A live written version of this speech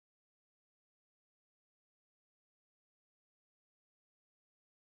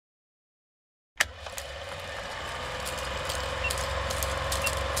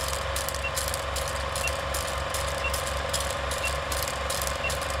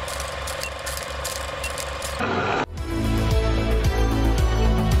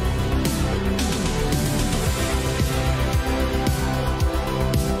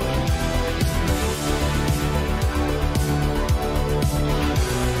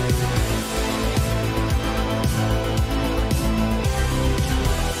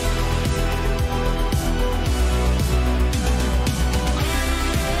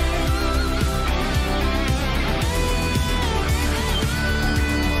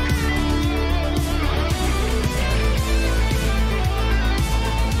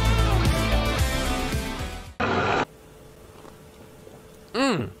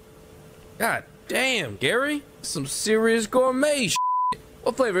Damn, Gary, some serious gourmet shit.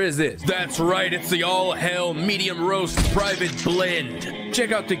 What flavor is this? That's right, it's the all-hell medium roast private blend.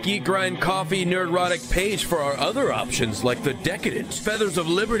 Check out the Geek Grind Coffee Nerdrotic page for our other options like the Decadent, Feathers of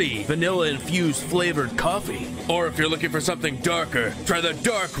Liberty, vanilla-infused flavored coffee. Or if you're looking for something darker, try the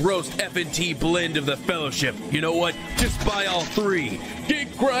Dark Roast FNT blend of the Fellowship. You know what? Just buy all three.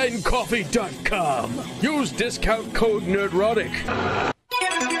 GeekGrindCoffee.com. Use discount code Nerdrotic.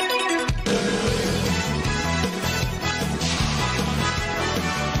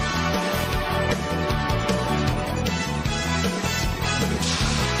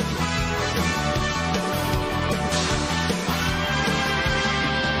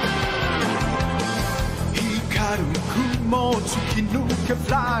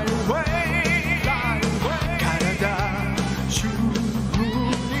 Fly away, 가라다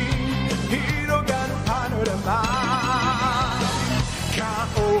주문이広がる 파노라마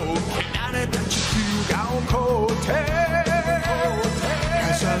가오케 안에 닫히기가 오고테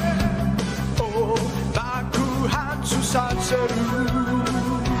가산 오 바쿠하츠 산세루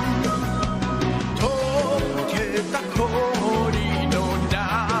도케타 코리노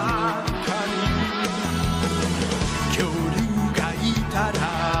나카니 교류가 이타라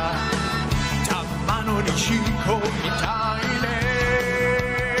담마노리 시코 이타이네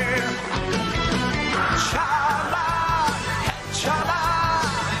샤라 해차라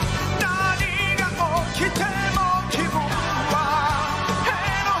나니가 오키테 모 기분과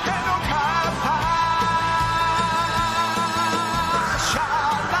해노 가파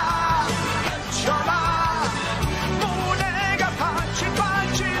샤라 해쳐라 무대가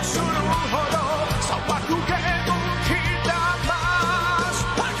반지 수루호로 사와쿠게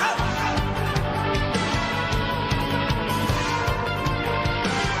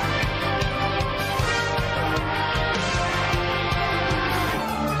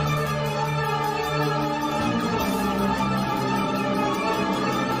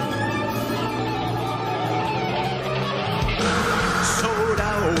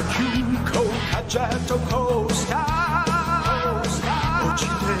Jet coaster,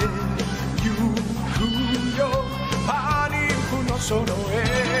 ochite yuku yo, paniku no sono e,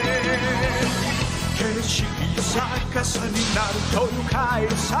 keshiki sakasa ni naru toyu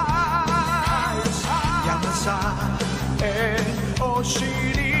kaisa, yamasa e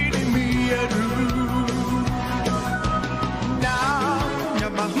oshiri ni mieru, na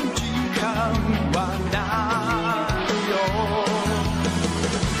yamaguchi kan wa nai yo,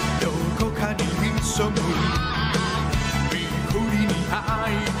 doko ni somu bikuri ni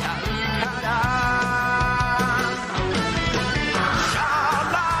aitai kara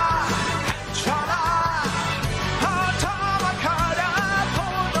shala hechara hatama kara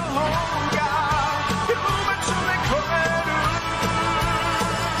kono honga yumetsu de koeru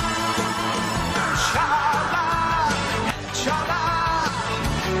shala hechara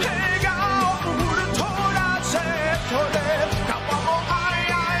hega o uru torase tore kawa mo ai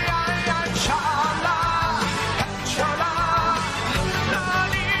shala hechara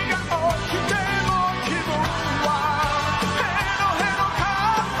naniga okite mo kibun wa heno heno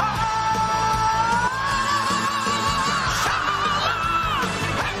kapa shala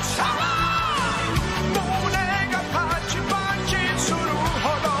hechara munega pachi pachi suru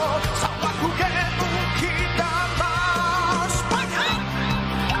hodo sawakuge ukita spike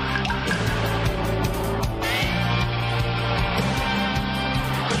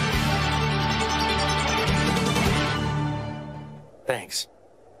Thanks.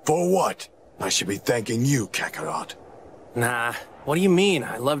 For what? I should be thanking you, Kakarot. Nah, what do you mean?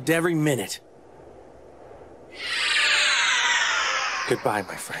 I loved every minute. Goodbye,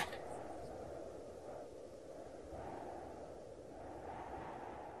 my friend.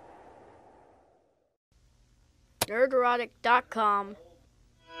 Nerdrotic.com.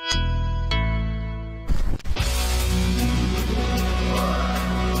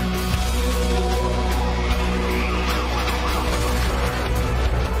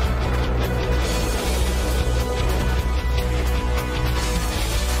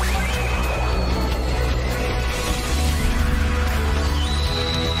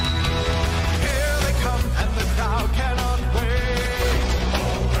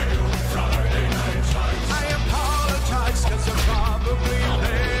 I apologize 'cause I'm probably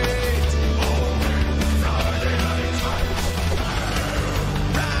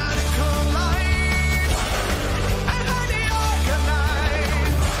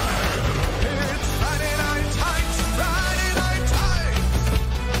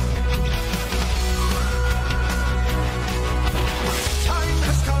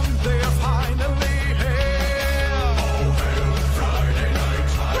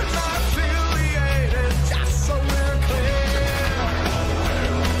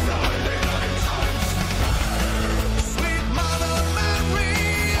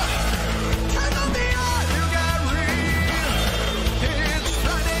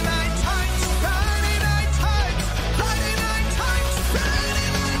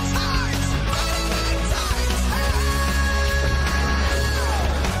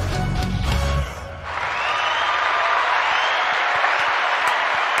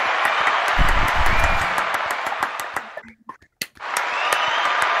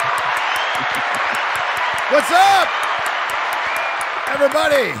What's up,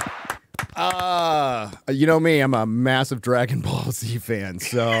 everybody? You know me, I'm a massive Dragon Ball Z fan,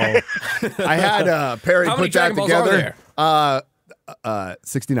 so I had Perry How many put that Dragon Balls are together.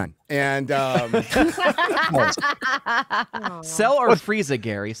 69. And Cell or Frieza,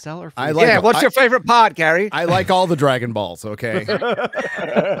 Gary? Cell or Frieza? I like, yeah, what's your favorite part, Gary? I like all the Dragon Balls, okay?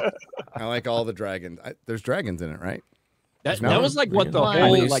 I like all the dragons. There's dragons in it, right? That was like what the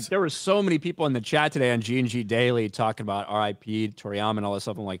whole, like, there were so many people in the chat today on G&G Daily talking about R.I.P. Toriyama and all this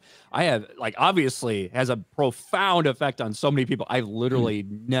stuff. I'm like, I have, like, obviously has a profound effect on so many people. I've literally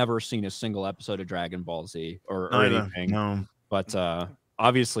never seen a single episode of Dragon Ball Z or anything. No. But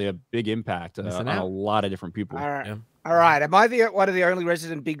obviously a big impact on a lot of different people. All right. Yeah. All right. Am I one of the only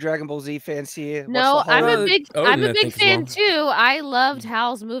resident big Dragon Ball Z fans here? No, I'm a big Odin, I big fan too. I loved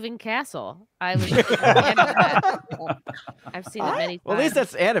Hal's Moving Castle. I was a fan of that. I've seen it many times. Well, at least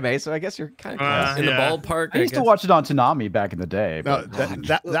that's anime, so I guess you're kind of in the ballpark. I used to watch it on Toonami back in the day. No,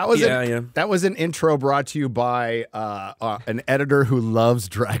 But... that was that was an intro brought to you by an editor who loves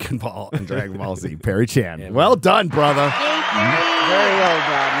Dragon Ball and Dragon Ball Z, Perry Chan. Yeah, well done, brother. Very well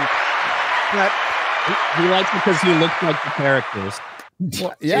done. But he likes because he looks like the characters.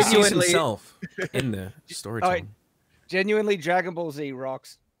 Well, yeah, he sees himself in the storytelling. Genuinely, Dragon Ball Z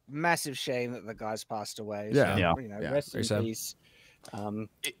rocks. Massive shame that the guy's passed away. Yeah, so, you know, rest in peace.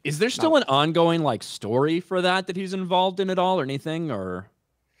 Is there still an ongoing like story for that he's involved in at all or anything, or?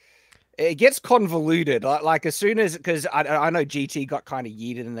 It gets convoluted. Like as soon as, because I know GT got kind of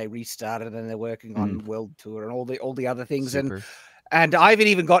yeeted and they restarted and they're working on World Tour and all the other things. And I haven't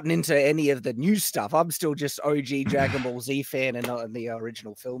even gotten into any of the new stuff. I'm still just OG Dragon Ball Z fan and the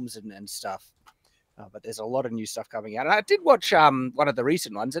original films and stuff. But there's a lot of new stuff coming out. And I did watch one of the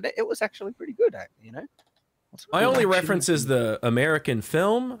recent ones, and it was actually pretty good. You know, my only reference is the American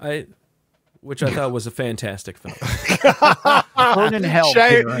film, which I thought was a fantastic film. Burn in hell.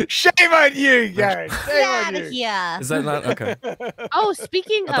 Shame on you, Gary. Shame on you. Yeah. Is that not okay? Oh,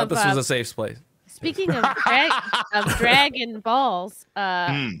 speaking I thought this was a safe place. Speaking of Dragon Balls,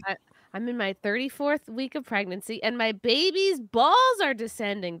 I'm in my 34th week of pregnancy, and my baby's balls are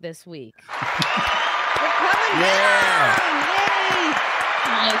descending this week.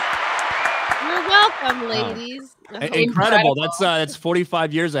 You're welcome, ladies. Incredible. That's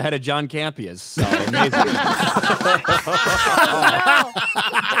 45 years ahead of John Campia's. So amazing.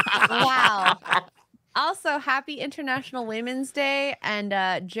 Wow. Also, happy International Women's Day and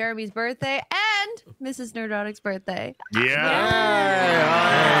Jeremy's birthday and Mrs. Nerdrotic's birthday. Hey,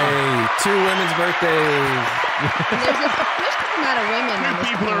 2 women's birthdays. There's a sufficient amount of women. Two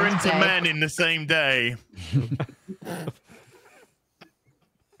people are into men in the same day.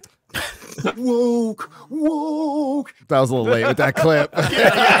 Woke. That was a little late with that clip.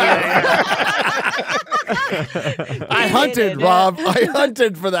 I hunted, Rob. I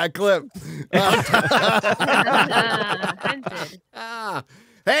hunted for that clip.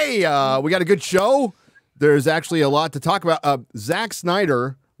 Hey, we got a good show. There's actually a lot to talk about. Zack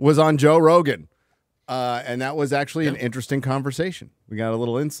Snyder was on Joe Rogan, and that was actually an interesting conversation. We got a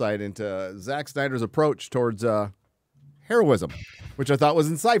little insight into Zack Snyder's approach towards heroism, which I thought was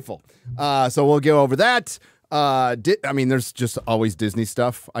insightful. So we'll go over that. I mean, there's just always Disney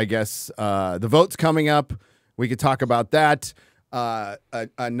stuff, I guess. The vote's coming up. We could talk about that.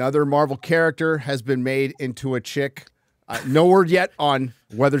 Another Marvel character has been made into a chick. No word yet on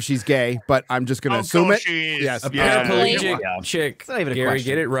whether she's gay, but I'm just going to assume it. She is. Yes, a paraplegic chick. It's not even a Gary, question.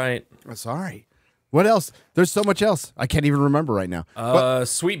 get it right. Sorry. What else? There's so much else. I can't even remember right now.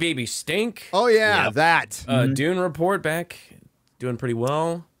 Sweet Baby Stink. Oh, yeah, that. Dune Report back, doing pretty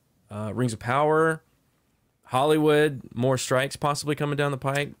well. Rings of Power. Hollywood, more strikes possibly coming down the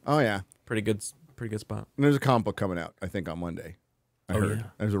pike. Oh, yeah. Pretty good spot. And there's a comic book coming out, I think, on Monday. I heard. Yeah.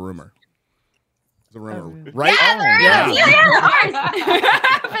 There's a rumor. There's a rumor. Right?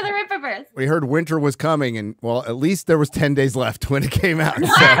 For the Ripperverse. We heard winter was coming, and, well, at least there was 10 days left when it came out. So.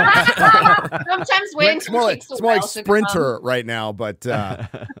 Sometimes waiting It's more like Sprinter right now, but...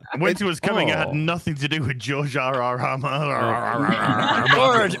 winter was coming. It had nothing to do with George R.R.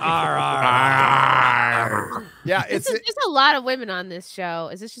 George R.R. Yeah, there's a lot of women on this show.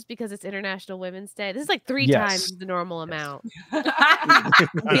 Is this just because it's International Women's Day? This is like 3 times the normal amount.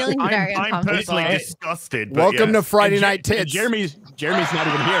 Feeling very I'm personally disgusted. Welcome to Friday Night Tits. Jeremy's not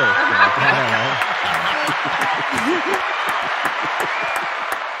even here.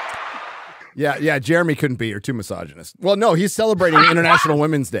 Yeah, Jeremy couldn't be here. Too misogynist. Well, no, he's celebrating International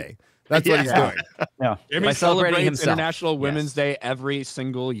Women's Day. That's what he's doing. Yeah. Jeremy celebrates International Women's Day every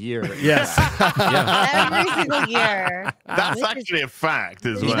single year. Yes. Every single year. That's actually a fact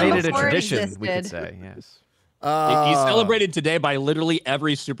as well. He made it a tradition, we could say, yes. He's celebrated today by literally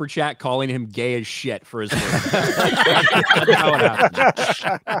every super chat calling him gay as shit for his birthday. That's how it happened.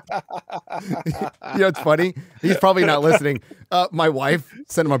 You know, it's funny. He's probably not listening. My wife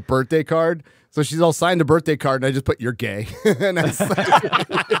sent him a birthday card. So she's all signed a birthday card, and I just put, "You're gay." And that's so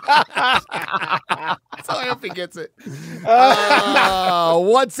I hope he gets it.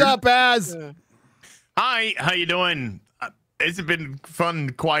 What's up, Az? Hi, how you doing? It's been fun,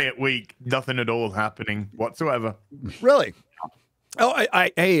 quiet week. Nothing at all happening whatsoever. Really? Oh,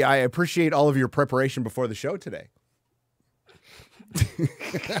 I appreciate all of your preparation before the show today.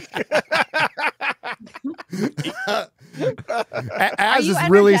 Az is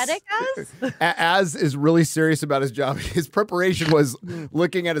really Az is really serious about his job. His preparation was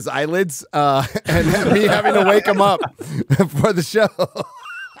looking at his eyelids and me having to wake him up for the show.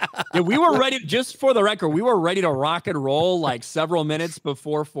 Yeah, we were ready. Just for the record, we were ready to rock and roll like several minutes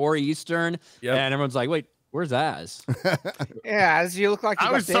before 4 Eastern, and everyone's like, "Wait, where's Az?" Yeah, Az, you look like you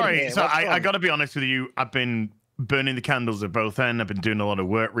I was sorry. here. So I got to be honest with you. I've been burning the candles at both ends. I've been doing a lot of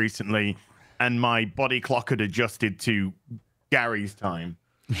work recently, and my body clock had adjusted to Gary's time.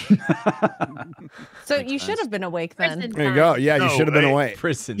 So you should have been awake then. There you go. Yeah, you should have been awake.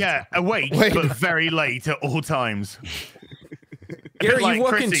 Yeah, awake, but very late at all times. Gary, Like you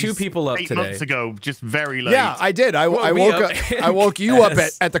woken Chrissy's 2 people up 8 today. months ago, just very late. Yeah, I did. I woke up. I woke you up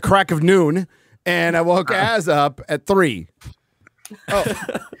at the crack of noon, and I woke Az up at 3. Oh,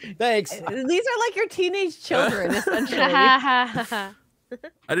 thanks. These are like your teenage children, essentially. I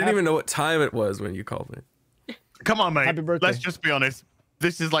didn't even know what time it was when you called me. Come on, mate. Happy birthday. Let's just be honest.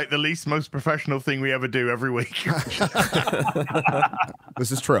 This is like the least most professional thing we ever do every week.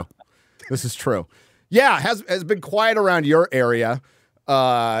 This is true. This is true. Yeah, has been quiet around your area,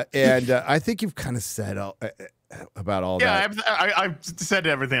 and I think you've kind of said about all that. Yeah, I've said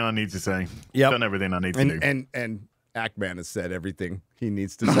everything I need to say. Yep. Done everything I need to do. And Ackman has said everything he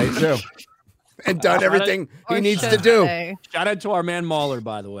needs to say too, and done everything he needs to do. Shout out to our man Mauler,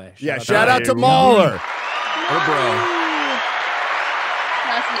 by the way. Shout out to Mauler. Oh, bro.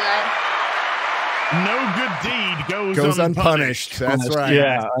 No good deed goes unpunished. That's right.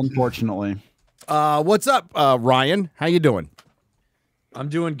 Yeah, unfortunately. What's up, Ryan? How you doing? I'm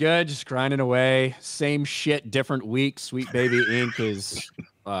doing good, just grinding away. Same shit, different week. Sweet Baby Inc. is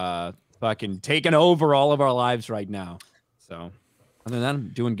fucking taking over all of our lives right now. So other than that,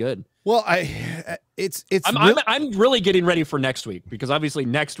 I'm doing good. Well, I'm really getting ready for next week, because obviously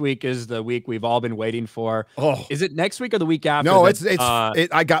next week is the week we've all been waiting for. Oh, is it next week or the week after? No,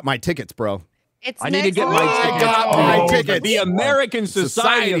 I got my tickets, bro. I need to get my tickets. I got my tickets. The American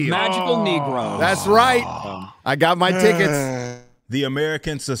Society of Magical Negroes. That's right. I got my tickets. The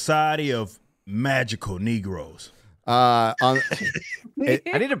American Society of Magical Negroes. I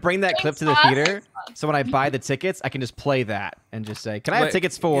need to bring that clip to the theater, so when I buy the tickets, I can just play that and just say, "Can I have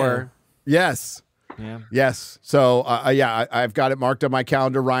tickets for?" Yes. Yeah. Yes. So I've got it marked on my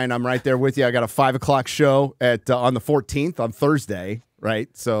calendar, Ryan. I'm right there with you. I got a 5 o'clock show at on the 14th on Thursday. Right.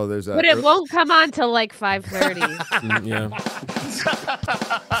 So there's a. But it won't come on till like 5:30. Yeah.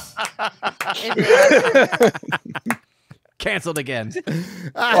 Canceled again.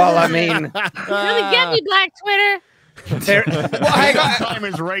 Well, I mean, you really get me, Black Twitter. Time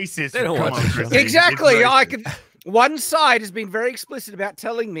is racist. They don't Come want on, to. Chrissy. Exactly. It's racist. One side has been very explicit about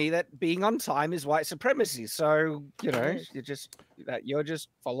telling me that being on time is white supremacy. So you're just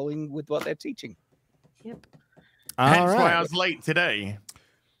following with what they're teaching. Yep. Hence why I was late today.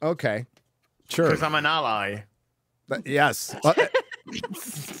 Okay. Sure. Because I'm an ally. Yes.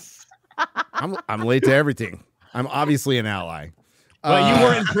 I'm late to everything. I'm obviously an ally. Well, you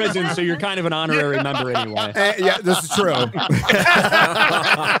were in prison, so you're kind of an honorary member anyway. Yeah, this is true.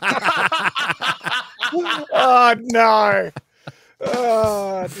 Oh, no.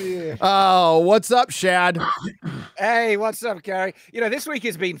 Oh, dear. Oh, what's up, Shad? Hey, what's up, Gary? You know, this week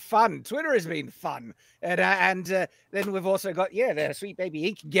has been fun. Twitter has been fun. And then we've also got, the Sweet Baby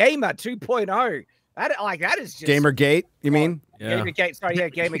Inc. Gamer 2.0. That is just... Gamergate, you mean? Yeah. Gamergate, sorry,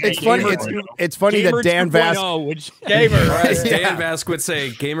 Gamergate. It's funny. It's funny that Dan Vask. Gamer, right? Dan Vask would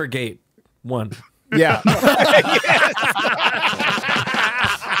say Gamergate 1. Yeah.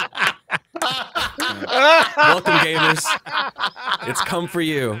 Welcome, gamers. It's come for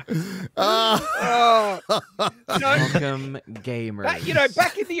you. Welcome, gamers.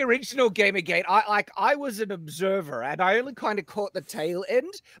 Back in the original Gamergate, I was an observer, and I only kind of caught the tail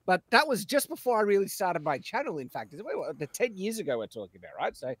end. But that was just before I really started my channel. In fact, the 10 years ago we're talking about,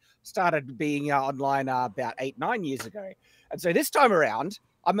 right? So started being online about 8-9 years ago, and so this time around,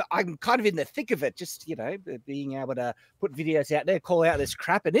 I'm kind of in the thick of it. Just being able to put videos out there, call out this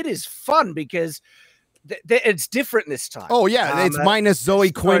crap, and it is fun because. It's different this time. Oh yeah, it's minus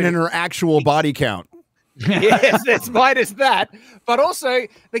Zoe Quinn and her actual body count. Yes, it's minus that. But also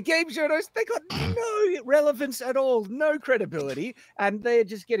the game journals, they got no relevance at all, no credibility, and they're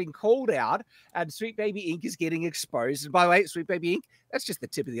just getting called out. And Sweet Baby Inc. is getting exposed. And by the way, Sweet Baby Inc., that's just the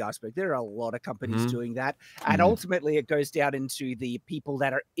tip of the iceberg. There are a lot of companies doing that, and ultimately it goes down into the people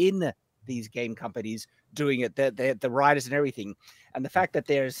that are in these game companies doing it, the writers and everything. And the fact that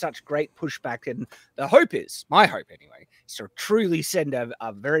there is such great pushback, and the hope is, my hope anyway, is to truly send a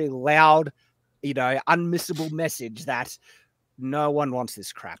very loud, unmissable message that no one wants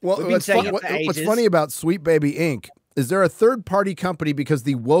this crap. Well, what's funny about Sweet Baby Inc. is they're a third-party company because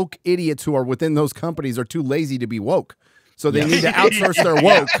the woke idiots who are within those companies are too lazy to be woke. So they need to outsource their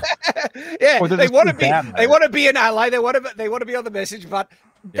woke. Yeah, they want to be an ally. They want to be on the message, but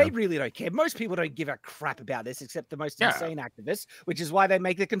they really don't care. Most people don't give a crap about this, except the most insane activists, which is why they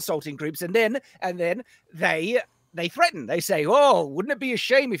make the consulting groups, and then they threaten. They say, "Oh, wouldn't it be a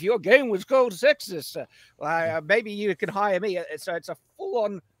shame if your game was called sexist? Maybe you can hire me." So it's a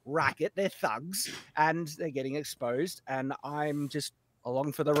full-on racket. They're thugs, and they're getting exposed. And I'm just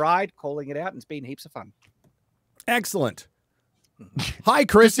along for the ride, calling it out, and it's been heaps of fun. Excellent. Hi,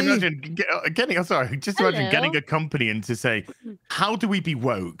 Chrissy. Just imagine getting a company in to say, "How do we be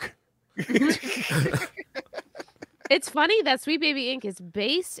woke?" It's funny that Sweet Baby Inc. is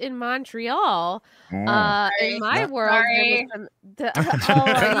based in Montreal. In my world,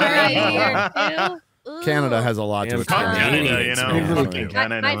 Canada has a lot to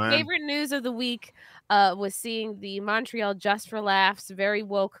explain. My favorite news of the week was seeing the Montreal Just for Laughs Very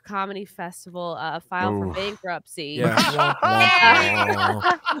Woke Comedy Festival file for bankruptcy.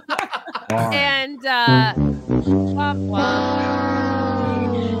 And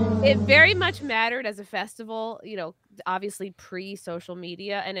it very much mattered as a festival, obviously pre-social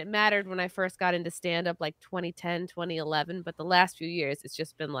media, and it mattered when I first got into stand-up like 2010, 2011, but the last few years it's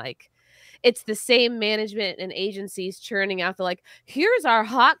just been like it's the same management and agencies churning out here's our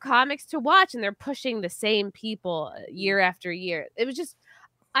hot comics to watch, and they're pushing the same people year after year. It was just,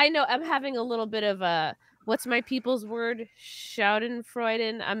 I know I'm having a little bit of a, what's my people's word?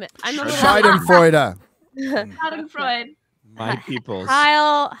 Schadenfreude. I'm a little Schadenfreude. Schadenfreude. My people's.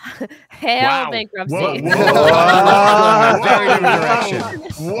 Hail bankruptcy. Very different direction.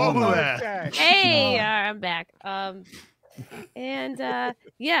 Hey, I'm back. And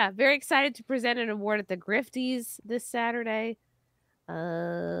very excited to present an award at the Grifties this Saturday.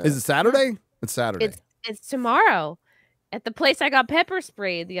 Is it Saturday? It's Saturday. It's tomorrow at the place I got pepper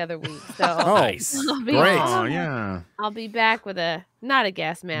sprayed the other week. So nice. I'll be back with not a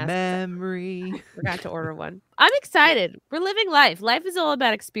gas mask. Memory. Forgot to order one. I'm excited. We're living life. Life is all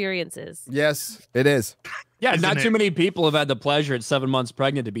about experiences. Yes, it is. Yeah, not too many people have had the pleasure at 7 months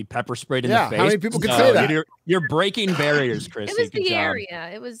pregnant to be pepper sprayed in the face. How many people can say that? You're breaking barriers, Chrissy. It was the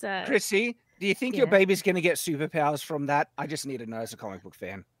area. It was Chrissy, do you think your baby's going to get superpowers from that? I just need to know as a comic book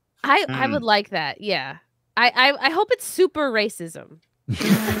fan. I would like that. Yeah. I hope it's super racism.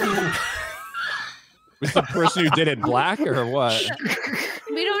 Was the person who did it black or what?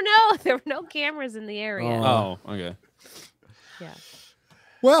 We don't know. There were no cameras in the area. Oh, okay. Yeah.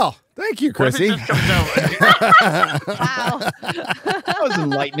 Well, thank you, Chrissy. Wow. That was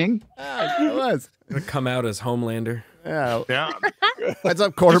enlightening. It was. Gonna come out as Homelander. Yeah. What's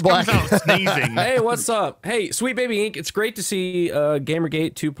up, Quarterblack? Sneezing. Hey, what's up? Hey, Sweet Baby Inc. It's great to see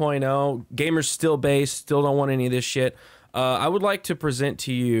Gamergate 2.0. Gamers still based, still don't want any of this shit. I would like to present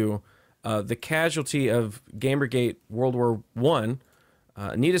to you the casualty of Gamergate World War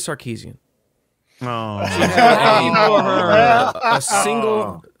I, Nita Sarkeesian. Oh. She had a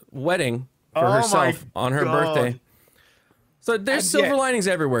single wedding for herself on her birthday. So there's silver linings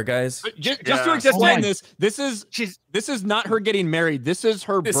everywhere, guys. Just to explain this is not her getting married. This is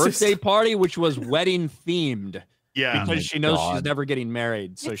her birthday party, which was wedding themed. Yeah, because she knows she's never getting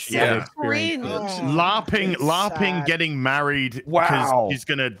married, so she LARPing getting married because she's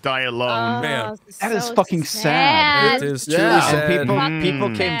gonna die alone. Man, that is fucking sad. It is truly sad. And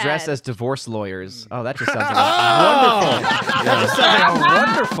people came dressed as divorce lawyers. Oh, that just sounds like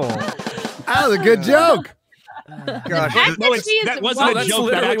wonderful. That was a good joke. Gosh. That wasn't a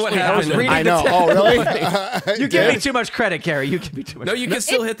joke. That what actually happened. I know. Oh, really? You give me too much credit, Carrie. You give me too much. No, you can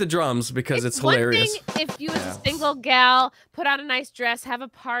still hit the drums because it's hilarious. One thing if you as a single gal put on a nice dress, have a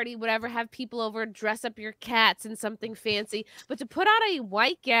party, whatever, have people over, dress up your cats in something fancy, but to put on a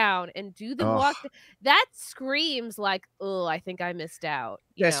white gown and do the walk, that screams like, oh, I think I missed out.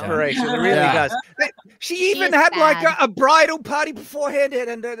 Desperation. It really does. She even had like a bridal party beforehand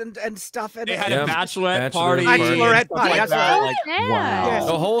and stuff. And they had a bachelorette party. Bachelorette party. Like that. Like, wow.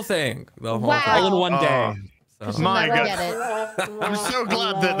 The whole thing. The whole thing. All in one day. My God. I'm so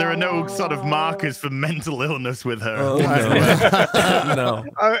glad that there are no sort of markers for mental illness with her. Oh, no.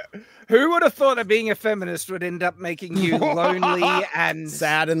 Who would have thought that being a feminist would end up making you lonely and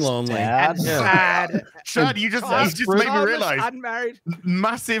sad and lonely and sad? Shad, you just made me realize unmarried.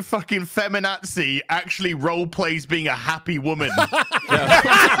 Massive fucking feminazi actually role plays being a happy woman.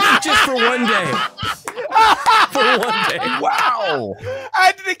 Just for one day. For one day. Wow.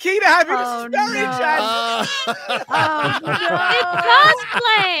 And the key to happiness is marriage. It's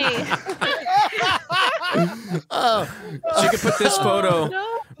cosplay. She could put this photo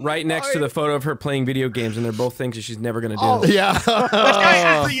right next to the photo of her playing video games, and they're both things that she's never going to do. Yeah.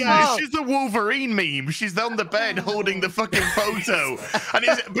 She's a Wolverine meme. She's on the bed holding the fucking photo,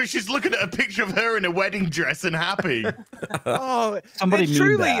 but she's looking at a picture of her in a wedding dress and happy. Somebody knew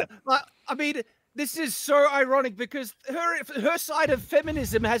truly, that. I mean, this is so ironic because her side of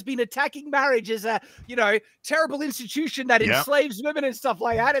feminism has been attacking marriage as a terrible institution that enslaves women and stuff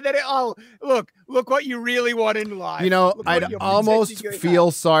like that. And then look what you really want in life. I'd almost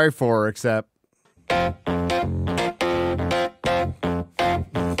feel sorry for her, except.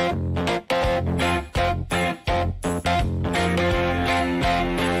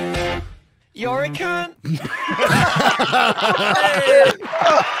 You're a cunt.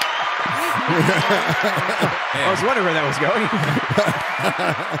 I was wondering where that was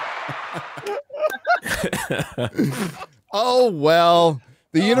going. Oh, well,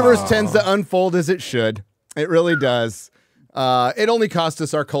 the universe tends to unfold as it should. It really does. It only cost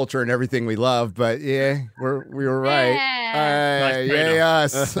us our culture and everything we love, but yeah, we were right. Yay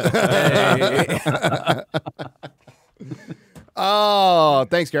us. Oh,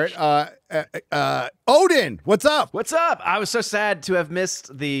 thanks, Garrett. Odin, what's up? What's up? I was so sad to have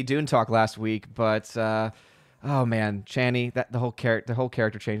missed the Dune talk last week, but oh man, Chani, the whole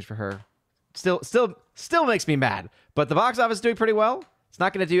character change for her still makes me mad. But the box office is doing pretty well. It's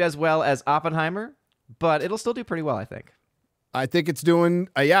not going to do as well as Oppenheimer, but it'll still do pretty well, I think. I think it's doing.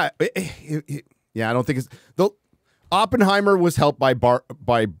 I don't think it's. Oppenheimer was helped by Barbie.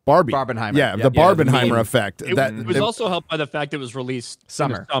 Barbenheimer. Yeah, the Barbenheimer effect. It was also helped by the fact it was released in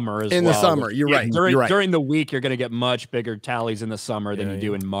the summer as well. In the summer, you're right. During the week, you're going to get much bigger tallies in the summer than you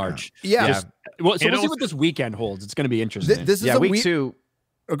do in March. Yeah. So we'll see what this weekend holds. It's going to be interesting. This is week two.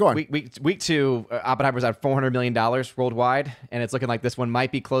 Oh, go on. Week two, Oppenheimer's at $400 million worldwide, and it's looking like this one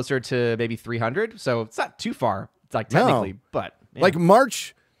might be closer to maybe 300. So it's not too far. It's like technically, but like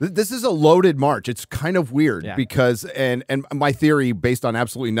March. This is a loaded March. It's kind of weird because, and my theory based on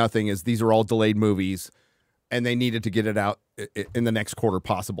absolutely nothing is these are all delayed movies and they needed to get it out in the next quarter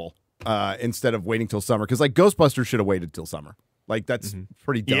possible instead of waiting till summer. Because like Ghostbusters should have waited till summer. Like that's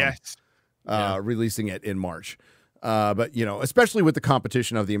pretty dumb. Yes. Releasing it in March. But, especially with the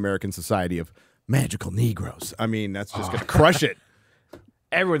competition of the American Society of Magical Negroes. I mean, that's just going to crush it.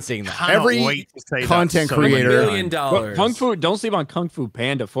 Everyone's seeing that. Every content creator. $1 billion. Kung Fu. Don't sleep on Kung Fu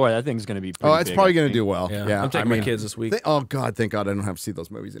Panda 4. That thing's going to be pretty it's big, probably going to do well. Yeah. I'm taking my kids this week. Oh, God. Thank God I don't have to see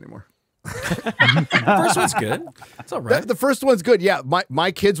those movies anymore. The first one's good. It's all right. The first one's good. Yeah.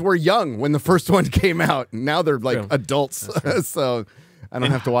 My kids were young when the first one came out. Now they're like adults. So I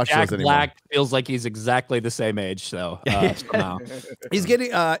don't have to watch Jack those anymore. Black feels like he's exactly the same age. So somehow. He's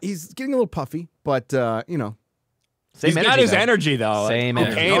getting a little puffy, but, He's got his energy though. Same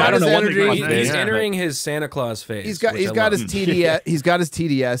energy. I don't know what He's entering his Santa Claus phase. He's got his TDS. He's got his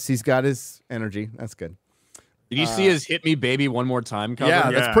TDS. He's got his energy. That's good. Did you see his "Hit Me, Baby, One More Time" cover?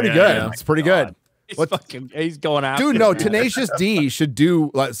 Yeah, that's pretty good. Yeah. It's pretty good. He's going after. Dude, no, Tenacious D should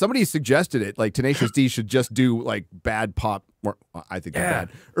do. Like, somebody suggested it. Like Tenacious D should just do like bad pop. I think they're bad.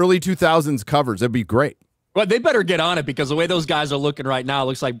 Early 2000s covers. It'd be great. Well, they better get on it because the way those guys are looking right now, it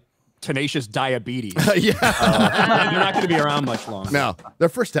looks like Tenacious Diabetes. They're not going to be around much longer. No, their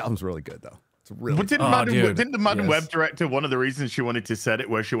first album's really good though. It's really. But didn't the Madam Web director, one of the reasons she wanted to set it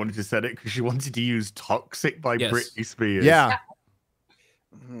where she wanted to set it because she wanted to use "Toxic" by Britney Spears. Yeah.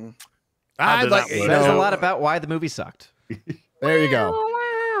 Says a lot about why the movie sucked. There you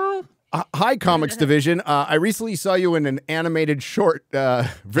go. Hi, Comics Division. I recently saw you in an animated short,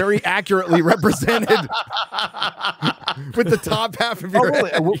 very accurately represented with the top half of your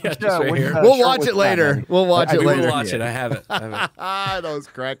head. We'll watch it later. We'll watch it later. We'll watch it. I have it. That was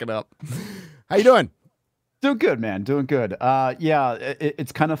cracking up. How you doing? Doing good, man. Doing good. Yeah,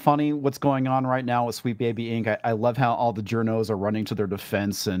 it's kind of funny what's going on right now with Sweet Baby Inc. I love how all the journos are running to their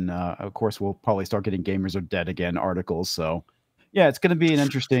defense, and of course, we'll probably start getting Gamers Are Dead Again articles. So, yeah, it's going to be an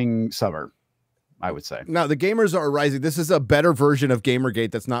interesting summer, I would say. No, the gamers are rising. This is a better version of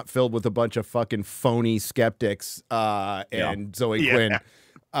Gamergate that's not filled with a bunch of fucking phony skeptics and Zoe Quinn.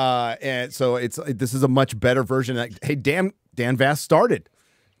 And so this is a much better version. Hey, Dan Vast started.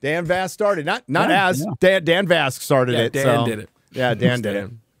 Dan Vast started, Dan Vask started it. Dan did it. Yeah, Dan did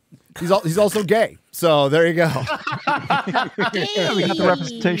it. He's also gay. So there you go. Yeah, we got the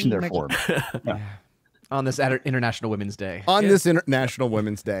representation there for him. Yeah. On this International Women's Day. On this International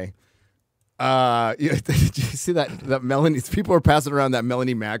Women's Day. Did you see that Melanie? People are passing around that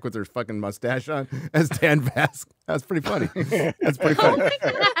Melanie Mack with her fucking mustache on as Dan Vask. That's pretty funny. That's pretty funny.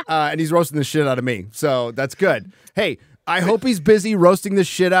 And he's roasting the shit out of me. So that's good. Hey, I hope he's busy roasting the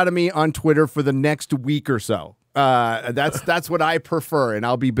shit out of me on Twitter for the next week or so. That's what I prefer, and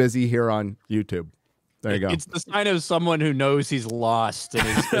I'll be busy here on YouTube. There you go. It's the sign of someone who knows he's lost and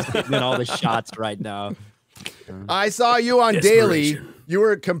is getting all the shots right now. I saw you on Daily. You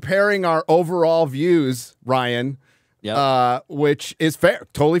were comparing our overall views, Ryan, which is fair,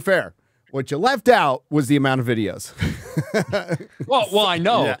 totally fair. What you left out was the amount of videos. well, I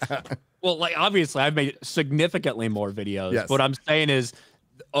know. Yeah. Well, like obviously, I've made significantly more videos. Yes. What I'm saying is,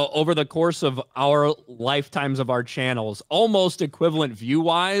 over the course of our lifetimes of our channels, almost equivalent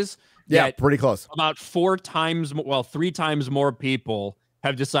view-wise. Yeah, pretty close. About 3 times more people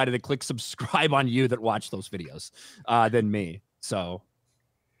have decided to click subscribe on you that watch those videos than me. So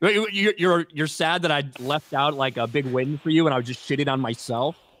you're sad that I left out like a big win for you and I was just shitting on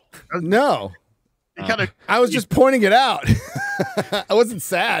myself. No. I was just pointing it out. I wasn't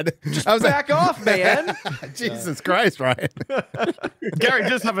sad. I was back off, man. Jesus Christ, Ryan. Gary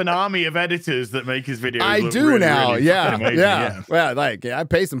does have an army of editors that make his videos. I look do really, now. Really yeah. Well, I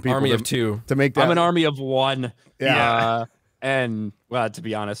pay some people. Army of 2 to make that. I'm an army of 1. Yeah. And well, to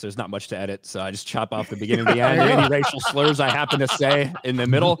be honest, there's not much to edit, so I just chop off the beginning and the end, any racial slurs I happen to say in the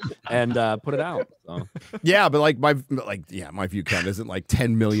middle, and put it out. So. Yeah, but my view count isn't like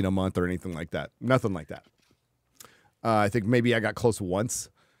 10 million a month or anything like that. Nothing like that. I think maybe I got close once.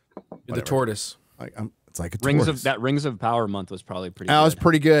 The tortoise. It's like a tortoise. Rings of Power month was probably pretty. That was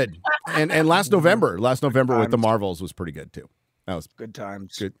pretty good. And last November with the Marvels was pretty good too. That was good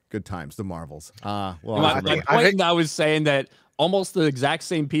times. Good times. The Marvels. My point I was saying that almost the exact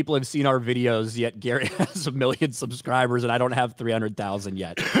same people have seen our videos, yet Gary has 1 million subscribers and I don't have 300,000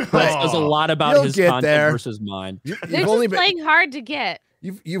 yet. That says a lot about his content versus mine. They're just playing hard to get.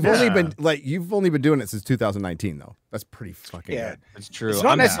 You've only been doing it since 2019 though. That's pretty fucking good. That's true. It's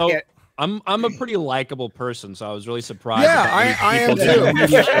not necessarily. I'm a pretty likable person, so I was really surprised. Yeah, I am too.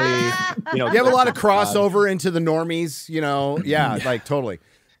 You have a lot of crossover into the normies, Yeah, like totally.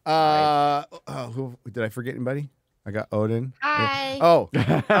 Who did I forget anybody? I got Odin. Hi. Oh.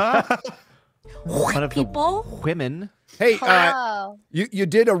 One of people. The women. Hey, you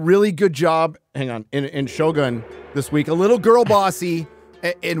did a really good job. Hang on, in Shogun this week. A little girl bossy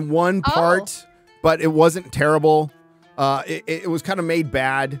in one part, but it wasn't terrible. It was kind of made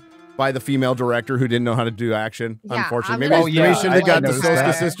bad by the female director who didn't know how to do action. Yeah, unfortunately, maybe we should have got the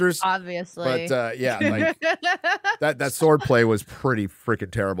Soska sisters. Obviously, but that sword play was pretty freaking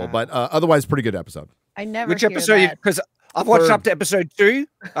terrible. But otherwise, pretty good episode. I never. Which episode? Because I've watched up to episode 2.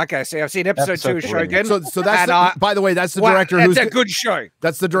 Okay, so I've seen episode 2 of Shogun. So that's by the way, that's the director. It's a good show.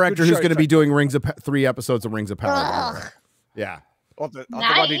 That's the director who's going to be doing 3 episodes of Rings of Power. Yeah. The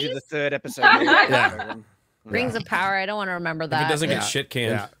one who did the 3rd episode. Yeah. Rings of Power. I don't want to remember that. If it doesn't get shit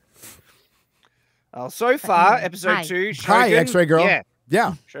canned. Yeah. So far, episode 2. Shogun, Hi, X-Ray Girl.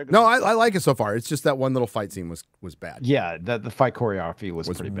 Yeah. Shogun. No, I like it so far. It's just that one little fight scene was bad. Yeah, the fight choreography was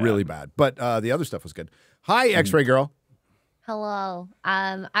pretty bad. Really bad. But the other stuff was good. Hi, X-Ray Girl. Hello.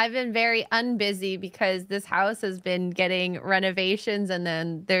 I've been very unbusy because this house has been getting renovations, and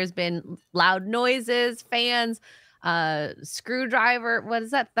then there's been loud noises, fans, screwdriver. What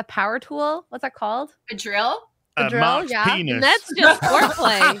is that? The power tool? What's that called? A drill? The drill, Mark's yeah. penis. That's just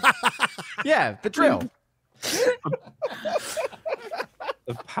foreplay. Yeah, the drill.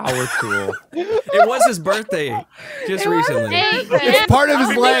 The power tool. It was his birthday just recently. It's part of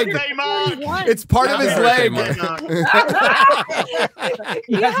his leg. It's part of his leg.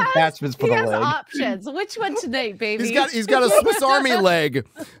 He has attachments for he the has leg. options. Which one tonight, baby? He's got a Swiss Army leg.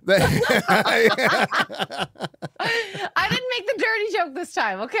 I didn't make the dirty joke this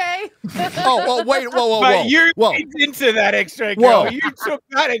time, okay? Wait, whoa. But you whoa. into that extra girl. Whoa. You took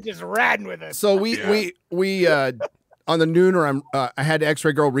that and just ran with it. So we on the nooner, I had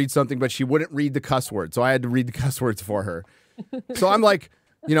X-Ray Girl read something, but she wouldn't read the cuss words, so I had to read the cuss words for her. So I'm like,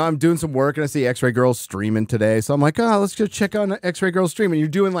 I'm doing some work and I see X-Ray Girl streaming today, so I'm like, let's go check on X-Ray Girl stream, and you're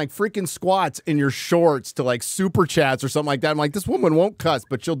doing like freaking squats in your shorts to like super chats or something like that. I'm like, this woman won't cuss,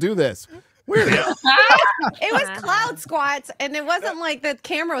 but she'll do this. Weird. It was cloud squats, and it wasn't like the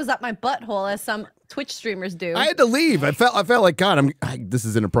camera was up my butthole as some Twitch streamers do. I had to leave. I felt like, God, this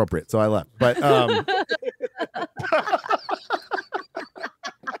is inappropriate, so I left. But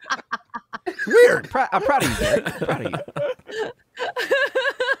weird. I'm proud of you, Derek. I'm proud of you.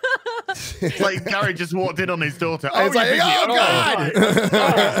 It's like Gary just walked in on his daughter. I was like,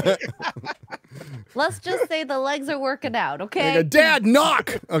 God. Let's just say the legs are working out, okay? Dad,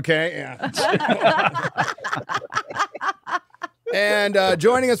 knock. Okay, yeah. And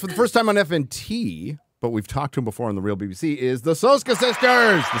joining us for the first time on FNT, but we've talked to him before on the Real BBC, is the Soska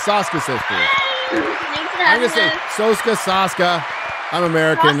sisters. The Soska sisters. I'm going to say Soska, Soska. I'm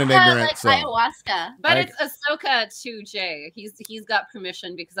American Soska, and ignorant. like So. ayahuasca. But it's Ahsoka to Jay. He's got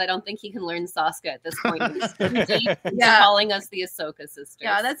permission because I don't think he can learn Soska at this point. He's calling us the Ahsoka sisters.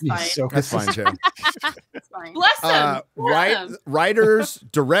 Yeah, that's fine. That's fine, Jay. That's fine. Bless them. Writers,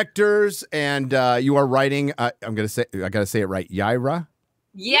 directors, and you are writing. I gotta say it right. Yaira.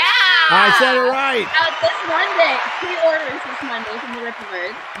 Yeah. I said it right. This Monday, pre-orders this Monday from the Ripper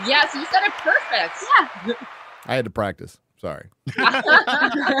Bird. Yes, you said it perfect. Yeah. I had to practice. Sorry.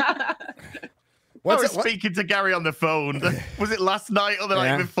 I was speaking to Gary on the phone. Was it last night or the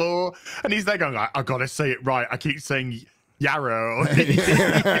night before? And he's like, I gotta say it right. I keep saying Yarrow.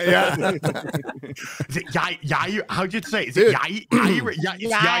 Yeah. Is it Yaira? How'd you say it? Is it Yaira?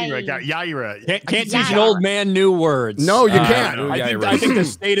 Yaira. Can't teach an old man new words. No, you can't. I think the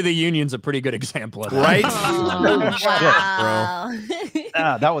State of the Union's a pretty good example of that. Right?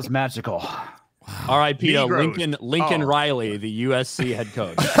 Wow. That was magical. R.I.P. to Lincoln Riley, the USC head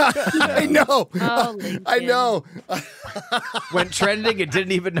coach. I know. Oh, I know. Went trending and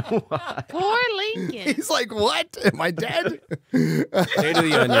didn't even know why. Poor Lincoln. He's like, what? Am I dead? State of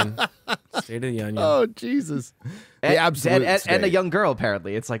the Onion. State of the Onion. Oh, Jesus. The absolute and a young girl,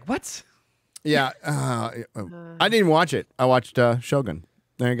 apparently. It's like, what? Yeah. I didn't even watch it. I watched Shogun.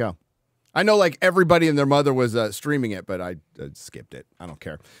 There you go. I know, like, everybody and their mother was streaming it, but I skipped it. I don't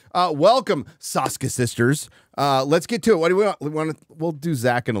care. Welcome, Soska sisters. Let's get to it. What do we want? We'll do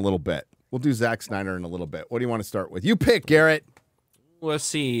Zack in a little bit. We'll do Zack Snyder in a little bit. What do you want to start with? You pick, Garrett. Let's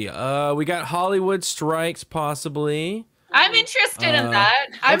see. We got Hollywood strikes, possibly. I'm interested in that.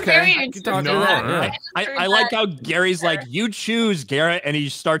 I'm very interested in that. I like how Gary's like, you choose, Garrett, and he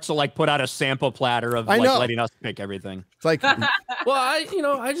starts to like put out a sample platter of like letting us pick everything. It's like, well,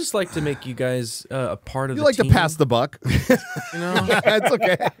 I just like to make you guys a part of the team. You like to pass the buck. It's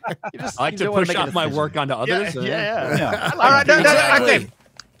okay. I like to push off my work onto others. Yeah. All right, okay.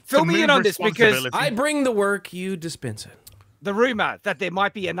 Fill me in on this because I bring the work, you dispense it. The rumor that there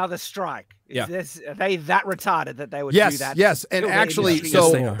might be another strike. Are they that retarded that they would do that? Yes, and actually,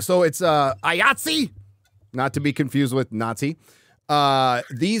 so it's IATSE, not to be confused with Nazi.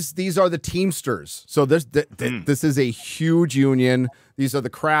 These are the Teamsters. So this is a huge union. These are the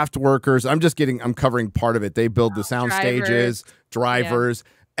craft workers. I'm covering part of it. They build the sound stages, drivers.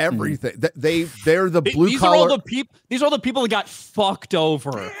 Everything they're the blue collar. These are all the people that got fucked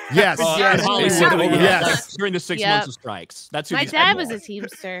over. Yes, during the 6 months of strikes. That's who my dad was a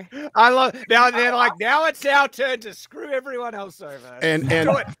Teamster. I love now. They're like, now it's our turn to screw everyone else over.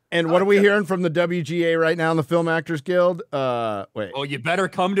 And what are we hearing from the WGA right now in the Film Actors Guild? Wait. Oh, you better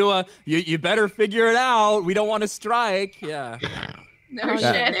come to you better figure it out. We don't want to strike. Yeah. No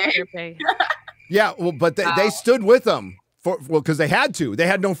shit. Yeah. Well, but they stood with them. Because they had to. They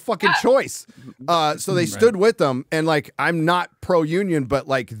had no fucking choice. So they stood with them. And, like, I'm not pro-union, but,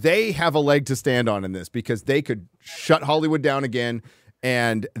 like, they have a leg to stand on in this because they could shut Hollywood down again,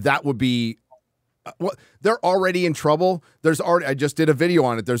 and that would be they're already in trouble. I just did a video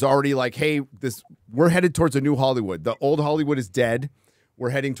on it. There's already, like, hey, we're headed towards a new Hollywood. The old Hollywood is dead. We're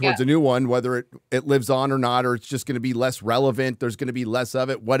heading towards a new one, whether it lives on or not, or it's just going to be less relevant. There's going to be less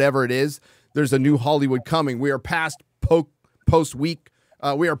of it. Whatever it is, there's a new Hollywood coming. We are past post-week.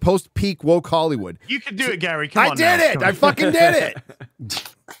 We are post-peak woke Hollywood. You can do it, Gary. Come on. I did it. I fucking did it.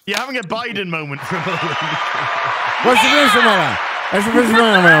 You're having a Biden moment for a moment. What's the reason, mama? What's the reason,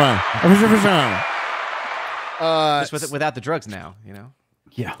 mama? What's the reason? Just without the drugs now, you know.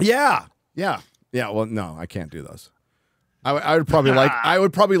 Yeah. Well, no, I can't do those. I would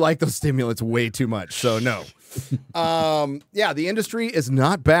probably like those stimulants way too much. So no. Yeah, the industry is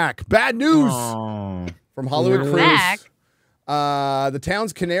not back. Bad news from Hollywood Cruise. The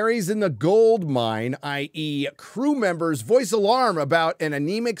town's canaries in the gold mine, i.e. crew members, voice alarm about an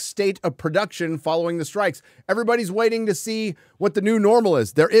anemic state of production following the strikes. Everybody's waiting to see what the new normal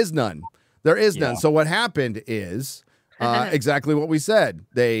is. There is none. There is none. So what happened is exactly what we said.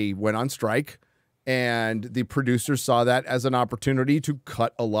 They went on strike, and the producers saw that as an opportunity to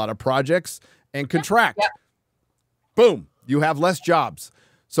cut a lot of projects and contract. Boom. You have less jobs.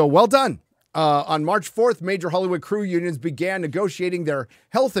 So well done. On March 4th, major Hollywood crew unions began negotiating their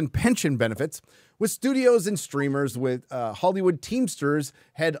health and pension benefits with studios and streamers, with Hollywood Teamsters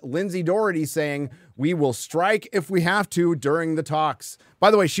head Lindsay Doherty saying, "We will strike if we have to" during the talks. By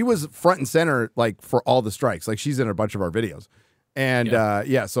the way, she was front and center like for all the strikes. Like she's in a bunch of our videos. And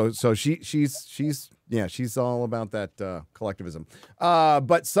so she's all about that collectivism.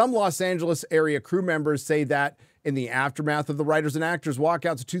 But some Los Angeles area crew members say that in the aftermath of the writers and actors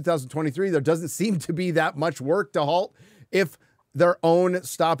walkouts of 2023, there doesn't seem to be that much work to halt if their own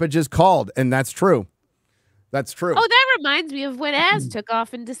stoppage is called. And that's true. That's true. Oh, that reminds me of when Az took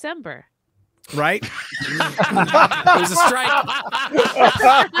off in December. Right? It was a strike.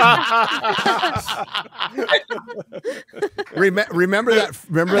 Remember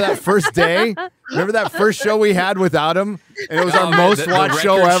that first day? Remember that first show we had without him? And it was our most watched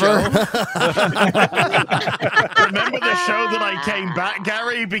show ever. Remember the show that I came back,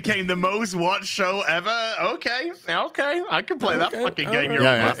 Gary? Became the most watched show ever? Okay. I can play that fucking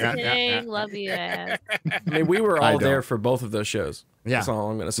game. Love you, Az. I mean, we were all there for both of those shows. Yeah. That's all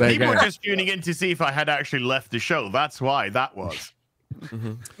I'm going to say. People were just tuning in to see if I had actually left the show. That's why that was.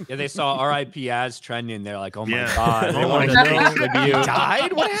 Yeah, they saw RIP as trending. They're like, oh my Yeah. God. They Oh wanted my to God. dance with you.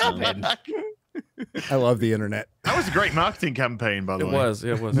 Died? What happened? I love the internet. That was a great marketing campaign, by the way. It was.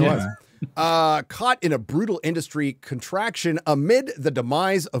 It was. Caught in a brutal industry contraction amid the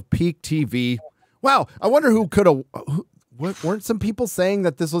demise of peak TV. Wow. I wonder who could have. Weren't some people saying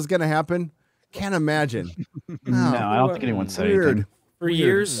that this was going to happen? Can't imagine. No, I don't think anyone said anything. For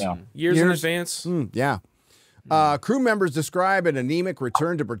years, years in advance. Yeah. Crew members describe an anemic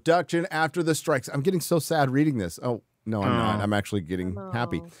return to production after the strikes. I'm getting so sad reading this. Oh, no, I'm not. I'm actually getting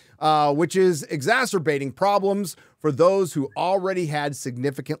happy. Which is exacerbating problems for those who already had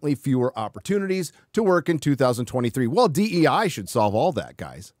significantly fewer opportunities to work in 2023. Well, DEI should solve all that,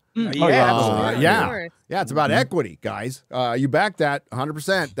 guys. Yeah, it's about equity, guys. You back that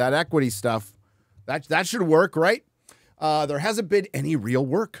 100%. That equity stuff, that should work, right? There hasn't been any real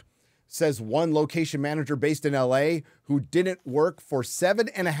work, says one location manager based in LA who didn't work for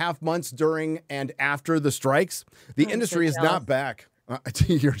 7.5 months during and after the strikes. The industry is not back.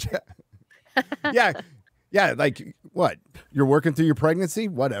 Yeah, like what? You're working through your pregnancy?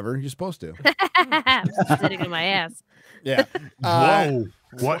 Whatever, you're supposed to. I'm sitting in my ass. Yeah. Whoa.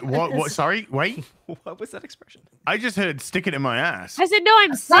 What? Sorry, wait. What was that expression? I just heard stick it in my ass. I said, no,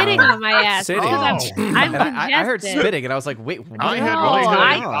 I'm sitting on my ass. Sitting. I'm I heard congested. spitting, and I was like, wait, what? I heard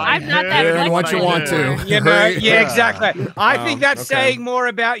I'm not that Aaron, what you want to. Yeah, exactly. I think that's saying more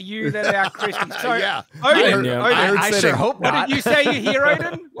about you than about Christian. So, Odin, I sure hope what not. did you say you hear,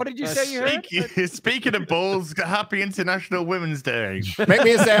 Odin? What did you say you heard? Speaking of balls, happy International Women's Day. Make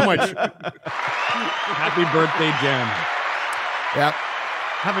me a sandwich. Happy birthday, Jen. Yep.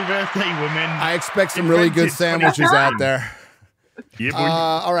 Happy birthday, women. I expect some really good sandwiches out there. Yeah,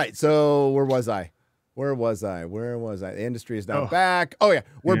 all right, so where was I? The industry is now back. Oh, yeah.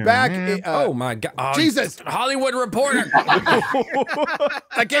 We're back. Oh, my God. Oh, Jesus. Hollywood Reporter.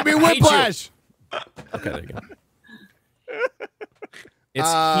 That gave me whiplash. Okay, there you go. It's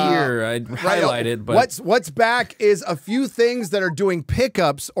here. I highlighted, but what's back is a few things that are doing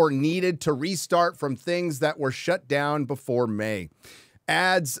pickups or needed to restart from things that were shut down before May.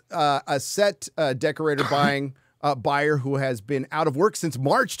 Adds a set decorator buyer who has been out of work since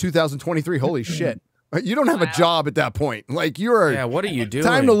March 2023. Holy shit. You don't have a job at that point. Like you're. Yeah, what are you doing?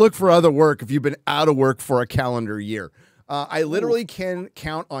 Time to look for other work if you've been out of work for a calendar year. I literally can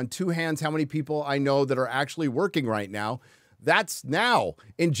count on two hands how many people I know that are actually working right now. That's now.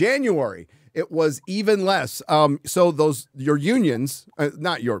 In January, it was even less. So your unions,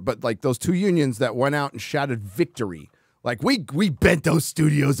 but like those two unions that went out and shouted victory. Like we bent those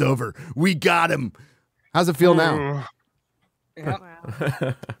studios over. We got him. How's it feel now?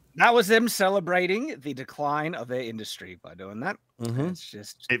 That was them celebrating the decline of their industry by doing that. It's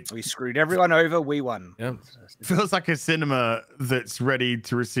just we screwed everyone over. We won. Yeah. Feels like a cinema that's ready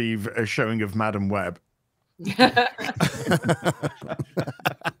to receive a showing of Madam Web.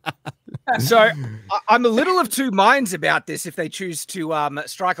 So I'm a little of two minds about this if they choose to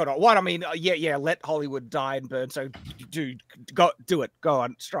strike or not. One, I mean, yeah, let Hollywood die and burn. So do it. Go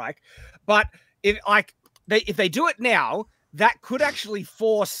on, strike. But if they do it now, that could actually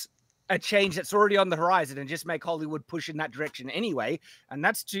force a change that's already on the horizon and just make Hollywood push in that direction anyway. And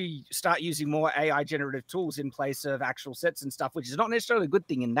that's to start using more AI generative tools in place of actual sets and stuff, which is not necessarily a good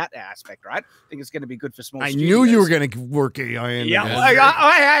thing in that aspect, right? I think it's going to be good for small studios. knew you were going to work AI in yeah,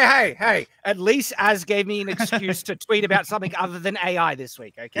 there. hey. At least Az gave me an excuse to tweet about something other than AI this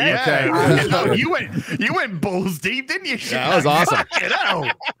week, okay? Yeah. You went balls deep, didn't you? Yeah, that was awesome.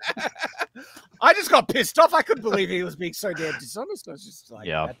 I just got pissed off. I couldn't believe he was being so damn dishonest. I was just like,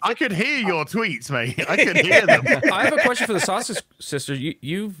 I could hear your tweets, mate. I could hear them. I have a question for the Soska sisters.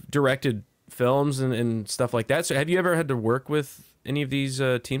 You've directed films and stuff like that. So have you ever had to work with any of these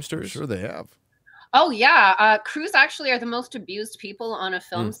Teamsters? Sure they have. Oh yeah, crews actually are the most abused people on a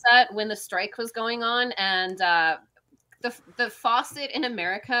film set when the strike was going on, and the faucet in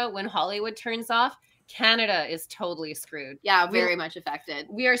America when Hollywood turns off, Canada is totally screwed. Yeah, very much affected.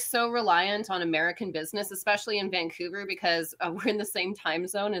 We are so reliant on American business, especially in Vancouver, because we're in the same time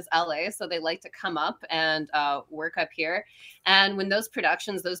zone as LA. So they like to come up and work up here. And when those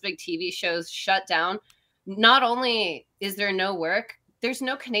productions, those big TV shows shut down, not only is there no work, there's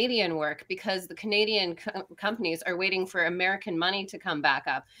no Canadian work because the Canadian companies are waiting for American money to come back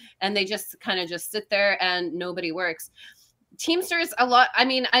up. And they just kind of just sit there and nobody works. Teamsters, a lot. I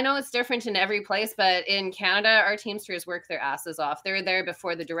mean, I know it's different in every place, but in Canada, our Teamsters work their asses off. They're there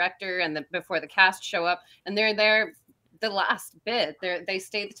before the director and before the cast show up, and they're there the last bit. They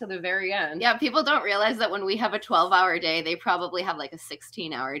stay till the very end. Yeah, people don't realize that when we have a 12-hour day, they probably have like a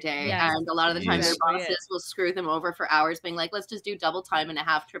 16-hour day. Yes. And a lot of the time their bosses will screw them over for hours, being like, let's just do double time and a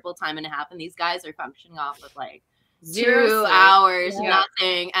half, triple time and a half. And these guys are functioning off with like 2 hours,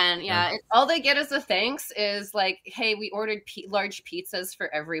 nothing. And all they get as a thanks is like, hey, we ordered large pizzas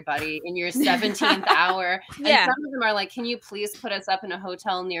for everybody in your 17th hour. And some of them are like, can you please put us up in a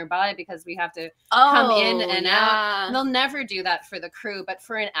hotel nearby because we have to come in and out. And they'll never do that for the crew, but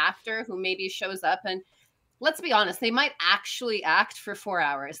for an actor who maybe shows up and let's be honest, they might actually act for 4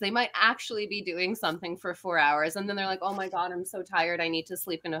 hours. They might actually be doing something for 4 hours. And then they're like, oh my God, I'm so tired. I need to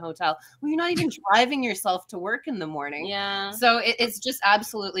sleep in a hotel. Well, you're not even driving yourself to work in the morning. Yeah. So it's just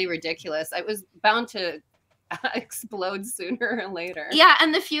absolutely ridiculous. I was bound to explode sooner or later. Yeah,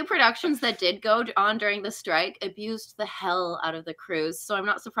 and the few productions that did go on during the strike abused the hell out of the crews. So I'm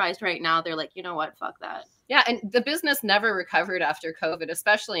not surprised right now. They're like, you know what? Fuck that. Yeah, and the business never recovered after COVID,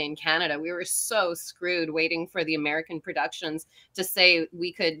 especially in Canada. We were so screwed waiting for the American productions to say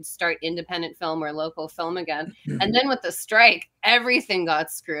we could start independent film or local film again. And then with the strike, everything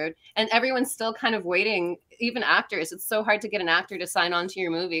got screwed. And everyone's still kind of waiting, even actors. It's so hard to get an actor to sign on to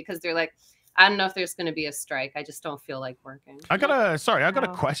your movie because they're like, I don't know if there's going to be a strike. I just don't feel like working. I got a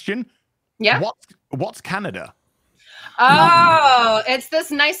question. Yeah. What's Canada? Oh, it's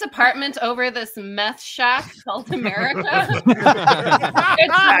this nice apartment over this meth shack called America. It's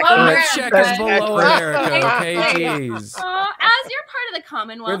meth shack is below America. Okay, jeez. As you're part of the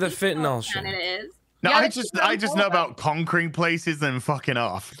Commonwealth, We're the fentanyl shack. Canada is. No, Yeah, I just know about conquering places and fucking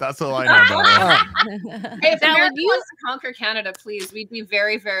off. That's all I know about. If America wants to conquer Canada, please, we'd be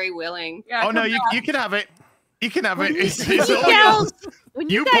very, very willing. Yeah, no, you can have it. You can have it. It's all guys, yours. when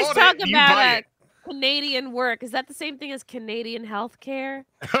you guys talk about Canadian work, is that the same thing as Canadian health care?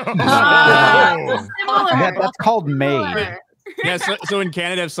 That's called MAID. Yeah, so in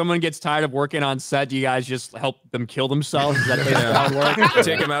Canada, if someone gets tired of working on set, do you guys just help them kill themselves? Is that how it works?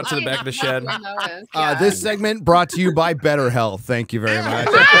 Take them out to the back of the shed. This segment brought to you by Better Health. Thank you very much.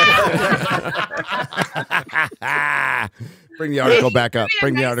 Bring the article back up.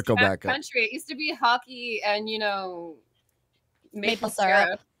 Bring the article back up. Country. It used to be hockey and, maple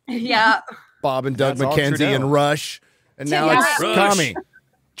syrup. Yeah. Bob and Doug That's all McKenzie Trudeau. and Rush. And now it's coming.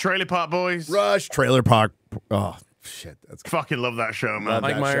 Trailer Park Boys. Rush, Trailer Park. Oh, shit. That's fucking love that show, man.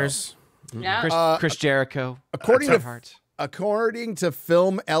 Mike Myers. Yeah. Chris Jericho. According to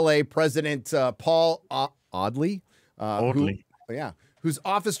Film LA president Paul Audley, whose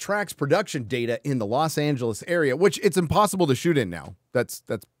office tracks production data in the Los Angeles area, which it's impossible to shoot in now. That's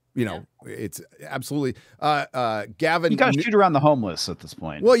you know, it's absolutely Gavin. You got to shoot around the homeless at this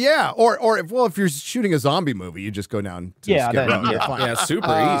point. Well, yeah, or if you're shooting a zombie movie, you just go down to yeah, skip around. Yeah,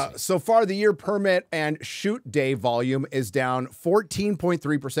 super easy. So far, the year permit and shoot day volume is down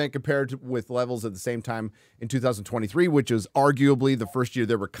 14.3% compared with levels at the same time in 2023, which is arguably the first year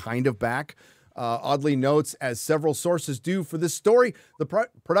they were kind of back. Oddly notes, as several sources do for this story, the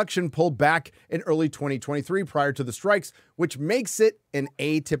production pulled back in early 2023 prior to the strikes, which makes it an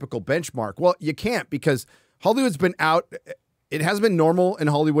atypical benchmark. Well, you can't, because Hollywood's been out. It has been normal in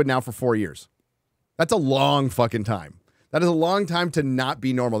Hollywood now for 4 years. That's a long fucking time. That is a long time to not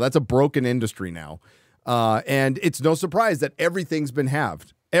be normal. That's a broken industry now. And it's no surprise that everything's been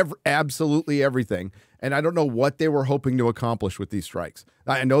halved. Absolutely everything. And I don't know what they were hoping to accomplish with these strikes.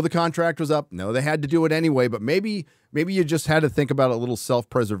 I know the contract was up. No, they had to do it anyway, but maybe you just had to think about a little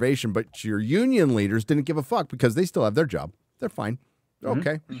self-preservation, but your union leaders didn't give a fuck because they still have their job. They're fine.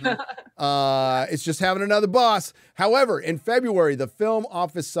 Okay. It's just having another boss. However, in February, the film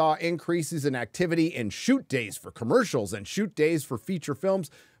office saw increases in activity in shoot days for commercials and shoot days for feature films.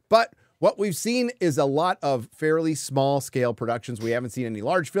 But what we've seen is a lot of fairly small-scale productions. We haven't seen any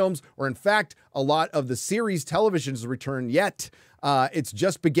large films, or in fact, a lot of the series television's return yet. It's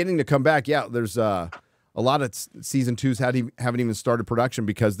just beginning to come back. Yeah, there's a lot of season 2s haven't even started production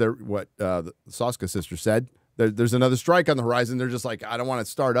because they're what the Soska sister said. There's another strike on the horizon. They're just like, I don't want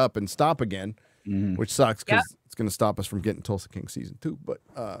to start up and stop again, which sucks because it's going to stop us from getting Tulsa King season 2. But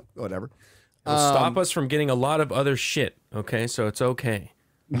whatever. It'll stop us from getting a lot of other shit. Okay, so it's okay.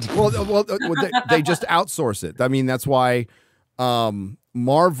 Well, they just outsource it. I mean, that's why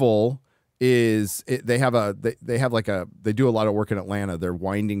Marvel is they do a lot of work in Atlanta. They're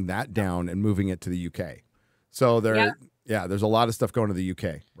winding that down and moving it to the UK. So there's a lot of stuff going to the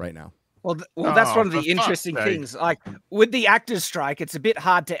UK right now. Well, that's one of the interesting things. Like with the actors' strike, it's a bit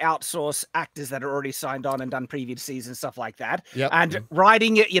hard to outsource actors that are already signed on and done previous seasons, stuff like that. Yep. And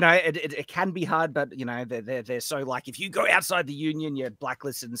writing it, it can be hard, but they're so like if you go outside the union, you're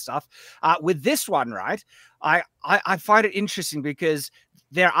blacklisted and stuff. With this one, right? I find it interesting because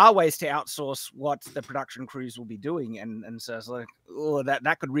there are ways to outsource what the production crews will be doing. And so it's like, oh,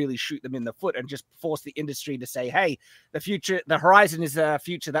 that could really shoot them in the foot and just force the industry to say, hey, the horizon is a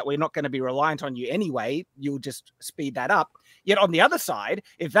future that we're not going to be reliant on you anyway. You'll just speed that up. Yet on the other side,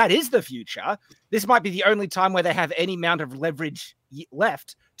 if that is the future, this might be the only time where they have any amount of leverage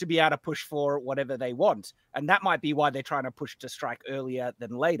left to be able to push for whatever they want. And that might be why they're trying to push to strike earlier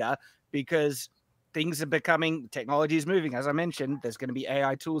than later, because things are becoming, technology is moving. As I mentioned, there's going to be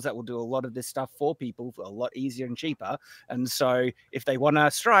AI tools that will do a lot of this stuff for people a lot easier and cheaper. And so if they want to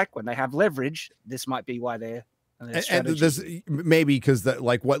strike when they have leverage, this might be why they're and this maybe because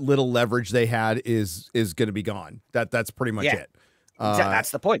like what little leverage they had is going to be gone. That's pretty much it.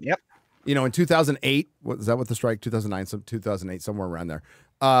 That's the point. Yep. In 2008, was that what the strike? 2009, 2008, somewhere around there.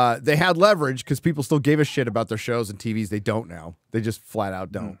 They had leverage because people still gave a shit about their shows and TVs. They don't now. They just flat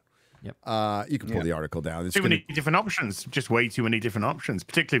out don't. Yep. You can pull the article down. Too many different options. Just way too many different options.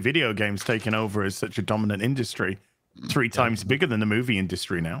 Particularly video games taking over as such a dominant industry, 3 times bigger than the movie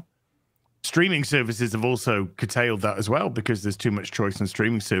industry now. Streaming services have also curtailed that as well because there's too much choice on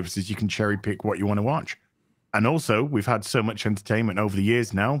streaming services. You can cherry pick what you want to watch. And also, we've had so much entertainment over the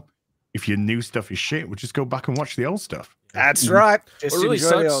years now. If your new stuff is shit, we'll just go back and watch the old stuff. That's right. Just what really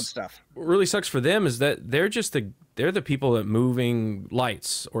enjoy the old stuff. What really sucks for them is that they're the people that moving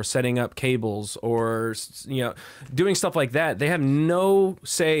lights or setting up cables or doing stuff like that. They have no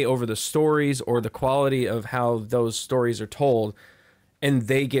say over the stories or the quality of how those stories are told, and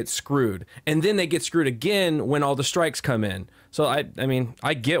they get screwed. And then they get screwed again when all the strikes come in. So I mean,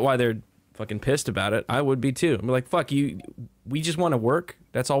 I get why they're fucking pissed about it. I would be too. I'm like, fuck you. We just want to work.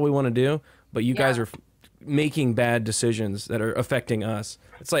 That's all we want to do. But you guys are making bad decisions that are affecting us.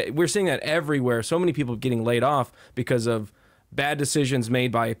 It's like we're seeing that everywhere. So many people getting laid off because of bad decisions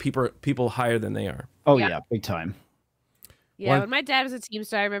made by people higher than they are. Oh yeah, big time. Yeah, when my dad was a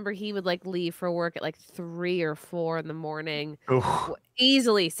Teamster, I remember he would like leave for work at like 3 or 4 in the morning.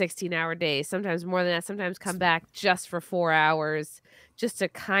 Easily 16-hour days, sometimes more than that, sometimes come back just for 4 hours just to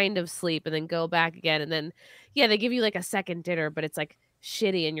kind of sleep and then go back again. And then, they give you like a second dinner, but it's like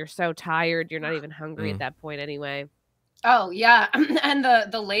shitty and you're so tired, you're not even hungry at that point anyway. Oh yeah, and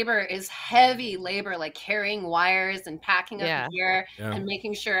the labor is heavy labor, like carrying wires and packing up gear and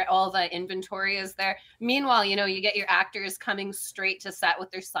making sure all the inventory is there. Meanwhile, you get your actors coming straight to set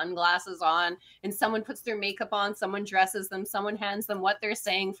with their sunglasses on, and someone puts their makeup on, someone dresses them, someone hands them what they're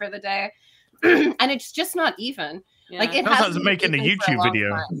saying for the day, and it's just not even. Like it hasn't making a YouTube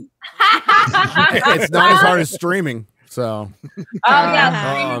video. It's not as hard as streaming. So. Oh yeah,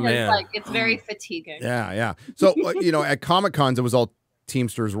 Oh, streaming man. is like it's very fatiguing. Yeah. So you know, at Comic Cons, it was all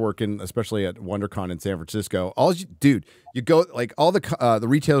Teamsters working, especially at WonderCon in San Francisco. Dude, you go like all the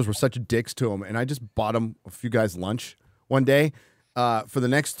retailers were such dicks to them, and I just bought them a few guys lunch one day. For the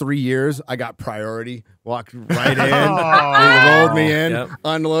next 3 years, I got priority. Walked right in, they rolled me in,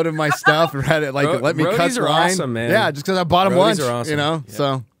 unloaded my stuff, and had it let me cut the line. Awesome, man. Yeah, just because I bought them lunch. Are awesome. You know,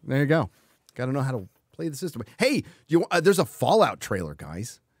 so there you go. Got to know how to play the system. Hey, there's a Fallout trailer,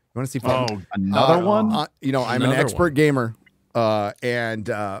 guys. You want to see Fallout? Oh, another one? You know, I'm an expert gamer, and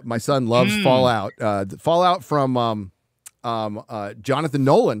my son loves Fallout. Fallout from Jonathan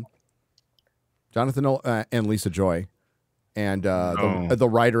Nolan and Lisa Joy, and the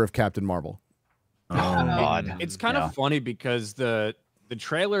writer of Captain Marvel. Oh, God. It's kind of funny because the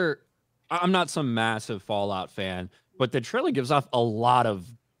trailer, I'm not some massive Fallout fan, but the trailer gives off a lot of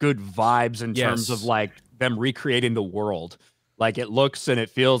good vibes in terms of like them recreating the world. Like it looks and it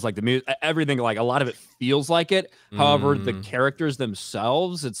feels like the music, everything, like a lot of it feels like it. However, the characters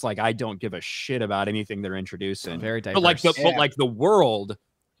themselves, it's like I don't give a shit about anything they're introducing. Very diverse. But like the world,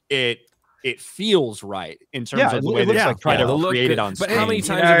 it feels right in terms of the way they try to create it on screen. But how many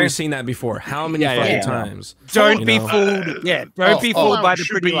times have we seen that before? How many fucking times? Don't be fooled. Don't be fooled by the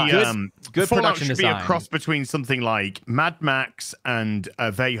pretty lights. Good Fallout should be a cross between something like Mad Max and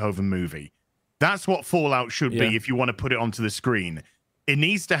a Verhoeven movie. That's what Fallout should be if you want to put it onto the screen. It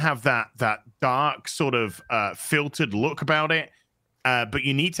needs to have that dark sort of filtered look about it, but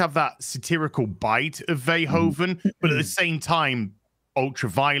you need to have that satirical bite of Verhoeven, but at the same time, ultra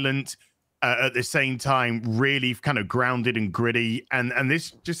violent. At the same time, really kind of grounded and gritty, and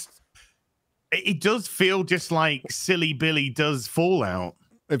this it does feel just like Silly Billy does Fallout.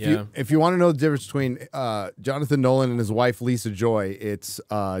 If you want to know the difference between Jonathan Nolan and his wife Lisa Joy, it's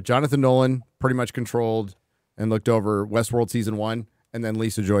Jonathan Nolan pretty much controlled and looked over Westworld season 1, and then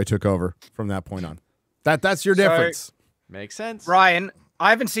Lisa Joy took over from that point on. That's your difference. Makes sense. Ryan, I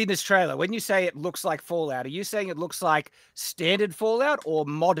haven't seen this trailer. When you say it looks like Fallout, are you saying it looks like standard Fallout or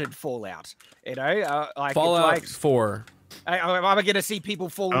modded Fallout? You know, like Fallout 4. Am I going to see people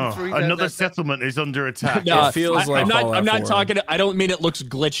falling through? Another settlement is under attack. No, it feels like I'm not talking. I don't mean it looks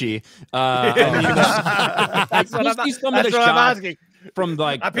glitchy. That's what I'm asking. From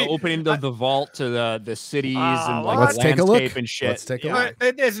like the opening of the vault to the cities and like let's the take a landscape look. and shit. Let's take a look.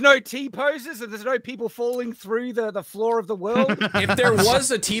 There's no T-poses and there's no people falling through the floor of the world. If there was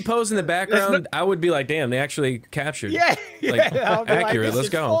a T-pose in the background, I would be like, damn, they actually captured. Accurate. Let's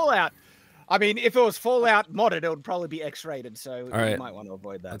go. Fallout. I mean, if it was Fallout modded, it would probably be X-rated, so you might want to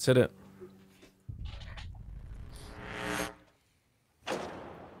avoid that. Let's hit it.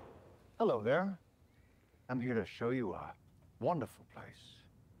 Hello there. I'm here to show you a wonderful place.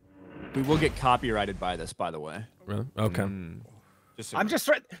 We will get copyrighted by this, by the way. Really? Okay. I'm just.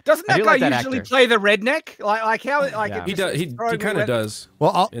 Doesn't that guy usually play the redneck? Like how? Like he does. He kind of does.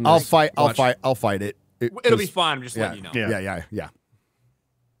 Well, I'll fight it. It'll be fine. I'm just letting you know. Yeah.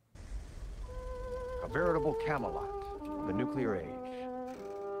 A veritable Camelot, the nuclear age.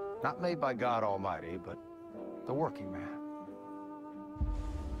 Not made by God Almighty, but the working man.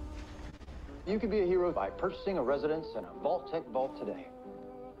 You can be a hero by purchasing a residence in a Vault-Tec vault today.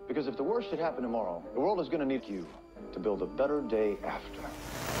 Because if the worst should happen tomorrow, the world is going to need you to build a better day after.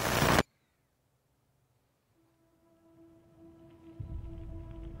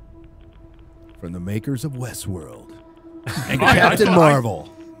 From the makers of Westworld and Captain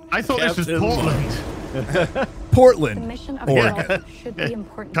Marvel. I thought this was Portland. Portland, The mission of Oregon. life should be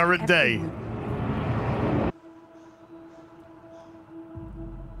important. to Current day. everyone.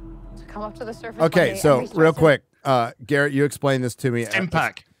 To come up to the surface. Okay, so real quick, Garrett, you explain this to me.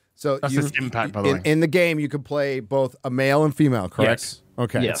 Impact. So That's you, the Impact, by the way. in the game, you can play both a male and female, correct? Yes.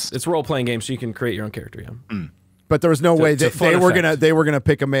 Okay. Yes. It's a role-playing game, so you can create your own character. Yeah. But there was no way It's a that fun they were gonna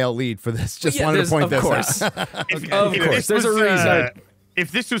pick a male lead for this. Just wanted to point this out. Of course. There's a reason.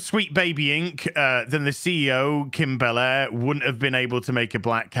 If this was Sweet Baby Inc., then the CEO, Kim Belair, wouldn't have been able to make a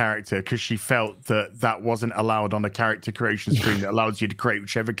black character because she felt that that wasn't allowed on a character creation screen that allows you to create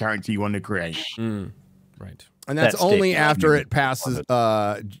whichever character you want to create. Right. And that's only after it passes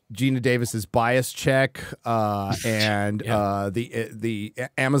Gina Davis's bias check and the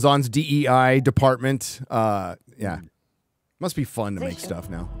Amazon's DEI department. Must be fun to make stuff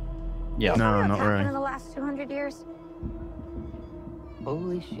now. Yeah. No, not In really. the last 200 years.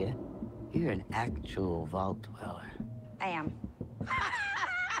 Holy shit. You're an actual vault dweller. I am.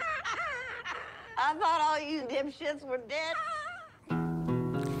 I thought all you dipshits were dead.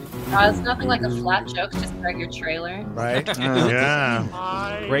 It's nothing like a flat joke, just like your trailer. Right?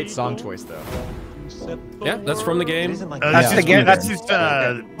 Great song choice, though. Yeah, that's from the game. That's the game. That's just,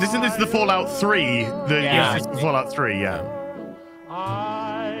 isn't this the Fallout 3? Yeah. Yes, it's the Fallout 3, yeah.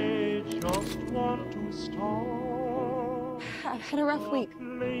 I've had a rough week.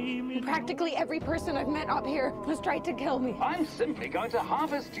 Practically every person I've met up here has tried to kill me. I'm simply going to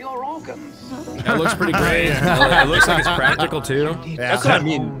harvest your organs. That looks pretty great. It looks like it's practical too. Yeah. That's what I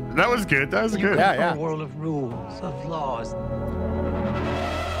mean. That was good. That was good. A world of rules, of laws.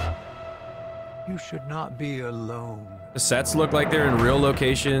 You should not be alone. The sets look like they're in real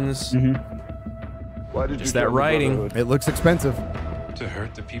locations. Why did It's that writing. It looks expensive. To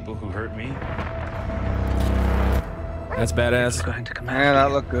hurt the people who hurt me. That's badass. Man,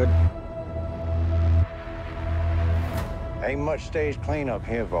 that looked good. Ain't much stage cleanup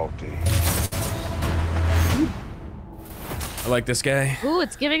here, Volty. I like this guy. Ooh,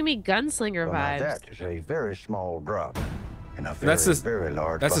 it's giving me gunslinger vibes. That is a very small drop. And a very, That's the very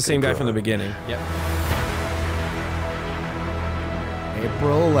large That's the bucket same guy drug. from the beginning. Yep.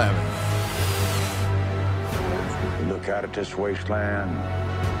 April 11th. Look out at this wasteland.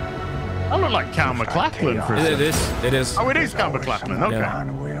 I look like Cal McLachlan for a It second. is. It is. Oh, it is Cal McLachlan. Okay. Yeah.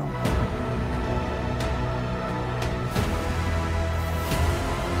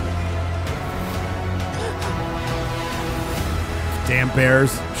 Damn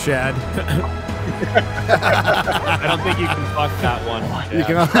bears, Shad. I don't think you can fuck that one. You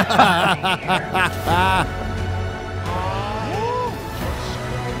can.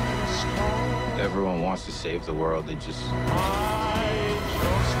 Everyone wants to save the world. They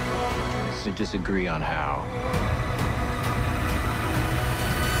disagree on how.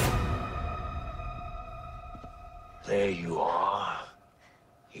 There you are,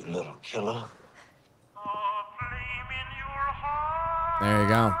 you little killer. There you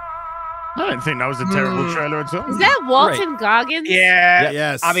go. I didn't think that was a terrible trailer at all. Is that Walton Goggins? Yeah.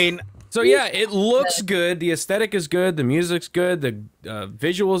 Yes. I mean, So yeah, it looks good. The aesthetic is good. The music's good. The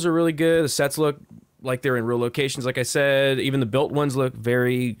visuals are really good. The sets look like they're in real locations. Like I said, even the built ones look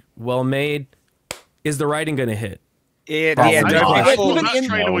very well made. Is the writing going to hit? Yeah, I definitely. thought that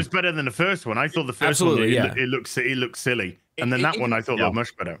trailer was better than the first one. I thought the first Absolutely, one, yeah. it looked silly. And then that one I thought looked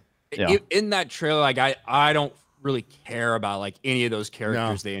much better. In that trailer, like I don't really care about like any of those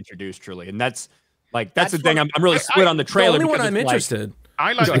characters they introduced truly, and that's the thing. I'm really split on the trailer. The only one because I'm it's like- interested.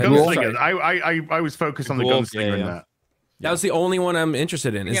 I like the Wolf. gunslinger. I was focused on the Wolf, gunslinger in that. That was the only one I'm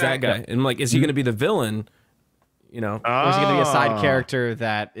interested in. Is Yeah. that guy? And like, is he going to be the villain? You know, or is he going to be a side character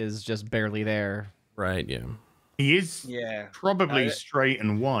that is just barely there? Right. Yeah. He is probably straight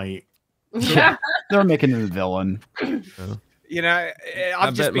and white. They're making him a villain. You know, I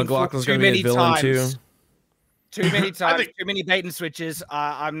I've just bet been McLaughlin's too going to be many a villain times. too. Too many times, too many bait and switches.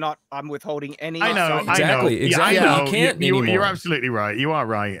 I'm withholding any. I know. Exactly. Yeah, I Exactly. know. You can't You're anymore. absolutely right. You are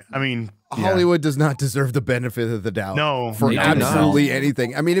right. I mean, Hollywood does not deserve the benefit of the doubt. No, for they do absolutely not.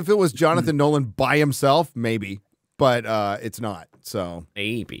 anything. I mean, if it was Jonathan Nolan by himself, maybe, but it's not. So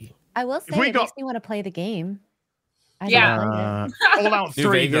maybe. I will say we it got- makes me want to play the game. Yeah. Fallout New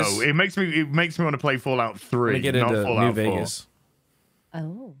 3 Vegas. though. It makes me want to play Fallout 3, get not into Fallout New 4. Vegas.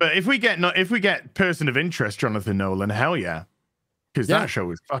 Oh. But if we get person of interest, Jonathan Nolan, hell yeah, because that show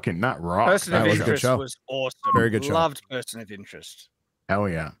was fucking that rock. Person of That was a good Interest show. was awesome. Very good show. Loved Person of Interest. Hell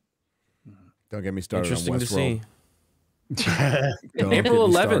yeah. Don't get me started Interesting on to Westworld. see. Don't April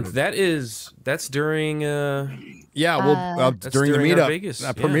get me 11th. started. That's during. Yeah, well, That's during the during our meetup, Vegas.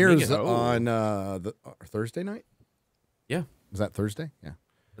 that Yeah, premieres Vegas. on the Thursday night. Yeah. Was that Thursday? Yeah.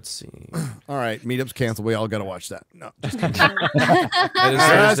 Let's see. All right, meetup's canceled. We all got to watch that. No, just kidding. That is Just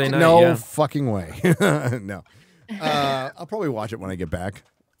Thursday night, no yeah. fucking way. No. I'll probably watch it when I get back.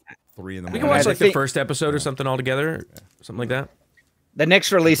 3 in the We morning. can watch like the think- first episode or something all together, something like that. The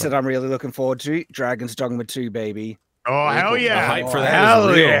next release that I'm really looking forward to, Dragon's Dogma 2, baby. Oh, hell yeah. The hype for that Hell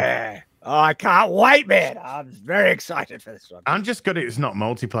is real. yeah. Oh, I can't wait, man. I'm very excited for this one. I'm just good. It's not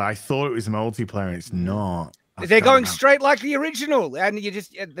multiplayer. I thought it was multiplayer. It's not. I They're don't going know. straight like the original, and you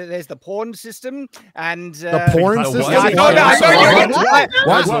just there's the porn system and The porn The system? what? I know that.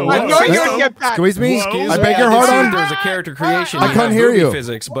 What? I know you're gonna get that. Excuse me? Whoa. I beg your Excuse pardon? me, There's a character creation. I you couldn't have hear movie you.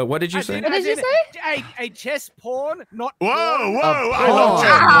 Physics, but what did you say? What did you say? A chess porn, not Whoa, porn. whoa. I porn.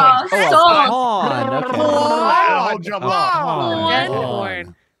 love chess porn. Pawn. Okay. I'll hold your block.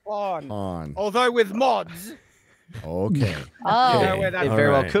 Porn. Porn. On. Although with mods. Okay. Oh. You know where that It very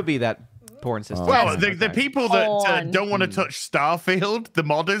well Alright. could be that porn system. Well, the people that Porn. don't want to touch Starfield, the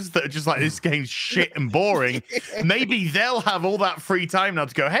modders that are just like, this game's shit and boring, maybe they'll have all that free time now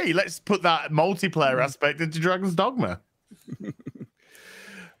to go, hey, let's put that multiplayer aspect into Dragon's Dogma.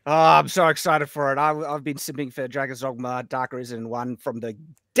 Oh, I'm so excited for it. I've been sipping for Dragon's Dogma Dark Arisen 1 from the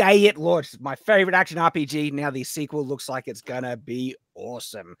day it launched. My favorite action RPG. Now the sequel looks like it's gonna be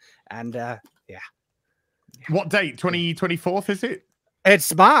awesome. And yeah. What date? 24th, is it?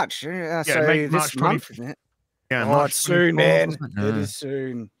 It's March. Yeah, so March this 20 month, isn't it? Yeah, oh, March it's soon, 24th, man. wasn't It is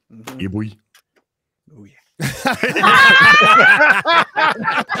soon. Yeah, boy. Oh, yeah.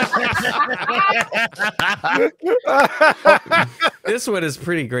 This one is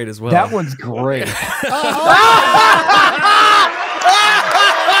pretty great as well. That one's great. That's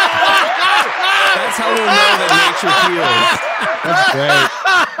how we'll know that nature heals. That's great.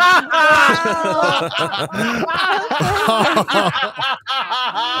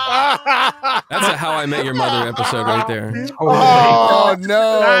 That's a How I Met Your Mother episode right there. Oh,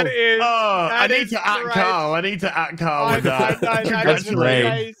 no. That is, I need to act Carl. I need to act Carl with that. That's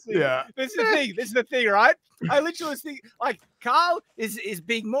great. Yeah. This is the thing. This is the thing, right? I literally think like Carl is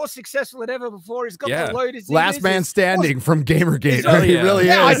being more successful than ever before. He's got the load. Last man standing from Gamergate. Oh, He yeah. really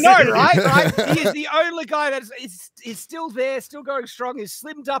Yeah, is. I know, right? He is the only guy that is still there, still going strong. He's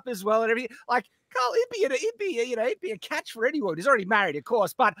slimmed up as well and everything. Like Carl, it'd be a catch for anyone. He's already married, of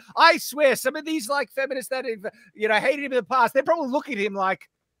course, but I swear, some of these like feminists that have hated him in the past, they're probably looking at him like,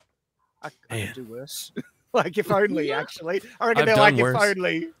 I could do worse. Like if only, actually. I reckon they're like, if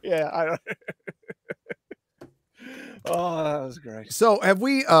only. Yeah, I don't. Oh, that was great. So have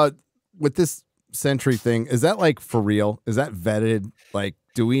we with this Sentry thing, is that like for real? Is that vetted? Like,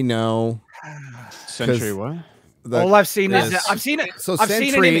 do we know? Sentry what? All I've seen is I've seen it. So I've Sentry,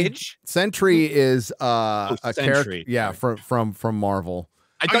 seen an image. Sentry is a character, Sentry. yeah, from Marvel.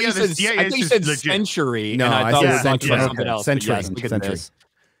 I thought you said Century. No, and I I thought said we were talking Sentry. about something else. Sentry. Yes, look at Sentry. this.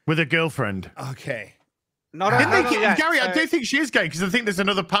 With a girlfriend. Okay. Gary, I do think she is gay because I think there's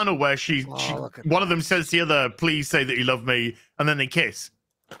another panel where one of them says to the other, "Please say that you love me," and then they kiss.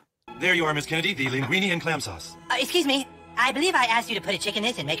 There you are, Miss Kennedy, the linguine and clam sauce. Excuse me, I believe I asked you to put a chicken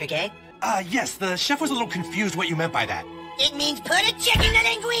in it and make her gay. Yes, the chef was a little confused what you meant by that. It means put a chicken in the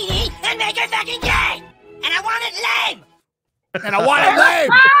linguine and make her fucking gay! And I want it lame! And I want it lame!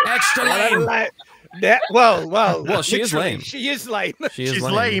 Extra lame! Yeah, well, she is lame. She is lame. She's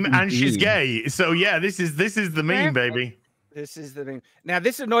lame and she's gay. So yeah, this is the meme, baby. This is the meme. Now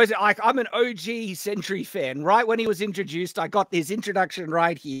this annoys me. Like I'm an OG Sentry fan. Right when he was introduced, I got his introduction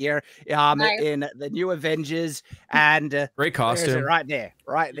right here in the New Avengers, and great costume. Right there.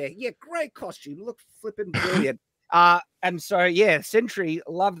 Yeah, great costume. Look flipping brilliant. And so yeah, Sentry,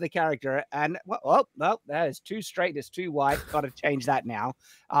 love the character, and well, that is too straight, it's too white. Got to change that now.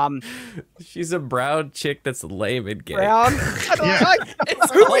 She's a brown chick that's lame and gay. Brown.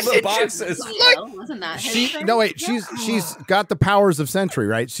 Who is the boxes? Wasn't that she's got the powers of Sentry,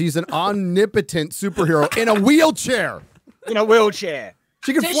 right? She's an omnipotent superhero in a wheelchair.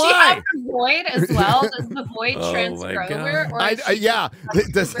 She can Does fly. she have the void as well? Does the void transfer over? Or yeah.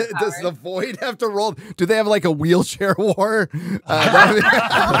 Does the void have to roll? Do they have like a wheelchair war?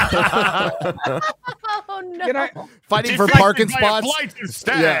 Oh no! Fighting for parking spots. Flight of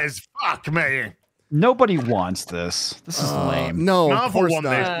stairs. Yeah. Fuck me. Nobody wants this. This is lame. No, of course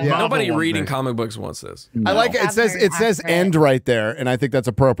not. Nobody reading comic books wants this. I like it. It says end right there, and I think that's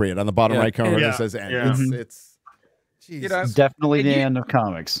appropriate on the bottom right corner. It says end. Yeah. It's definitely the end of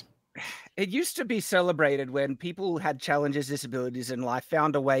comics. It used to be celebrated when people had challenges, disabilities in life,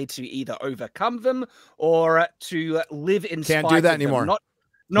 found a way to either overcome them or to live in spite Can't do that of them. anymore.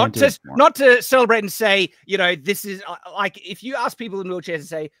 Not to celebrate and say, this is like if you ask people in wheelchairs and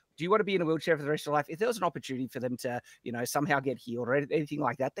say, do you want to be in a wheelchair for the rest of your life? If there was an opportunity for them to, somehow get healed or anything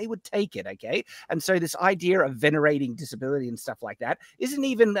like that, they would take it. Okay. And so this idea of venerating disability and stuff like that isn't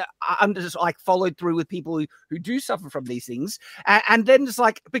even followed through with people who do suffer from these things. And then it's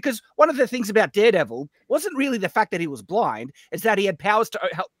like, because one of the things about Daredevil wasn't really the fact that he was blind, it's that he had powers to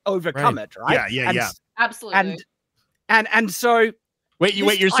help overcome it. Right. Yeah. Absolutely. And so, Wait,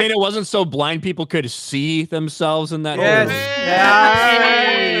 you're saying it wasn't so blind people could see themselves in that? Yes.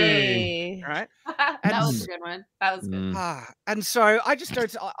 Right. That was a good one. That was good. And so I just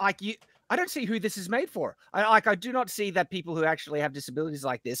don't I don't see who this is made for. I do not see that people who actually have disabilities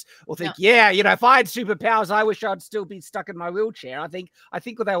like this will think, if I had superpowers, I wish I'd still be stuck in my wheelchair. I think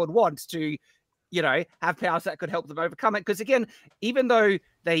what they would want to, have powers that could help them overcome it. Because again, even though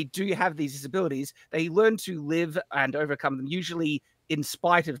they do have these disabilities, they learn to live and overcome them, usually in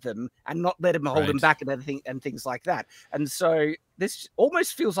spite of them, and not let them hold them back and things like that. And so this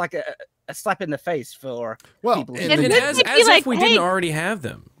almost feels like a slap in the face for people. And as if we didn't already have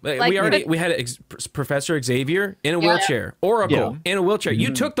them. We had Professor Xavier in a wheelchair, Oracle in a wheelchair.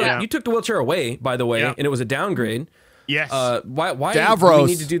 You took the wheelchair away, by the way, and it was a downgrade. Yes. Why Davros. do we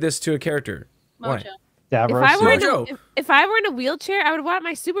need to do this to a character? Why? If I were in a wheelchair, I would want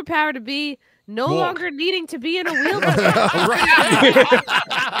my superpower to be no longer needing to be in a wheelchair.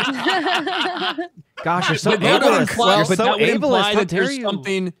 Gosh, you're so But that would ableist. imply, You're but so that would imply ableist. How that dare there's you?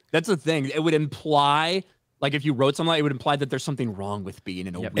 something. That's the thing. It would imply, like, if you wrote something, it would imply that there's something wrong with being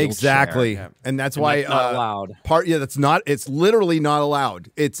in a wheelchair. Exactly, and that's why that's not allowed. That's not. It's literally not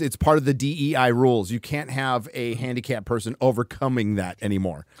allowed. It's part of the DEI rules. You can't have a handicapped person overcoming that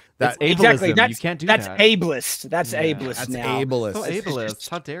anymore. That's exactly. You can't do that's that. ableist. That's ableist That's now. ableist. So ableist.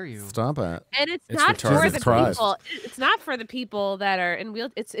 How dare you? Stop it. And it's It's not for retarded. the Christ. people. It's not for the people that are in wheel.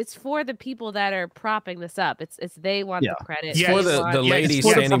 It's for the people that are propping this up. It's they want the credit. It's for They the want- lady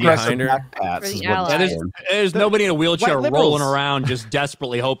standing behind her. For the allies. There's nobody in a wheelchair white liberals. rolling around just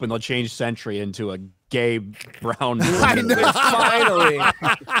desperately hoping they'll change Sentry into a gay brown. I know. Finally.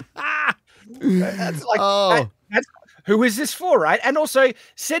 That's like that's who is this for, right? And also,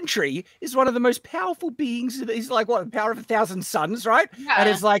 Sentry is one of the most powerful beings. He's like what, the power of 1,000 suns, right? Yeah. And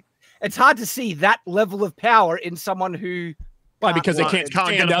it's like it's hard to see that level of power in someone who. Why? Because they can't Can't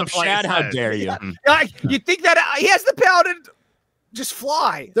stand get up up. to fly Shad, his how head. dare you? Like you think that he has the power to just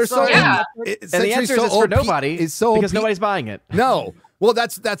fly? They're so Yeah. And the Sentry's answer so is for OP nobody. Is so because OP. nobody's buying it. No. Well,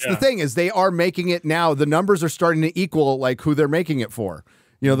 that's the thing is they are making it now. The numbers are starting to equal like who they're making it for.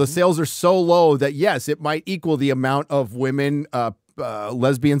 You know, the sales are so low that yes, it might equal the amount of women,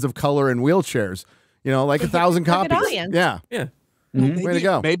 lesbians of color in wheelchairs. You know, like 1,000 target copies. audience. Yeah. Yeah. Way to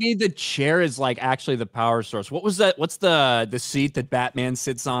go. Maybe the chair is like actually the power source. What was that? What's the seat that Batman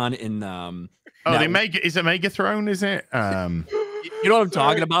sits on in? Oh, they make it. Is it Megathrone? Is it? You know what I'm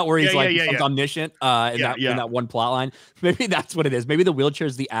talking about? Where he's Yeah. omniscient in that one plot line. Maybe that's what it is. Maybe the wheelchair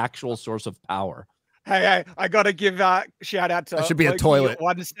is the actual source of power. Hey, I gotta give shout out to That should be a Loki toilet.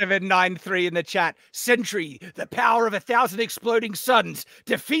 1793 in the chat. Sentry, the power of 1,000 exploding suns,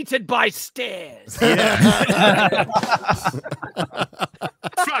 defeated by stairs.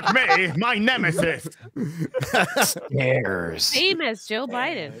 Fuck me, my nemesis. Stairs. Same as Joe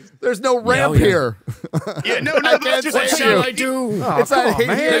Biden. There's no ramp yeah. here. Yeah, no, I that's can't just say what you. I do. It's not come on,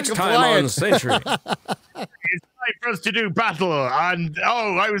 man. Next time on Sentry. It's time for us to do battle, and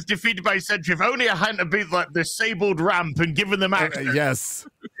I was defeated by Sentry. If only I hadn't been like the disabled ramp and given them access. Yes.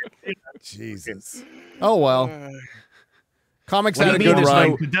 Jesus. Oh well. Comics What had a do you good mean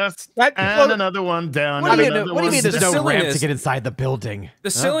run. And another one down. What do you and mean? another What do you one mean? There's The no ramp to silliness- get inside the building.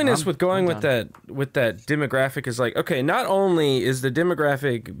 The silliness with going I'm with that demographic is like, okay, not only is the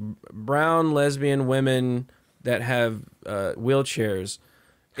demographic brown lesbian women that have wheelchairs,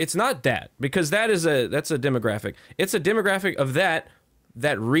 it's not that, because that's a demographic. It's a demographic of that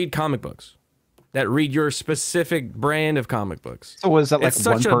read comic books, that read your specific brand of comic books. So was that like It's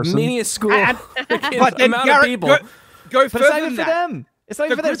one such person? a minuscule But then amount of Garrett, people. go But further it's not than even for that. them. It's not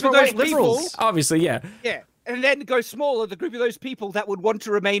even for The them. It's for group of white those people- liberals. Obviously, yeah. Yeah, and then go smaller, the group of those people that would want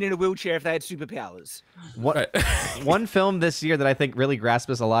to remain in a wheelchair if they had superpowers. One film this year that I think really grasps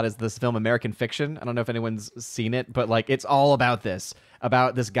us a lot is this film American Fiction. I don't know if anyone's seen it, but like it's all about this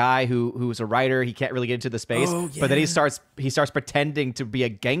guy who's a writer. He can't really get into the space, but then he starts pretending to be a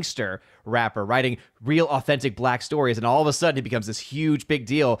gangster rapper, writing real authentic black stories, and all of a sudden he becomes this huge big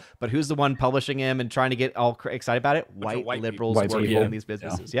deal. But who's the one publishing him and trying to get all excited about it? White liberals White working people. in these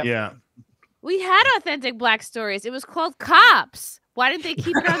businesses. Yep. Yeah. We had authentic black stories. It was called Cops. Why didn't they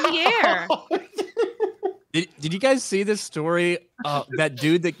keep it on the air? Did you guys see this story? That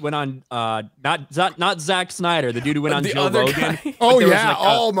dude that went on, not Zack Snyder, the dude who went on The Joe other Rogan. guy. Oh, There was yeah.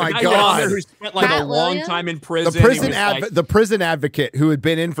 Oh, my guy God. Who spent like Pat a long Williams? time in prison. The He prison was, like, the prison advocate who had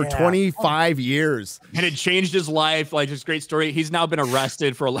been in for 25 years. and it changed his life. Like, this great story. He's now been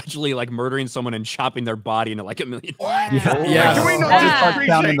arrested for allegedly like murdering someone and chopping their body into like $1 million. Yeah. Can we not Just just like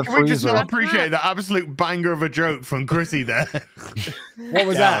down in the appreciate? Can we just freezer. not appreciate the absolute banger of a joke from Chrissy there? What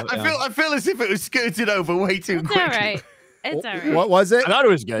was that? I feel as if it was skirted over way too It's quickly. all right. It's all right. What was it? I thought it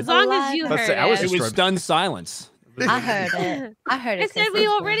was good. As long as you heard It it. was stunned silence. I heard it. I heard it. It said we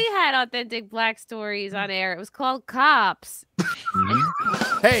already had authentic black stories on air. It was called Cops.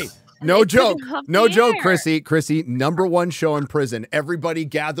 Hey, no joke. up No the joke, air. Chrissy. Chrissy, #1 show in prison. Everybody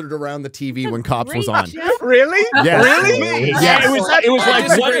gathered around the TV when Cops was on. Really? Yes. Really? Yes. It was I like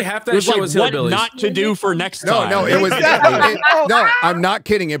disagree. what, Half that it was show like was what hillbillies. not to do for next No, time. no, it was no, I'm not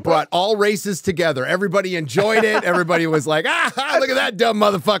kidding. It brought all races together. Everybody enjoyed it. Everybody was like, look at that dumb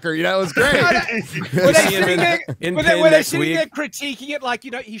motherfucker. You know, it was great. Were they see him sitting there, in were Penn they next sitting week. there critiquing it like,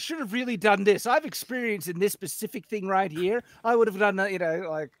 he should have really done this. I've experienced in this specific thing right here. I would have done that,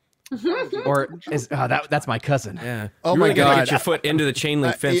 like. Or is that's my cousin? Yeah. Oh You my really gotta God. Get your foot into the chain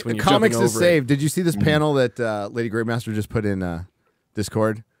link fence when you're Comics jumping is over saved. Did you see this panel that Lady Greymaster just put in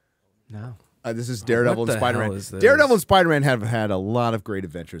Discord? No. This is Daredevil what and the Spider-Man. hell is this? Daredevil and Spider-Man have had a lot of great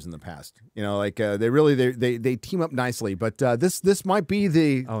adventures in the past. You know, like they team up nicely. But this might be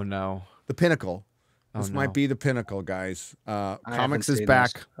the the pinnacle. This might be the pinnacle, guys. Comics is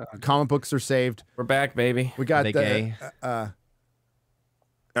back. Comic books are saved. We're back, baby. We got Are they gay?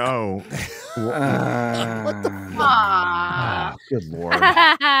 Oh. What the Aww. Good lord.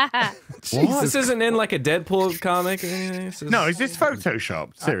 This isn't in like a Deadpool comic. No, is this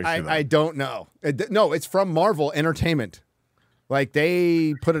Photoshop? Seriously, I don't know. No, it's from Marvel Entertainment. Like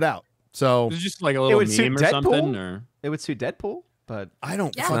they put it out. So It's just like a little meme or something, or it would suit Deadpool, but I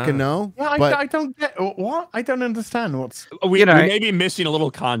don't fucking know. Yeah, but I don't get what. I don't understand what's. we may be missing a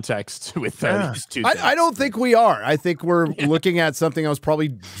little context with these two. I don't think we are. I think we're looking at something that was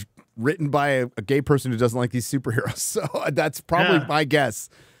probably written by a gay person who doesn't like these superheroes. So that's probably my guess.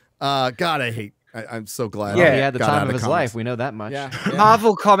 God, I hate. I'm so glad. he had the got time out of his comics. life. We know that much. Yeah.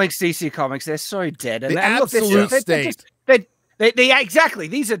 Marvel Comics, DC Comics, they're so dead. The and look, absolute state. Exactly.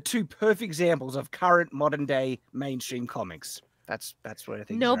 These are two perfect examples of current modern day mainstream comics. That's where I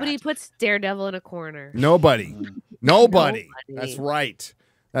think Nobody puts Daredevil in a corner. Nobody. Nobody. That's right.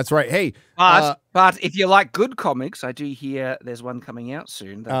 That's right. Hey, but if you like good comics, I do hear there's one coming out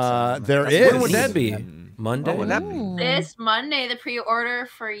soon. there that's is. When would that be? Monday? What would that be? This Monday, the pre-order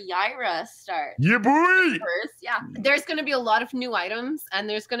for Yaira starts. Yeah, boy. Yeah, there's going to be a lot of new items, and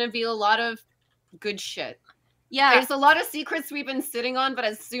there's going to be a lot of good shit. Yeah. There's a lot of secrets we've been sitting on, but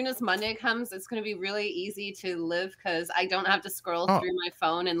as soon as Monday comes, it's going to be really easy to live because I don't have to scroll through my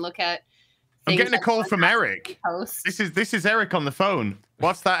phone and look at. I'm getting a call from Eric. This is Eric on the phone.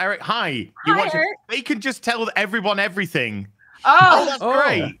 What's that, Eric? Hi. Eric. They can just tell everyone everything. Oh, that's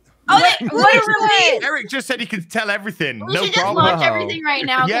great. Eric just said he could tell everything. We no should problem. just watch everything right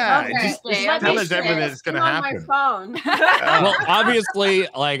now. Yeah, just tell us everything that's going to happen. On my phone. Well, obviously,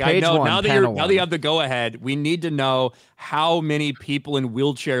 like I Page know one, now that panel you have the go ahead, we need to know how many people in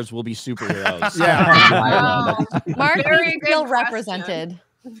wheelchairs will be superheroes. Mark Very needs to good feel question. represented.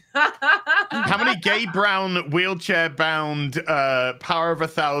 How many gay, brown, wheelchair-bound, Power of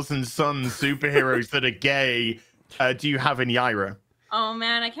 1,000 Suns superheroes that are gay do you have in Yaira? Oh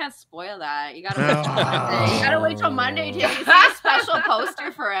man, I can't spoil that. You gotta wait till Monday. You gotta wait till Monday till you see a special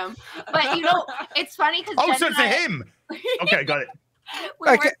poster for him. But you know, it's funny because Oh, so it's him. Okay, got it. We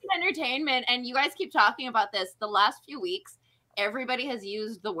work in entertainment, and you guys keep talking about this. The last few weeks, everybody has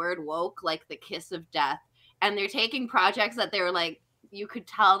used the word woke like the kiss of death, and they're taking projects that they were like, you could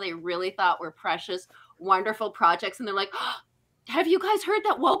tell they really thought were precious, wonderful projects, and they're like, oh, have you guys heard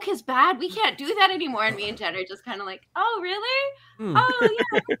that woke is bad? We can't do that anymore. And me and Jen are just kind of like, oh, really? Oh,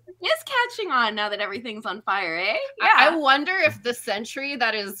 yeah, it is catching on now that everything's on fire, eh? Yeah. I wonder if the Sentry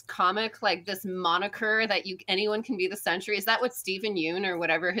that is comic, like this moniker that anyone can be the Sentry, is that what Stephen Yoon or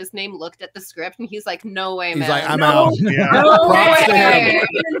whatever his name looked at the script and he's like, no way, man. He's like, I'm out. Yeah. No Props to way. him.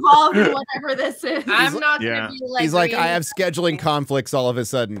 Get involved in whatever this is. I'm not gonna be like. He's like, I reading- have scheduling conflicts all of a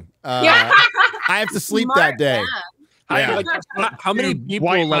sudden. Yeah. I have to sleep Smart that day. man. Yeah. Like, how many people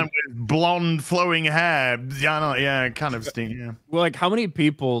White man like with blonde flowing hair? Yeah, kind of sting. Yeah. well, like how many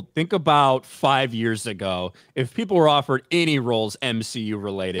people think about 5 years ago? If people were offered any roles MCU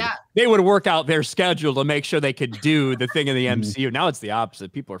related, they would work out their schedule to make sure they could do the thing in the MCU. Now it's the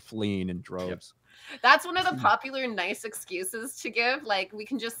opposite. People are fleeing in droves. That's one of the popular nice excuses to give. Like, we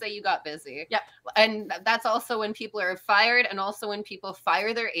can just say you got busy. Yeah. And that's also when people are fired, and also when people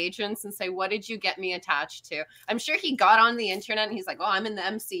fire their agents and say, what did you get me attached to? I'm sure he got on the internet and he's like, oh, I'm in the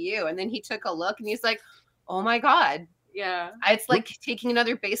MCU. And then he took a look and he's like, oh my God. Yeah. It's like taking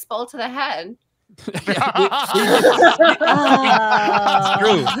another baseball to the head. It's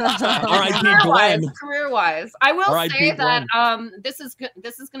true. R.I.P. Glenn. Career-wise, I will R.I.P. say that Glenn. this is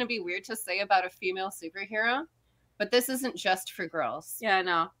going to be weird to say about a female superhero, but this isn't just for girls. Yeah,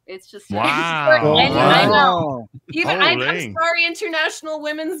 no, it's just Wow. I know. Even I'm Holy. sorry, International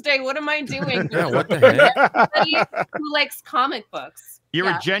Women's Day. What am I doing? Yeah, what the heck? Somebody who likes comic books. You're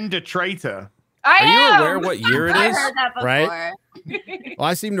a gender traitor. I Are you am. aware what year it I is? heard that before. Right? Well,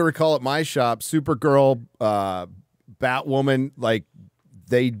 I seem to recall at my shop, Supergirl, Batwoman, like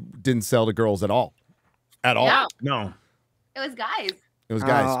they didn't sell to girls at all. At all. Yeah. No. It was guys. It was I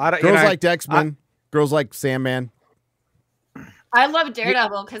guys. don't- Girls you know, like X-Men, girls like Sandman. I love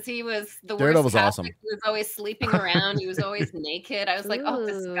Daredevil because he was the worst. Daredevil's Catholic. awesome. He was always sleeping around. He was always naked. I was like, oh,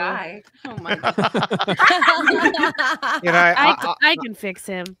 this guy. Oh my God. You know, I can fix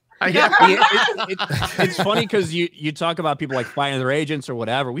him. It's funny because you talk about people like firing their agents or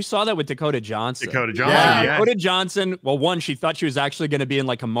whatever. We saw that with Dakota Johnson. Dakota Johnson. Well, one, she thought she was actually going to be in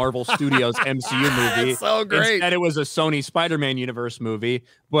like a Marvel Studios MCU movie. So great. Instead, it was a Sony Spider-Man universe movie.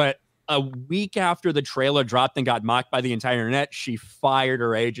 But a week after the trailer dropped and got mocked by the entire internet, she fired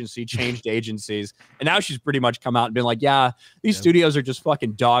her agency, changed agencies, and now she's pretty much come out and been like, "Yeah, these studios are just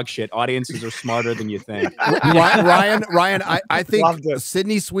fucking dog shit. Audiences are smarter than you think." Ryan, I think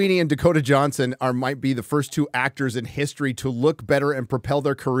Sydney Sweeney and Dakota Johnson might be the first two actors in history to look better and propel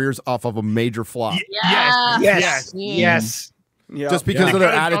their careers off of a major flop. Yes. Yeah. Just because of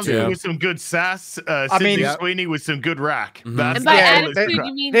their attitude. With some good sass, I mean, Sydney Sweeney with some good rack. That's And by attitude,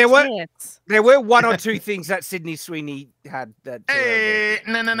 you mean tits. There were one or two things that Sydney Sweeney had that.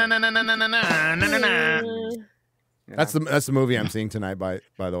 That's the movie I'm seeing tonight. By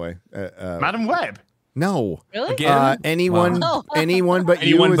the way, Madam Web. No, really? Anyone but you. Anyone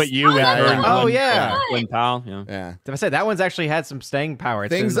but you. Oh yeah, Glenn Powell. Yeah. Did I say that one's actually had some staying power?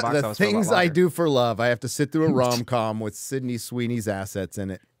 It's been in the box office for a lot things I longer. do for love. I have to sit through a rom-com with Sydney Sweeney's assets in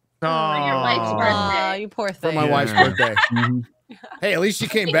it. For your wife's birthday. you poor For thing. my wife's birthday. Hey, at least she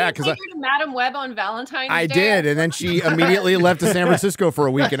came back because Did you take her to Madam Web on Valentine's I Day? did, and then she immediately left to San Francisco for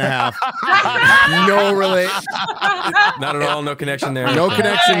a week and a half. No Not at all. No connection there. No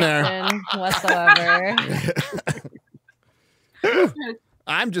connection there. Whatsoever.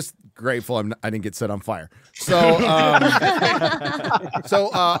 I'm just grateful I didn't get set on fire. So,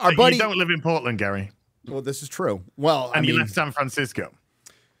 our buddy. You don't live in Portland, Gary. Well, this is true. Well, and you left San Francisco.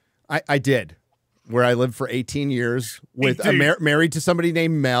 I did, where I lived for 18 years with married to somebody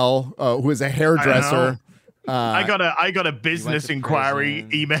named Mel, who is a hairdresser. I got a business inquiry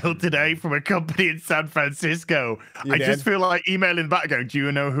email today from a company in San Francisco. I just feel like emailing back going, "Do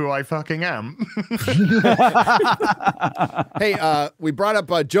you know who I fucking am?" Hey, we brought up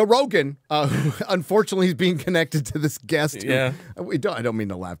Joe Rogan. Who unfortunately, is being connected to this guest. Yeah, I don't mean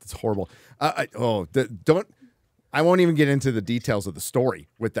to laugh. It's horrible. I won't even get into the details of the story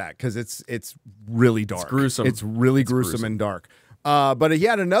with that because it's really dark. It's gruesome. It's really gruesome and dark. But he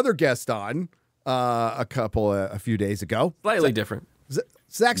had another guest on a few days ago. Slightly different.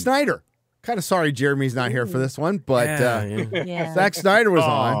 Zack Snyder. Kind of sorry Jeremy's not here for this one, but Yeah. Zack Snyder was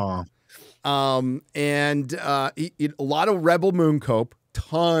on. And a lot of Rebel Moon cope,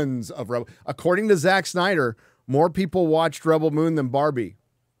 tons of Rebel. According to Zack Snyder, more people watched Rebel Moon than Barbie.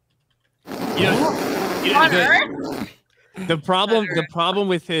 The problem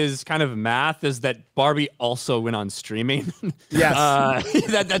with his kind of math is that Barbie also went on streaming. Yes.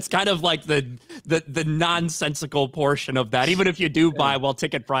 That's kind of like the nonsensical portion of that. Even if you do buy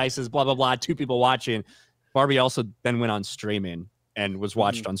ticket prices, blah blah blah, 2 people watching, Barbie also then went on streaming and was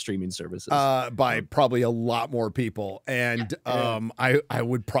watched on streaming services by probably a lot more people. And I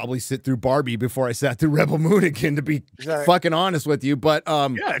would probably sit through Barbie before I sat through Rebel Moon again, to be fucking honest with you. But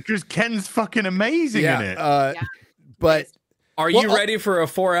yeah, because Ken's fucking amazing in it. But are you ready for a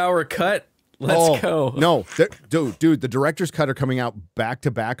 4-hour cut? Let's go. No, dude, the director's cut are coming out back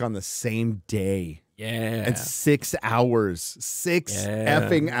to back on the same day. Yeah. And 6 hours. 6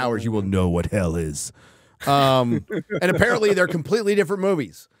 effing hours. You will know what hell is. And apparently they're completely different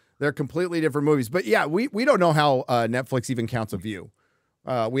movies. But yeah, we don't know how Netflix even counts a view.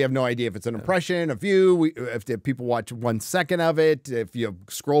 We have no idea if it's an impression, a view, if people watch 1 second of it, if you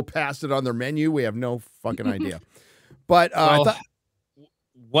scroll past it on their menu, we have no fucking idea. But I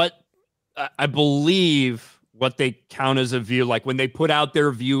believe what they count as a view, like when they put out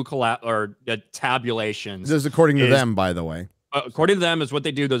their view tabulations. This is according to them, by the way. According to them is what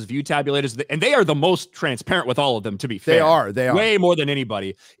they do, those view tabulators, and they are the most transparent with all of them, to be fair. They are. Way more than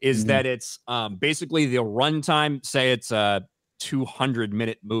anybody, is that it's basically the runtime, say it's a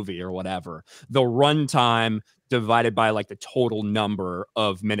 200-minute movie or whatever. The runtime divided by like the total number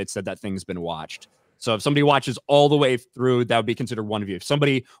of minutes that thing's been watched. So if somebody watches all the way through, that would be considered one view. If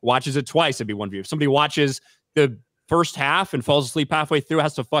somebody watches it twice, it'd be one view. If somebody watches the first half and falls asleep halfway through,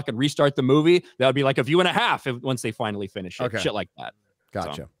 has to fucking restart the movie, that would be like a view and a half once they finally finish it. Okay. Shit like that.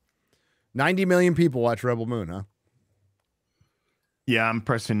 Gotcha. So. 90 million people watch Rebel Moon, huh? Yeah, I'm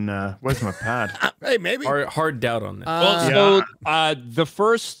pressing. Where's my pad? Hey, maybe. Hard doubt on that. The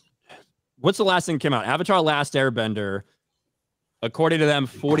first, what's the last thing that came out? Avatar: Last Airbender. According to them,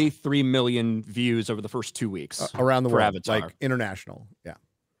 43 million views over the first 2 weeks around the for world, Avatar. like international. Yeah,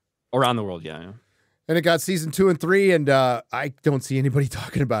 around the world. Yeah. And it got season 2 and 3, and I don't see anybody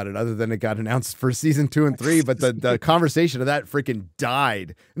talking about it other than it got announced for season 2 and 3. But the conversation of that freaking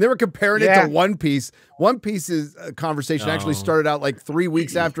died, and they were comparing it to One Piece. One Piece's conversation actually started out like 3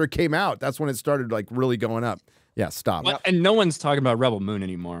 weeks after it came out. That's when it started like really going up. Yeah, stop. And no one's talking about Rebel Moon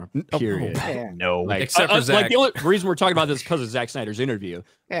anymore. Period. No, like, except for Zack. Like the only reason we're talking about this is because of Zack Snyder's interview.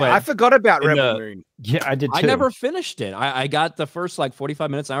 Yeah, But I forgot about Rebel Moon. Yeah, I did too. I never finished it. I got the first like 45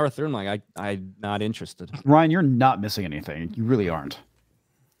 minutes, an hour through, and like I'm not interested. Ryan, you're not missing anything. You really aren't.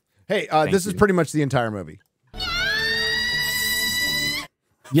 Hey, this is pretty much the entire movie.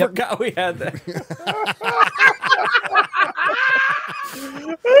 Forgot we had that.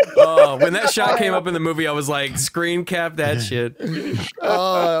 Oh, when that shot came up in the movie, I was like, screen cap that shit.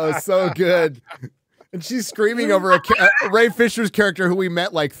 Oh, that was so good. And she's screaming over Ray Fisher's character who we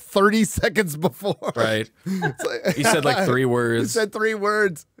met like 30 seconds before. Right. He said like 3 words. He said 3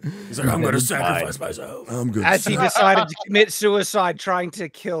 words. He's like, I'm going to sacrifice myself. I'm good. As he decided to commit suicide trying to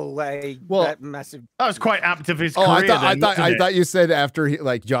kill that massive... That was quite apt of his Oh, career. I thought you said after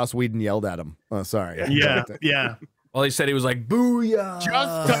like Joss Whedon yelled at him. Oh, sorry. Yeah. Well, he said he was like, booyah.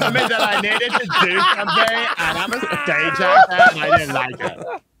 Just told me that I needed to do something, and I'm a stage actor, and I didn't like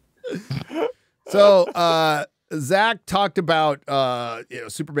it. So, Zack talked about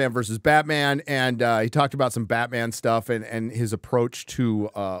Superman versus Batman, and he talked about some Batman stuff and his approach to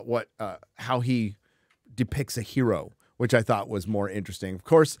how he depicts a hero, which I thought was more interesting. Of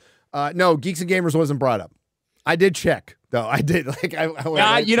course, no, Geeks and Gamers wasn't brought up. I did check though. I did like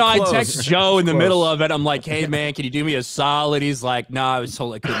I text Joe in the middle of it. I'm like, hey man, can you do me a solid? He's like, no, I was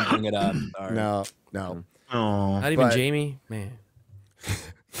told I couldn't bring it up. Sorry. No. Not even Jamie, man.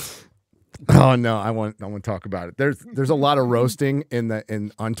 Oh no, I want to talk about it. There's a lot of roasting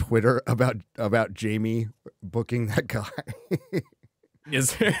on Twitter about Jamie booking that guy.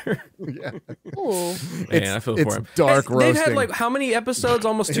 Is there? Yeah. Ooh. Man, I feel for him. Dark roasting. They've had like how many episodes?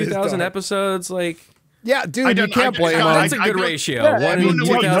 Almost 2,000 episodes. Like, yeah, dude, you can't blame him. That's a good ratio. I don't know.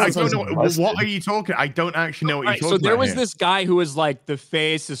 What are you talking? I don't actually know what you're talking about. So there was here. this guy who was like the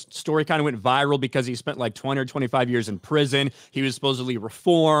face. His story kind of went viral because he spent like 20 or 25 years in prison. He was supposedly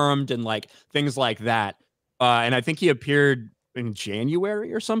reformed and like things like that. And I think he appeared in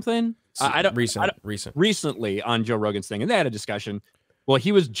January or something. Recently on Joe Rogan's thing, and they had a discussion. Well,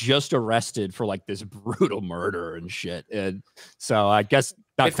 he was just arrested for like this brutal murder and shit, and so I guess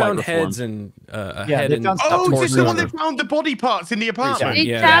they found heads and a head. And oh, is this the one that found the body parts in the apartment?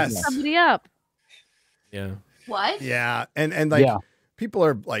 They tapped somebody up. Yeah. What? Yeah, and like people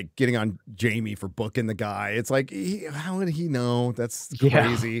are like getting on Jamie for booking the guy. It's like, how would he know? That's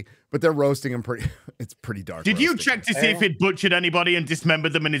crazy. But they're roasting him pretty. It's pretty dark. Did you check to see if he'd butchered anybody and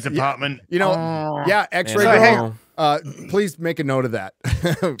dismembered them in his apartment? You know, X-ray girl. Please make a note of that.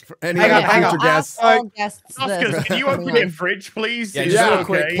 For any future guests. Oscars, can you open your fridge, please? Yeah,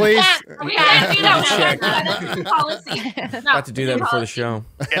 quick, please. We can't do that. That's policy. About to do that before the show.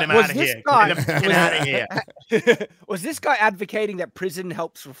 Get him out of here. Get him out of here. Was this guy advocating that prison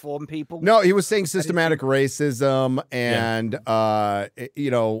helps reform people? No, he was saying systematic racism and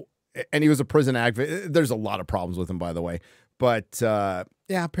and he was a prison advocate. There's a lot of problems with him, by the way. But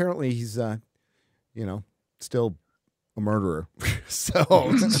apparently he's still a murderer.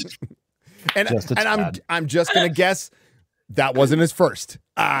 So I'm just gonna guess that wasn't his first.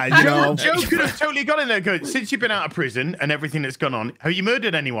 Joe could have totally got in there. Good. Since you've been out of prison and everything that's gone on, have you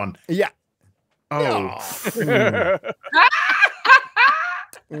murdered anyone? Yeah. Oh.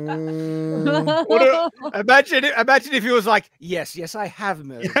 Imagine if he was like, yes, I have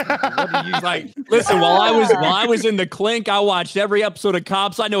murdered. What do you like? Listen, while I was in the clink, I watched every episode of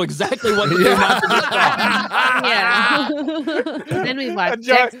Cops. I know exactly what to do not to do. Yeah. Then we watched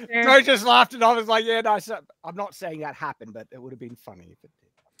Joe Dexter. just laughed and I was like, yeah, no, I'm not saying that happened, but it would have been funny if it did.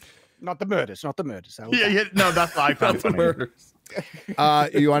 Not the murders. No, that's I found funny. Murders.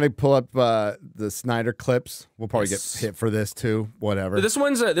 You want to pull up the Snyder clips? We'll probably get hit for this too. Whatever. This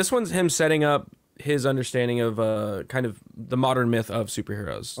one's him setting up his understanding of kind of the modern myth of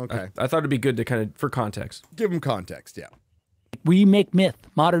superheroes. Okay. I thought it'd be good to kind of for context. Give him context. Yeah. We make myth,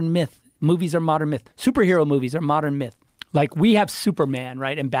 modern myth. Movies are modern myth. Superhero movies are modern myth. Like we have Superman,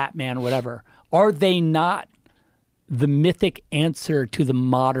 right, and Batman, or whatever. Are they not the mythic answer to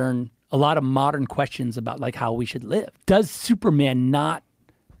a lot of modern questions about like how we should live? Does Superman not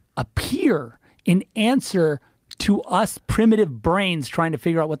appear in answer to us primitive brains trying to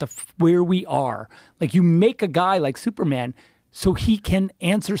figure out where we are? Like you make a guy like Superman so he can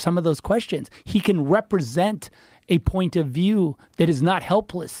answer some of those questions. He can represent a point of view that is not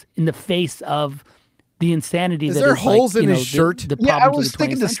helpless in the face of the insanity. Is there holes in his shirt? I was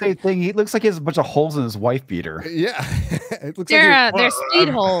thinking the same thing. He looks like he has a bunch of holes in his wife beater. Yeah. It looks they're speed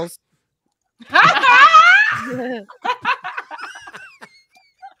holes.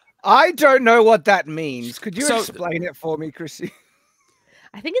 I don't know what that means. Could you explain it for me, Chrissy?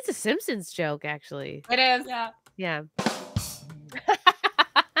 I think it's a Simpsons joke, actually. It is, yeah. Yeah.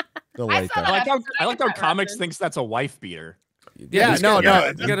 I like how comics thinks that's a wife beater. Yeah, no.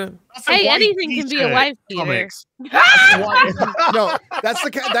 You gotta. Hey, anything can be a wife beater. No, that's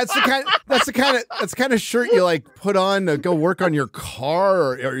the kind of shirt you like put on to go work on your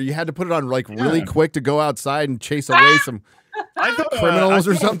car, or you had to put it on like really quick to go outside and chase away some criminals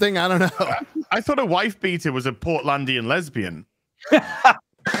or something. I don't know. I thought a wife beater was a Portlandian lesbian.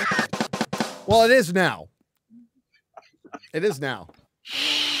 Well, it is now. It is now.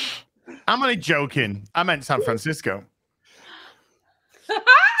 I'm only joking. I meant San Francisco.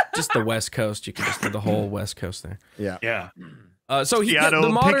 Just the West Coast. You can just do the whole West Coast there. Yeah. Yeah. So Seattle, the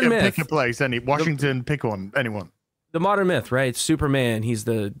modern myth. pick a place. Washington, pick one. Anyone. The modern myth, right? Superman. He's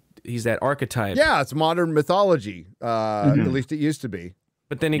that archetype. Yeah, it's modern mythology. At least it used to be.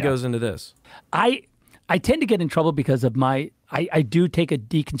 But then he goes into this. I tend to get in trouble because of I do take a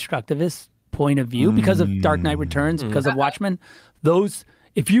deconstructivist point of view because of Dark Knight Returns, because of Watchmen.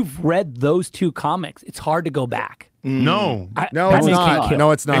 If you've read those two comics, it's hard to go back. No, it's not.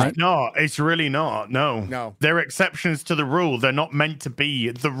 No, it's not. It's not. It's really not. No. They're exceptions to the rule. They're not meant to be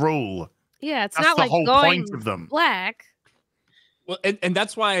the rule. Yeah, it's That's not the like whole going point of them. black. Well, and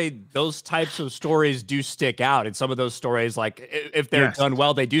that's why those types of stories do stick out. And some of those stories, like if they're done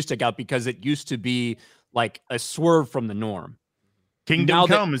well, they do stick out because it used to be like a swerve from the norm. Kingdom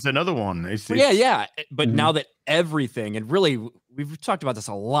Come is another one. Yeah. But now that everything, and really, we've talked about this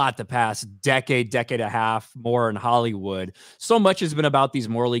a lot the past decade and a half more in Hollywood. So much has been about these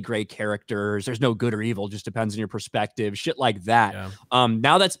morally gray characters. There's no good or evil, just depends on your perspective, shit like that. Yeah.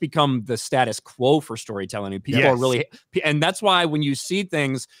 Now that's become the status quo for storytelling. People are really, and that's why when you see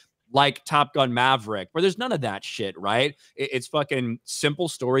things like Top Gun Maverick, where there's none of that shit, right? It's fucking simple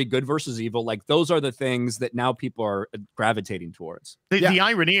story, good versus evil. Like those are the things that now people are gravitating towards. The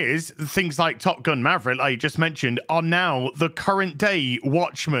irony is things like Top Gun Maverick, like you just mentioned, are now the current day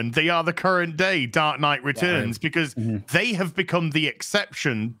Watchmen. They are the current day Dark Knight Returns because they have become the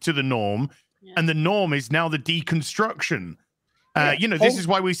exception to the norm, and the norm is now the deconstruction. This is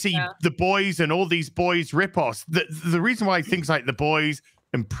why we see The Boys and all these Boys ripoffs. The reason why things like The Boys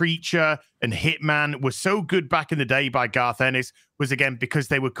and Preacher and Hitman were so good back in the day by Garth Ennis was, again, because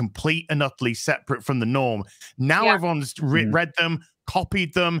they were complete and utterly separate from the norm. Now everyone's read them,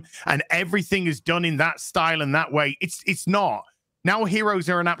 copied them, and everything is done in that style and that way. It's not. Now heroes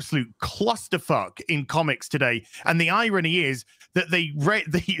are an absolute clusterfuck in comics today. And the irony is that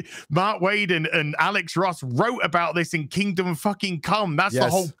Mark Waid and Alex Ross wrote about this in Kingdom fucking Come. That's the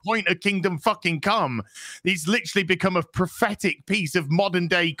whole point of Kingdom fucking Come. It's literally become a prophetic piece of modern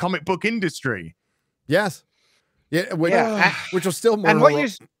day comic book industry. Yes. Yeah. Which will still more. And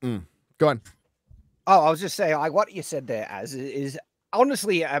what you go on. Oh, I was just saying, like what you said there, is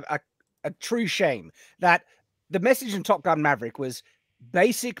honestly a true shame that the message in Top Gun Maverick was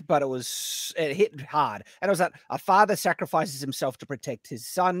basic, but it hit hard. And it was that a father sacrifices himself to protect his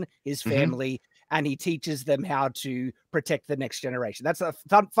son, his family, and he teaches them how to protect the next generation. That's the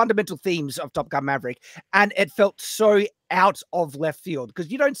fundamental themes of Top Gun Maverick. And it felt so out of left field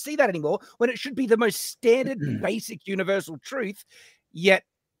because you don't see that anymore when it should be the most standard, basic, universal truth. Yet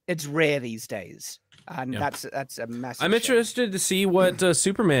it's rare these days. And that's a massive I'm interested to see what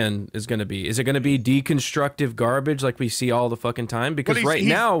Superman is going to be. Is it going to be deconstructive garbage like we see all the fucking time? Because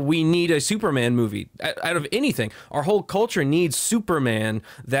now we need a Superman movie out of anything. Our whole culture needs Superman,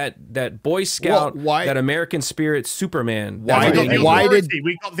 that Boy Scout, that American spirit Superman. We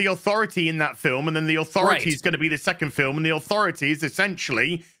got the Authority in that film, and then the Authority is going to be the second film, and the Authority is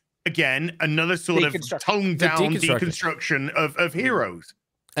essentially, again, another sort of toned down deconstruction of heroes.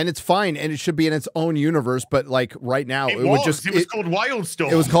 And it's fine, and it should be in its own universe. But like right now, it was called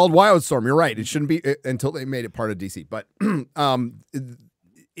Wildstorm. It was called Wildstorm. You're right. It shouldn't be until they made it part of DC. But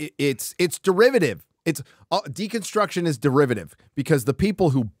it's derivative. It's deconstruction is derivative because the people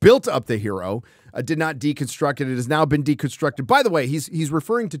who built up the hero did not deconstruct it. It has now been deconstructed. By the way, he's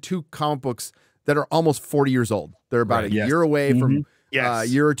referring to two comic books that are almost 40 years old. They're about a year away from a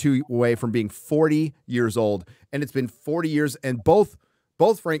year or two away from being 40 years old, and it's been 40 years, and both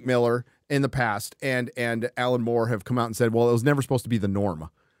Frank Miller in the past and Alan Moore have come out and said, well, it was never supposed to be the norm.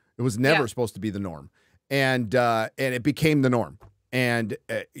 It was never supposed to be the norm. And it became the norm. And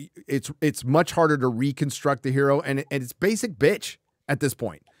it's much harder to reconstruct the hero. And it's basic bitch at this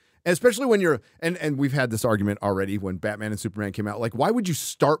point. And especially when you're, and we've had this argument already when Batman and Superman came out. Like, why would you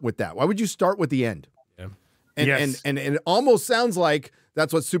start with that? Why would you start with the end? Yeah. And it almost sounds like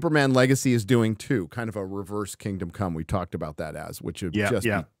that's what Superman Legacy is doing too, kind of a reverse Kingdom Come. We talked about that which would just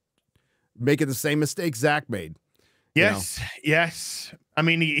be making the same mistake Zack made. Yes, yes. I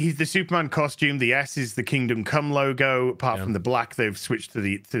mean, he's the Superman costume. The S is the Kingdom Come logo. Apart from the black, they've switched to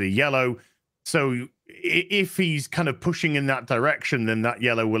the yellow. So if he's kind of pushing in that direction, then that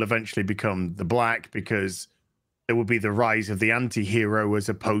yellow will eventually become the black, because there will be the rise of the anti-hero as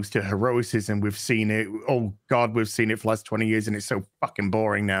opposed to heroicism. We've seen it. Oh God, we've seen it for the last 20 years, and it's so fucking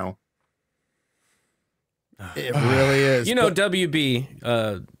boring now. It really is. You know,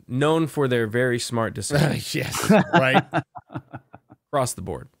 WB, known for their very smart decisions. Yes, right. Across the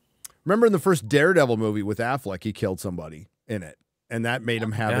board. Remember in the first Daredevil movie with Affleck, he killed somebody in it, and that made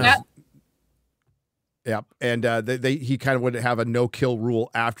him have his... Yep, and he kind of would have a no-kill rule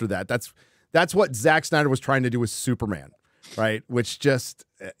after that. That's what Zack Snyder was trying to do with Superman, right? Which just,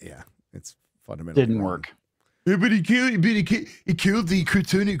 yeah, it's fundamentally didn't wrong. work. Yeah, but he killed the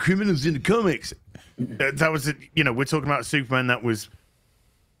Kryptonian criminals in the comics. That was, you know, we're talking about Superman that was,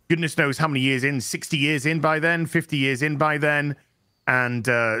 goodness knows how many years in, 60 years in by then, 50 years in by then, and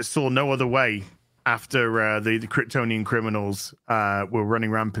saw no other way after the Kryptonian criminals were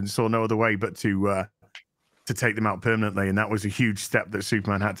running rampant, saw no other way but to take them out permanently. And that was a huge step that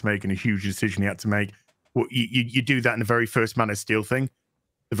Superman had to make, and a huge decision he had to make. Well, you do that in the very first Man of Steel thing.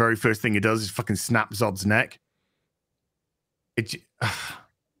 The very first thing he does is fucking snap Zod's neck.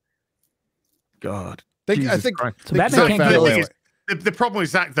 God. I think so Batman can't the problem with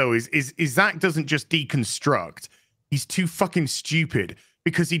Zack, though, is Zack doesn't just deconstruct. He's too fucking stupid,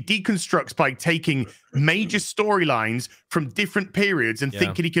 because he deconstructs by taking major storylines from different periods and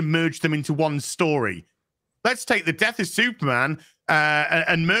thinking he can merge them into one story. Let's take the death of Superman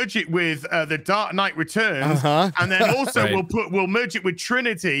and merge it with the Dark Knight Returns, and then also we'll merge it with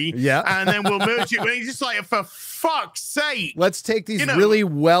Trinity, and then we'll merge it with. He's just like, for fuck's sake, let's take these really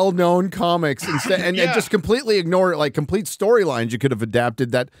well-known comics instead and just completely ignore it, like complete storylines you could have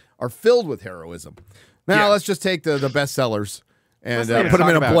adapted that are filled with heroism. Now let's just take the bestsellers and put them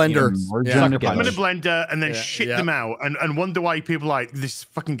in a blender. Put them in a blender and then shit them out and wonder why people are like, this is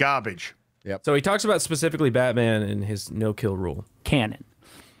fucking garbage. Yep. So he talks about specifically Batman and his no-kill rule. Canon.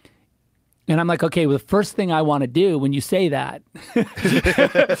 And I'm like, okay, well, the first thing I want to do when you say that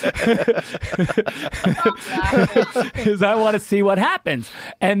is I want to see what happens.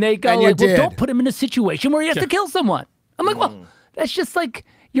 And they go, like, well, don't put him in a situation where he has to kill someone. I'm like, well, that's just like,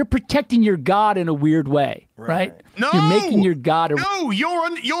 you're protecting your God in a weird way, right? No, you're making your God. No,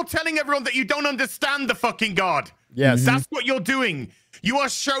 you're telling everyone that you don't understand the fucking God. Yes, that's what you're doing. You are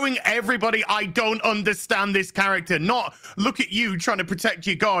showing everybody, I don't understand this character. Not look at you trying to protect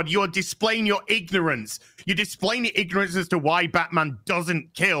your God. You're displaying your ignorance. You're displaying your ignorance as to why Batman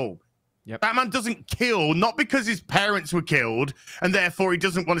doesn't kill. Batman doesn't kill, not because his parents were killed, and therefore he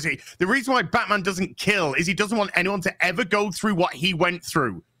doesn't want to see. The reason why Batman doesn't kill is he doesn't want anyone to ever go through what he went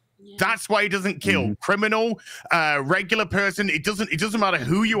through. That's why he doesn't kill. Criminal, regular person, it doesn't matter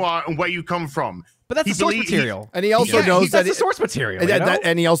who you are and where you come from. But that's the source material. And he also knows that's the source material.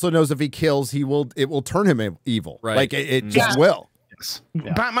 And he also knows if he kills, it will turn him evil. Right. Like it just will.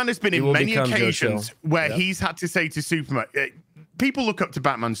 Batman has been in many occasions where he's had to say to Superman, people look up to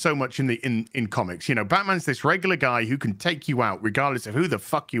Batman so much in comics. You know, Batman's this regular guy who can take you out regardless of who the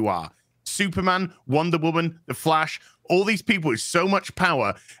fuck you are. Superman, Wonder Woman, The Flash, all these people with so much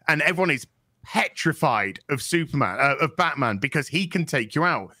power, and everyone is petrified of of Batman, because he can take you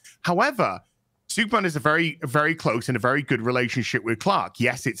out. However, Superman is a very, very close and a very good relationship with Clark.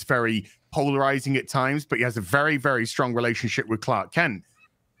 Yes, it's very polarizing at times, but he has a very, very strong relationship with Clark Kent.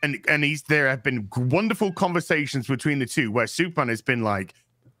 And there have been wonderful conversations between the two where Superman has been like,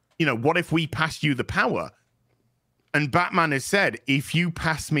 you know, what if we pass you the power? And Batman has said, if you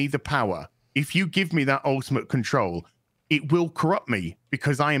pass me the power, if you give me that ultimate control, it will corrupt me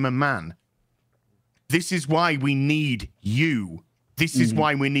because I am a man. This is why we need you. This is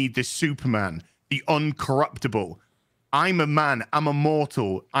why we need the Superman, the uncorruptible. I'm a man. I'm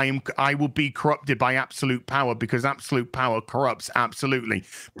immortal. I will be corrupted by absolute power because absolute power corrupts absolutely.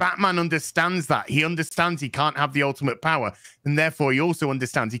 Batman understands that. He understands he can't have the ultimate power, and therefore he also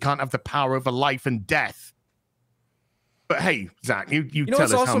understands he can't have the power over life and death. But hey, Zach, you tell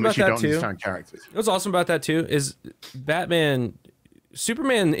us how much you don't understand characters. What's awesome about that too is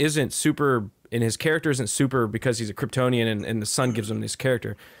Superman isn't super, and his character isn't super because he's a Kryptonian and the sun gives him this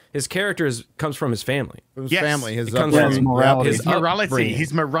character. His character comes from his family. His family, his morality. upbringing.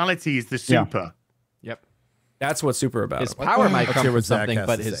 His morality is the super. Yep. That's what super about. His power might come from something,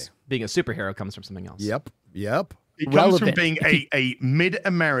 but being a superhero comes from something else. Yep. It comes from being a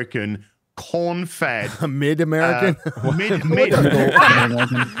mid-American corn-fed, a mid-American, a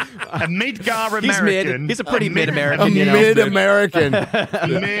Midgar American. He's mid. He's a pretty mid-American. A mid-American.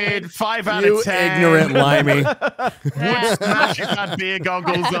 Mid 5 out You of 10. ignorant limey. Would smash if had beer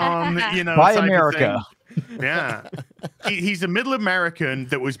goggles on. You know, Buy type of America. thing. Yeah, he's a middle American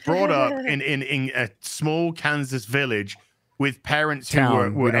that was brought up in a small Kansas village with parents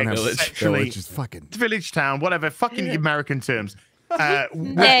Town. who were We don't have sexually village, it's fucking village town, whatever, fucking American terms. With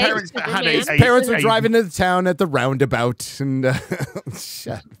Hey, parents that had His parents were driving to the town at the roundabout, and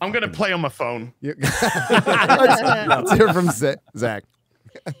shut. I'm gonna play on my phone. Let's hear from Zach.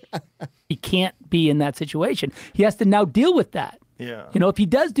 He can't be in that situation. He has to now deal with that. Yeah. You know, if he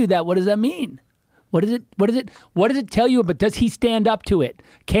does do that, what does that mean? What does it tell you? But does he stand up to it?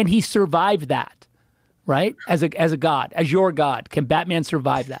 Can he survive that? Right? As a god, as your god, can Batman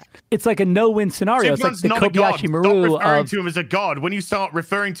survive that? It's like a no-win scenario. Superman's it's like not the a god. Kobayashi Maru Stop referring of to him as a god. When you start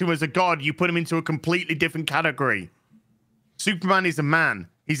referring to him as a god, you put him into a completely different category. Superman is a man.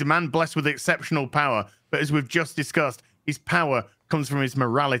 He's a man blessed with exceptional power. But as we've just discussed, his power comes from his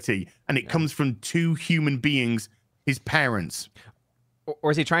morality, and it comes from two human beings, his parents.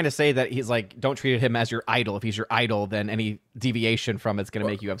 Or is he trying to say that he's like, don't treat him as your idol? If he's your idol, then any deviation from it's going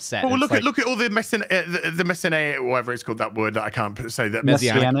to make you upset. Well, It's look at all the messianic, whatever it's called, that word that I can't say. That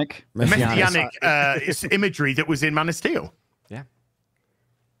Messianic imagery that was in Man of Steel. Yeah.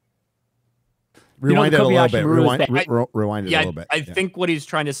 Rewind it a little bit. Rewind it Yeah, a little bit. I think what he's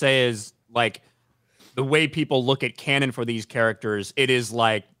trying to say is like the way people look at canon for these characters. It is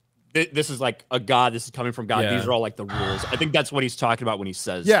like this is like a god. This is coming from God. Yeah. These are all like the rules. I think that's what he's talking about when he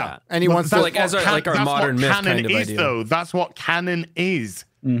says Yeah, that. and he wants to like as our modern myth canon kind of is, idea. though. That's what canon is.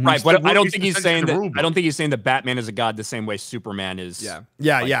 Right, but I don't think he's It's saying the that. rule I don't think he's saying that Batman is a god the same way Superman is. Yeah.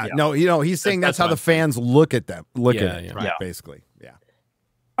 No, he's saying that's how the fans look at them. Look Yeah, at it, yeah. right, Yeah. basically. Yeah.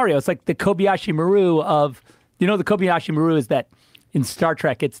 Mario. It's like the Kobayashi Maru of, the Kobayashi Maru is that in Star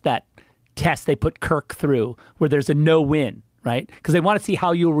Trek, it's that test they put Kirk through where there's a no-win, right? Because they want to see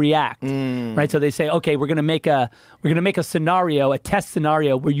how you'll react, right? So they say, okay, we're gonna make a scenario, a test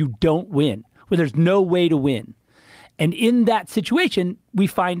scenario where you don't win, where there's no way to win. And in that situation, we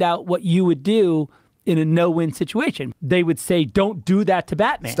find out what you would do in a no-win situation. They would say, don't do that to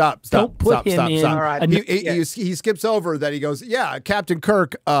Batman. Stop. Don't put him in. All right. He skips over that. He goes, yeah, Captain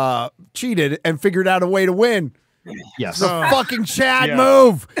Kirk cheated and figured out a way to win. Yes. The fucking Chad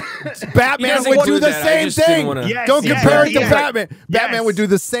move. Batman would do the same thing. Don't compare it to Batman. Batman would do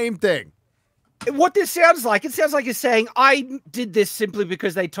the same thing. What this sounds like, it sounds like he's saying, I did this simply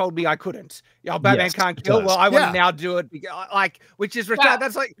because they told me I couldn't. Batman can't kill. Well, I want to now do it. Which is retarded.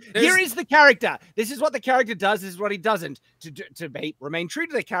 That's like, here is the character. This is what the character does. This is what he doesn't. To remain true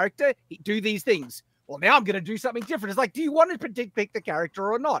to the character, do these things. Well, now I'm going to do something different. It's like, do you want to pick the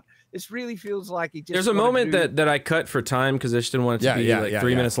character or not? This really feels like he just. There's a moment that I cut for time because I just didn't want it to be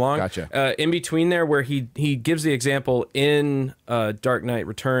 3 minutes long. Gotcha. In between there, where he gives the example in Dark Knight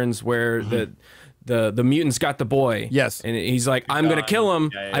Returns, where the mutants got the boy. Yes, and he's like, I'm gonna kill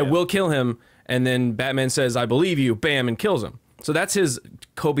him. I will kill him. And then Batman says, I believe you. Bam, and kills him. So that's his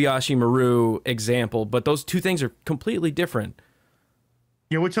Kobayashi Maru example. But those two things are completely different.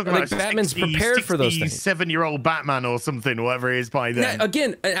 Yeah, we're talking like about Batman's prepared for those things. 7-year-old Batman or something, whatever it is by then. Now,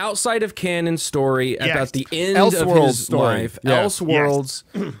 again, an outside of canon story about the end Elseworlds of his story. life. Yeah. Elseworlds,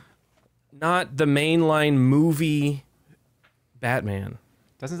 not the mainline movie Batman.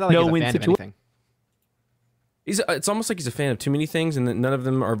 Doesn't sound like he's a fan of anything. It's almost like he's a fan of too many things, and that none of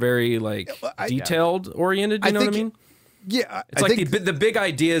them are very detailed oriented. You know what I mean? Yeah, it's like the big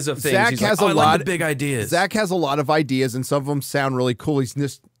ideas of things. Zach He's has like, a I like lot the big ideas. Zach has a lot of ideas, and some of them sound really cool. He's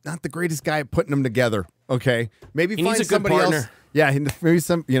just not the greatest guy at putting them together. Okay, maybe He find needs a good somebody else. partner. Yeah, maybe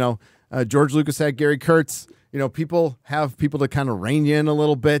some. George Lucas had Gary Kurtz. People have people to kind of rein you in a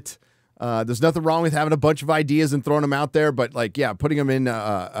little bit. There's nothing wrong with having a bunch of ideas and throwing them out there, but putting them in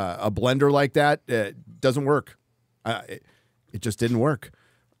a blender like that doesn't work. It just didn't work.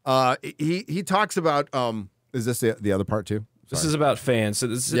 He talks about. Is this the other part too? This is about fans. So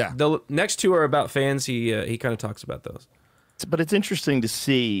the next two are about fans. He kind of talks about those. But it's interesting to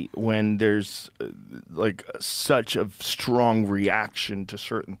see when there's such a strong reaction to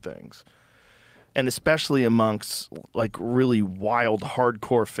certain things, and especially amongst really wild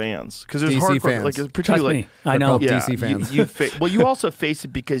hardcore fans, because there's DC hardcore fans. particularly I know DC fans. You also face it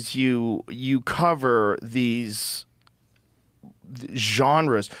because you cover these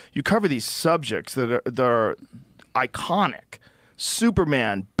genres, you cover these subjects that are iconic.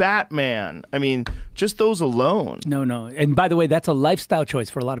 Superman, Batman. I mean, just those alone. No. And by the way, that's a lifestyle choice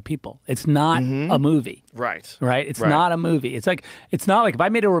for a lot of people. It's not a movie. Right. Right? It's not a movie. It's not like if I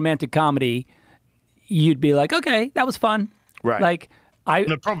made a romantic comedy, you'd be like, okay, that was fun. Right. Like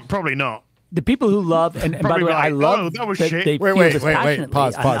No, probably not. the people who love, and by the way, I love that was that shit. they feel this passionately.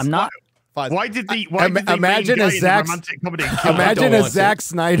 Pause. I'm not. Why did the Imagine a Zack Zack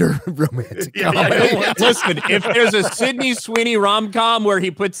Snyder romantic comedy. Listen, if there's a Sydney Sweeney rom-com where he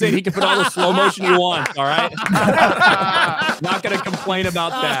can put all the slow motion he wants, all right? Not going to complain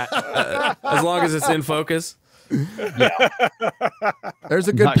about that. As long as it's in focus. There's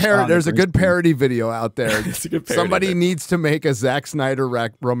a good parody video out there. Somebody needs to make a Zack Snyder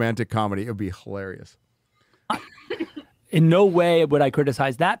romantic comedy. It would be hilarious. In no way would I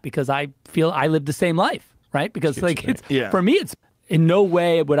criticize that because I feel I live the same life, right? Because for me, it's in no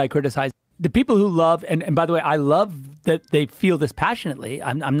way would I criticize the people who love, and by the way, I love that they feel this passionately.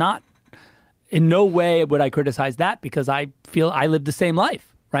 I'm not, in no way would I criticize that because I feel I live the same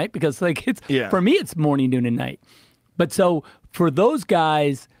life, right? Because for me, it's morning, noon, and night. But so for those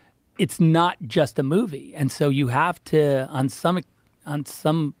guys, it's not just a movie. And so you have to, on some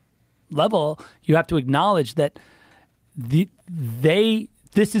level, you have to acknowledge that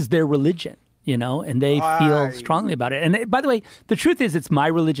this is their religion, and they feel strongly about it. And by the way, the truth is, it's my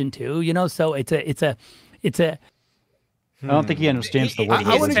religion too, so it's a. I don't think he understands the word.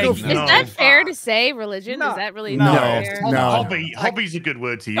 Is that fair to say? Religion is that really fair? Hobby's a good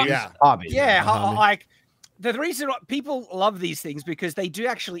word to use. Yeah, hobby. Yeah, like the reason people love these things because they do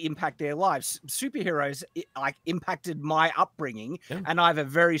actually impact their lives. Superheroes impacted my upbringing, and I have a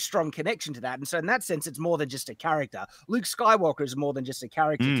very strong connection to that. And so, in that sense, it's more than just a character. Luke Skywalker is more than just a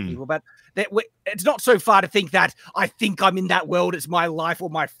character to people, but it's not so far to think that I think I'm in that world. It's my life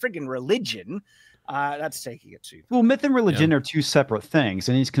or my friggin' religion. That's taking it too far. Well, myth and religion are two separate things,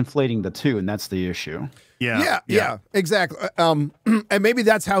 and he's conflating the two, and that's the issue. Yeah, exactly. And maybe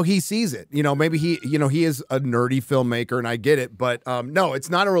that's how he sees it. Maybe he is a nerdy filmmaker, and I get it. But no, it's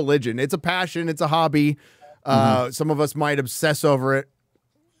not a religion. It's a passion. It's a hobby. Some of us might obsess over it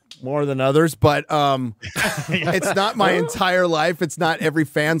more than others, but it's not my entire life. It's not every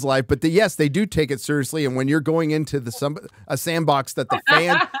fan's life. But yes, they do take it seriously. And when you're going into a sandbox that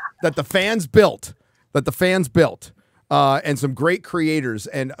the fans built, and some great creators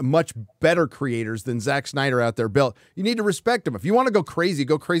and much better creators than Zack Snyder out there built, you need to respect them. If you want to go crazy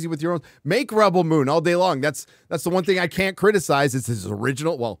with your own. Make Rebel Moon all day long. That's the one thing I can't criticize. Is his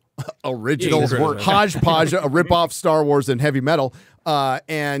original hodgepodge, a ripoff Star Wars and heavy metal. But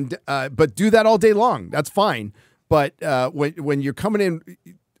do that all day long. That's fine. But when you're coming in,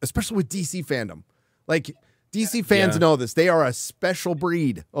 especially with DC fandom, like DC fans know this. They are a special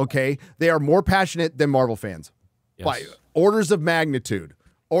breed. Okay, they are more passionate than Marvel fans. By orders of magnitude.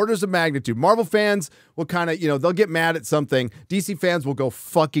 Marvel fans will kind of, they'll get mad at something. DC fans will go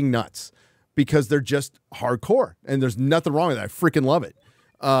fucking nuts because they're just hardcore, and there's nothing wrong with that. I freaking love it.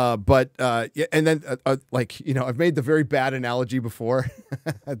 And then I've made the very bad analogy before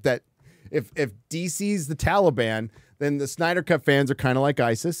that if DC's the Taliban, then the Snyder Cut fans are kind of like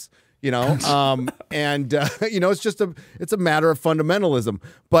ISIS. It's a matter of fundamentalism,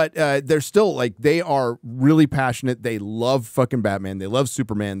 but they're still they are really passionate. They love fucking Batman. They love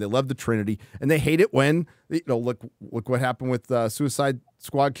Superman. They love the Trinity, and they hate it when look what happened with Suicide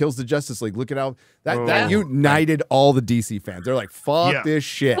Squad kills the Justice League. Look at how that united all the DC fans. They're like, fuck this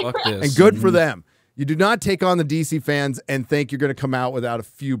shit. Fuck this. And good for them. You do not take on the DC fans and think you're going to come out without a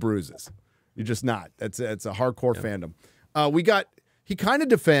few bruises. You're just not. It's a hardcore fandom. He kind of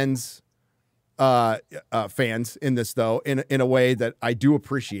defends fans in this, though, in a way that I do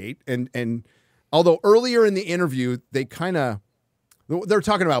appreciate. And although earlier in the interview, they're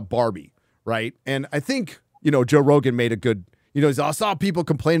talking about Barbie, right? And I think, Joe Rogan made a good, I saw people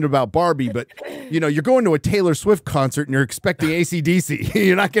complaining about Barbie, but, you're going to a Taylor Swift concert and you're expecting AC/DC.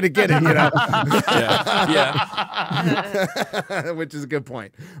 You're not going to get it, yeah. Which is a good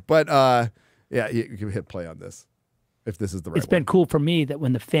point. But, you can hit play on this. If this is the right It's been cool for me that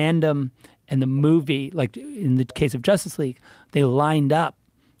when the fandom and the movie, like in the case of Justice League, they lined up,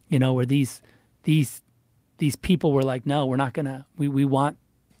 where these people were like, no, we're not gonna.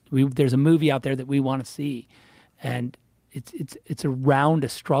 There's a movie out there that we want to see, and it's around a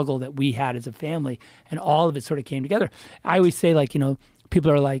struggle that we had as a family, and all of it sort of came together. I always say, people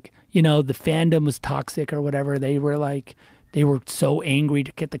are like, the fandom was toxic or whatever. They were so angry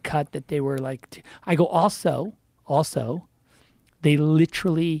to get the cut that they were like. I go also, they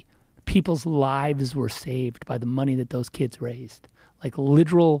literally, people's lives were saved by the money that those kids raised.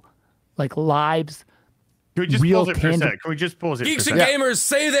 Lives Can we just real pause it for a tangible. sec? Can we just pause it Geeks for a and sec? gamers,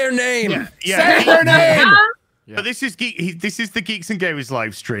 say their name. Yeah. Say their name. But this is this is the Geeks and Gamers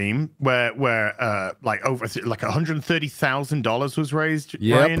live stream where like over like $130,000 was raised.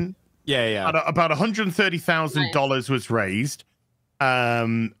 Yep. Ryan? Yeah. About $130,000 was raised.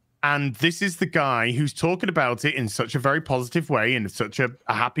 And this is the guy who's talking about it in such a very positive way, in such a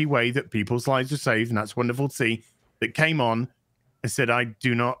happy way that people's lives are saved, and that's wonderful to see. That came on and said, "I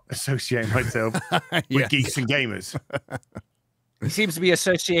do not associate myself with Geeks and Gamers." He seems to be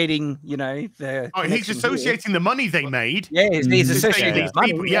associating, the. Oh, he's associating the money they made. Yeah, he's associating these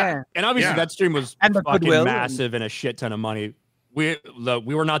people. Yeah, And obviously that stream was And the fucking goodwill massive and a shit ton of money. We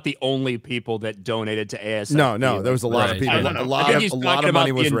were not the only people that donated to ASF. No, there was a lot of people. A lot of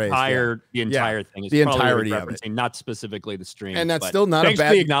money was raised. The entire thing. Is the probably entirety of it. referencing, not specifically the stream. And that's but still not a thanks for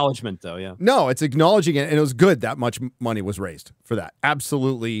bad the acknowledgement, though. Yeah. No, it's acknowledging it, and it was good that much money was raised for that.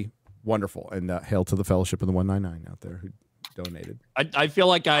 Absolutely wonderful. And hail to the Fellowship of the 199 out there who donated. I feel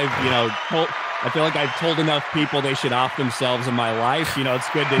like I've told enough people they should off themselves in my life. It's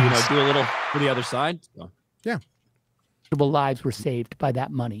good to do a little for the other side. So. Yeah. Lives were saved by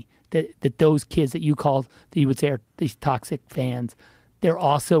that money. That those kids that you called, that you would say are these toxic fans, they're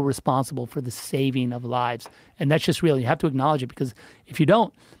also responsible for the saving of lives. And that's just real. You have to acknowledge it, because if you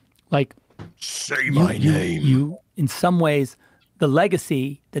don't, like, say my name. You, in some ways, the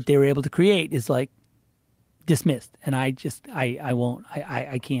legacy that they were able to create is like dismissed. And I won't,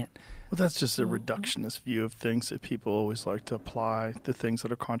 I can't. Well, that's just a reductionist view of things that people always like to apply to things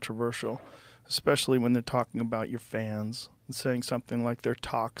that are controversial, especially when they're talking about your fans and saying something like they're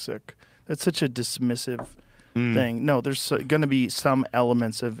toxic. That's such a dismissive thing. No, there's going to be some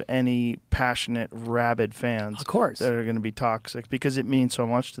elements of any passionate, rabid fans, of course, that are going to be toxic because it means so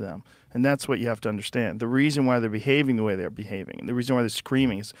much to them. And that's what you have to understand. The reason why they're behaving the way they're behaving, and the reason why they're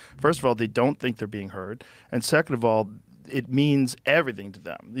screaming is, first of all, they don't think they're being heard. And second of all, it means everything to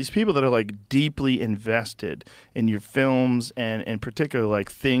them. These people that are like deeply invested in your films and in particular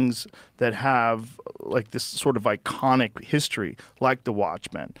like things that have like this sort of iconic history, like The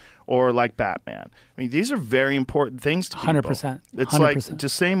Watchmen or like Batman. I mean, these are very important things to people. 100%. It's like the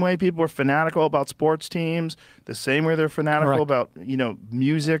same way people are fanatical about sports teams, the same way they're fanatical about,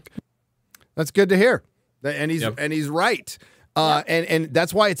 music. That's good to hear. And he's right. And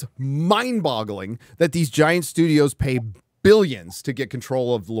that's why it's mind-boggling that these giant studios pay billions to get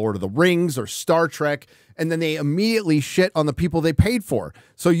control of Lord of the Rings or Star Trek, and then they immediately shit on the people they paid for.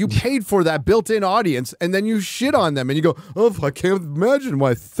 So you paid for that built-in audience, and then you shit on them, and you go, "Oh, I can't imagine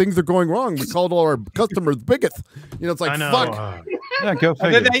why things are going wrong. We called all our customers bigots." It's like, fuck. Yeah, go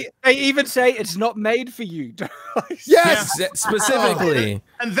figure. And then they even say it's not made for you. Yes, specifically.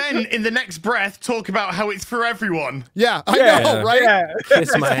 And then in the next breath, talk about how it's for everyone. Yeah, I know, right? Yeah. Kiss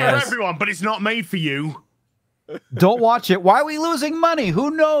It's my for ass. everyone, but it's not made for you. Don't watch it. Why are we losing money?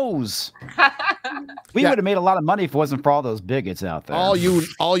 Who knows? We would have made a lot of money if it wasn't for all those bigots out there. All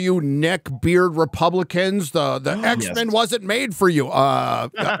you neck beard Republicans, the X-Men wasn't made for you.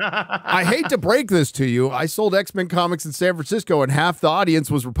 I hate to break this to you. I sold X-Men comics in San Francisco, and half the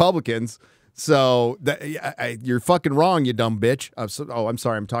audience was Republicans. So you're fucking wrong, you dumb bitch. I'm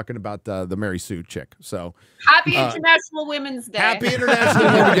sorry. I'm talking about the Mary Sue chick. So Happy International Women's Day. Happy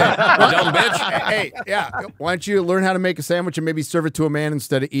International Women's Day. Dumb bitch. Hey, yeah. Why don't you learn how to make a sandwich and maybe serve it to a man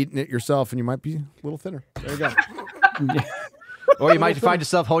instead of eating it yourself, and you might be a little thinner. There you go. Or you might find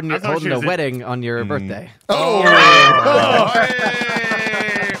yourself holding a wedding on your birthday. Oh.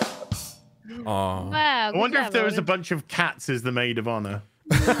 Wow, I wonder good if there job, was a Odin. bunch of cats as the maid of honor.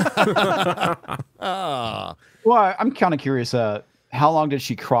 Well, I'm kind of curious. How long did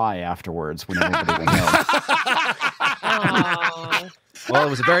she cry afterwards when everybody went home? Well, it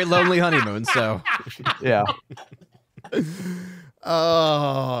was a very lonely honeymoon, so Yeah.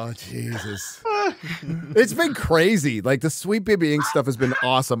 Oh, Jesus. It's been crazy. Like, the Sweet Baby Ink stuff has been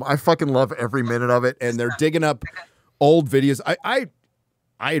awesome. I fucking love every minute of it. And they're digging up old videos. I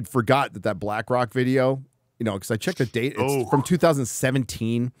had forgot that BlackRock video, because I checked the date. It's from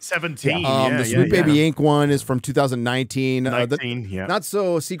 2017. 17. The Sweet Baby Ink one is from 2019. 19, yeah. Not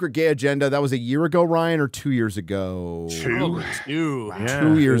So Secret Gay Agenda. That was a year ago, Ryan, or 2 years ago? 2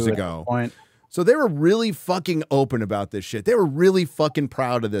 years ago. So they were really fucking open about this shit. They were really fucking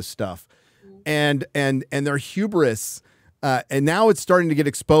proud of this stuff. And their hubris, and now it's starting to get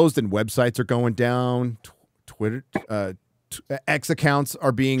exposed, and websites are going down. Twitter, X accounts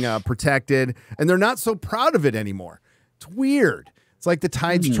are being protected, and they're not so proud of it anymore. It's weird. It's like the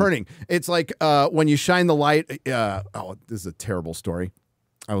tide's turning. It's like when you shine the light. This is a terrible story.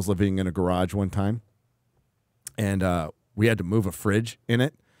 I was living in a garage one time, and we had to move a fridge in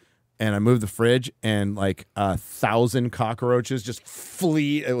it. and I moved the fridge, and like 1,000 cockroaches just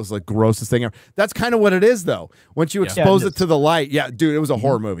flee. It was like grossest thing ever. That's kind of what it is, though. Once you expose it to the light, dude, it was a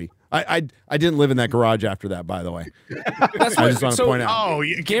horror movie. I didn't live in that garage after that, by the way. That's I just want to point out. Oh,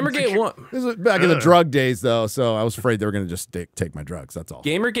 Gamergate 1. This was back in the drug days, though, so I was afraid they were going to just take my drugs. That's all.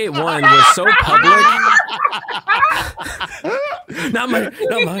 Gamergate 1 was so public. not mine.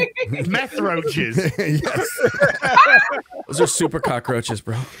 Meth roaches. Yes. Those are super cockroaches,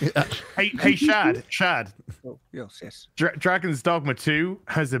 bro. Hey, Shad. Oh, yes. Dragon's Dogma 2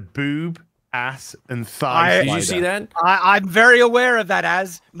 has a boob, ass, and thigh. Did you see that? I'm very aware of that.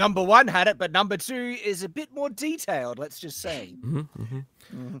 As number 1 had it, but number 2 is a bit more detailed. Let's just say. So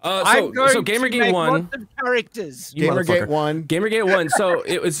Gamergate 1 characters. Gamergate 1. Gamergate 1. So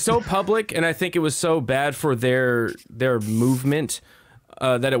it was so public, and I think it was so bad for their movement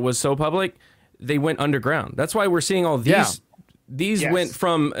that it was so public. They went underground. That's why we're seeing all these. Yeah. These went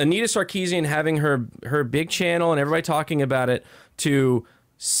from Anita Sarkeesian having her big channel and everybody talking about it to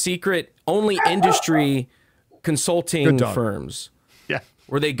secret only industry consulting firms. Yeah.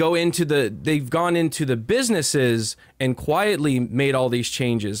 Where they've gone into the businesses and quietly made all these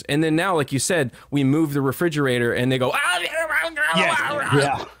changes. And then now, like you said, we move the refrigerator and they go,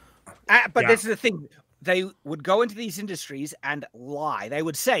 but this is the thing. They would go into these industries and lie. They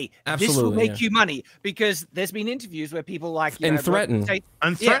would say, this will Absolutely, make you money, because there's been interviews where people threaten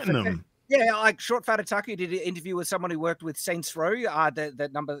them. Yeah, like Short Fat Otaku did an interview with someone who worked with Saints Row,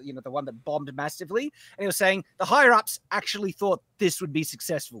 the one that bombed massively. And he was saying the higher ups actually thought this would be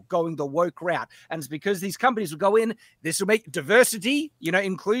successful, going the woke route. And it's because these companies would go in, this will make diversity,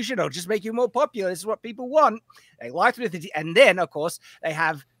 inclusion, or just make you more popular. This is what people want. They liked with it. And then, of course, they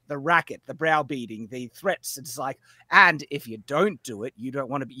have the racket, the browbeating, the threats. It's like, and if you don't do it, you don't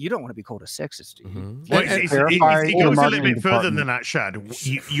want to be called a sexist, do you? Well, it goes a little bit further than that, Shad.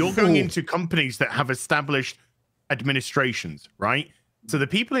 You're going into companies that have established administrations, right? So the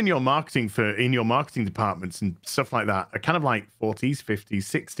people in your marketing departments and stuff like that are kind of like 40s, 50s,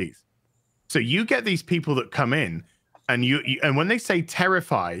 60s. So you get these people that come in, and and when they say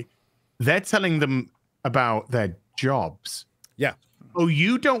terrify, they're telling them about their jobs. Yeah. Oh,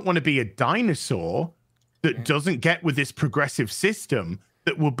 you don't want to be a dinosaur that doesn't get with this progressive system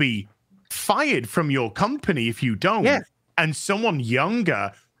that will be fired from your company if you don't. Yeah. And someone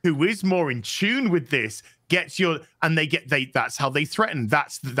younger who is more in tune with this gets your, and that's how they threaten.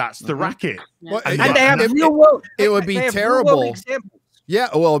 That's the racket. Well, And they have real world. It would be they have terrible. real-world examples. Yeah,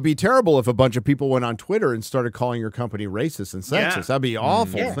 well, it'd be terrible if a bunch of people went on Twitter and started calling your company racist and sexist. That'd be an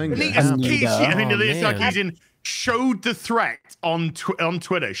awful thing. To happen. Showed the threat on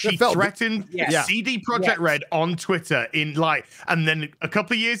Twitter. She threatened CD Projekt Red on Twitter and then a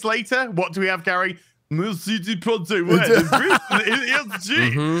couple of years later, what do we have, Gary? CD Projekt Red.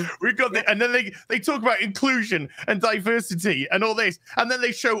 We got and then they talk about inclusion and diversity and all this, and then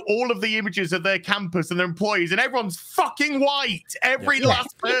they show all of the images of their campus and their employees, and everyone's fucking white. Every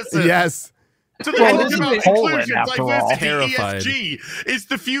last person. Yes. So they're talking about inclusion, diversity, ESG. It's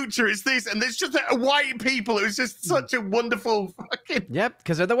the future. It's this, and there's just white people. It was just such a wonderful fucking. Yep,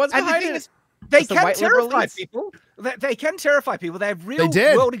 because they're the ones behind it. They can terrify people. They can terrify people. They have real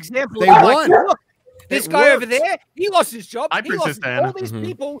world examples. They won. Look, this guy over there, he lost his job. All these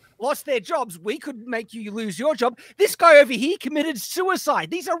people lost their jobs. We could make you lose your job. This guy over here committed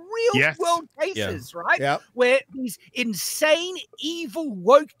suicide. These are real world cases, right? Yep. Where these insane, evil,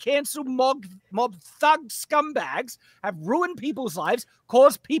 woke, cancel mob thug scumbags have ruined people's lives,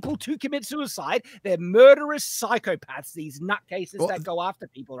 caused people to commit suicide. They're murderous psychopaths, these nutcases that go after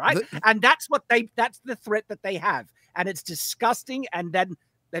people, right? And that's the threat that they have. And it's disgusting. And then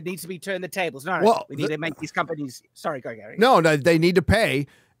that needs to be turned the tables. No, we need to make these companies. Sorry, go Gary. No, they need to pay,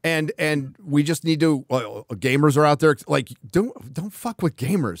 and we just need to. Gamers are out there. Like, don't fuck with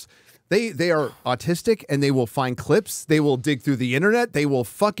gamers. They are autistic, and they will find clips. They will dig through the internet. They will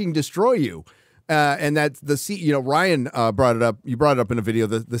fucking destroy you. And that's Ryan brought it up. You brought it up in a video.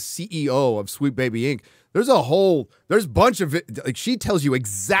 The CEO of Sweet Baby Inc. There's a bunch of it. Like, she tells you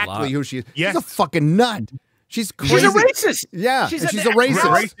exactly who she is. Yes. She's a fucking nut. She's crazy. She's a racist. Yeah, she's a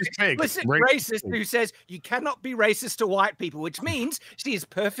racist. Racist who says you cannot be racist to white people, which means she is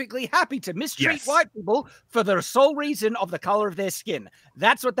perfectly happy to mistreat white people for the sole reason of the color of their skin.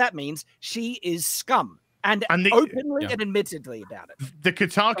 That's what that means. She is scum, and openly and admittedly about it. The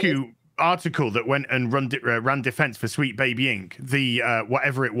Kotaku article that went and ran defense for Sweet Baby Inc. The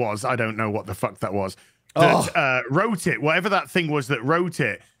whatever it was, I don't know what the fuck that was. That wrote it, whatever that thing was that wrote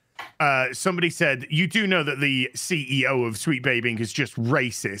it. Somebody said, you do know that the CEO of Sweet Baby Inc. is just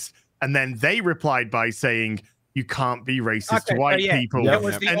racist. And then they replied by saying, you can't be racist to white people.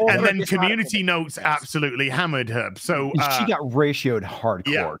 And then community notes absolutely hammered her. So she got ratioed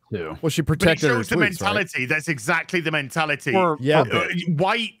hardcore too. Well, she but it protected her shows the tweets, mentality. That's exactly the mentality.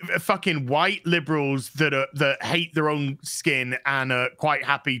 Fucking white liberals that hate their own skin and are quite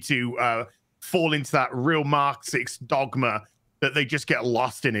happy to fall into that real Marxist dogma that they just get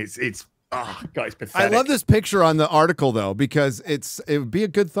lost in. It's guys, pathetic. I love this picture on the article though because it would be a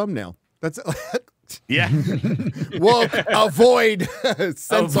good thumbnail. That's yeah. Woke, avoid,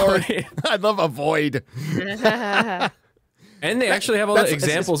 censor. I love avoid. And they actually have all the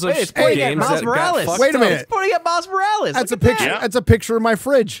examples of games that got fucked Wait a minute. It's pointing at Miles Morales. That's a picture. That's a picture of my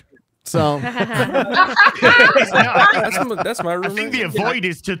fridge. So that's my room. I think the avoid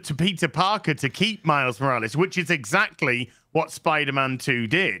is to Peter Parker to keep Miles Morales, which is exactly what Spider-Man 2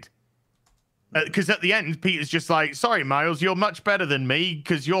 did. Because at the end, Peter's just like, sorry, Miles, you're much better than me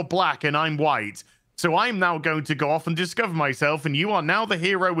because you're black and I'm white. So I'm now going to go off and discover myself, and you are now the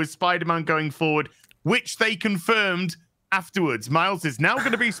hero with Spider-Man going forward, which they confirmed afterwards. Miles is now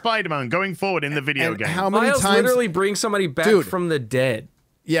going to be Spider-Man going forward in the video game. How many Miles times literally brings somebody back from the dead?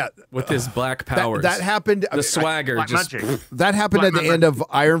 Yeah, with his black powers. That happened. The swagger. That happened at the end of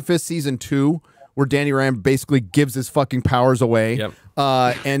Iron Fist season 2, where Danny Rand basically gives his fucking powers away. Yep.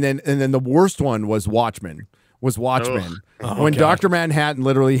 And then the worst one was Watchmen. When Dr. Manhattan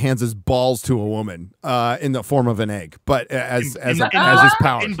literally hands his balls to a woman in the form of an egg, but as his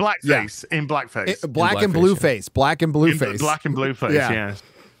powers in blackface, black and blue face. Black and blue face. Yeah.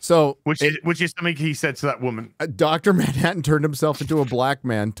 So which is something he said to that woman. Dr. Manhattan turned himself into a black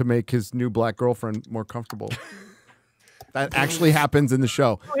man to make his new black girlfriend more comfortable. That actually happens in the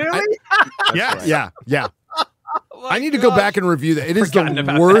show. Really? Yeah. I need to go back and review that. It is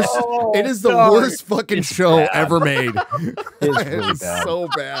the worst. It is the worst fucking show ever made. It's so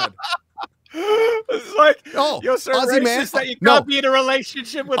bad. It's like, you're so racist that you can't be in a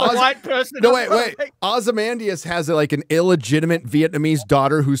relationship with a white person. No, wait. Ozymandias has like an illegitimate Vietnamese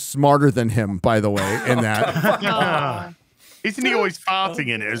daughter who's smarter than him, by the way, in that. Isn't he always farting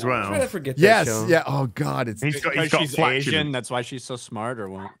in it as well? I'm trying to forget that Yes. show. Yeah. Oh God. He's got she's Asian. That's why she's so smart, or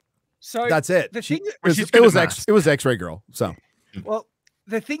what? So that's it. The thing It was X-Ray Girl. So. Well,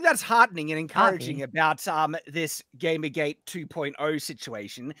 the thing that's heartening and encouraging about this Gamergate 2.0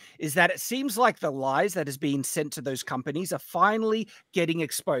 situation is that it seems like the lies that is being sent to those companies are finally getting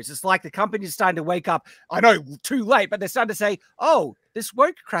exposed. It's like the companies are starting to wake up. I know, too late, but they're starting to say, oh, this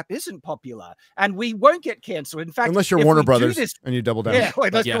woke crap isn't popular and we won't get canceled. In fact, unless you're Warner Brothers and you double down. Yeah,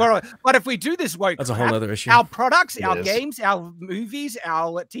 but if we do this woke that's crap, a whole other issue. Our products, our games, our movies,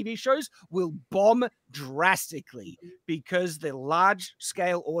 our TV shows will bomb drastically because the large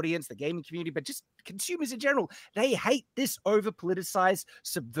scale audience, the gaming community, but just consumers in general, they hate this over politicized,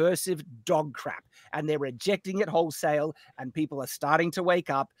 subversive dog crap, and they're rejecting it wholesale. And people are starting to wake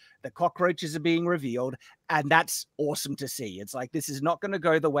up. The cockroaches are being revealed, and that's awesome to see. It's like this is not going to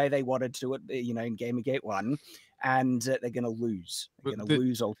go the way they wanted to, in Gamergate 1, and they're going to lose. They're going to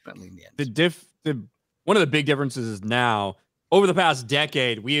lose ultimately in the end. One of the big differences is now, over the past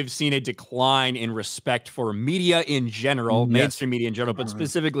decade, we have seen a decline in respect for media in general, mainstream media in general, but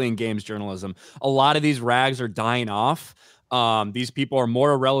specifically in games journalism. A lot of these rags are dying off. These people are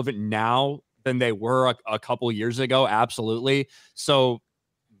more irrelevant now than they were a couple years ago. Absolutely. So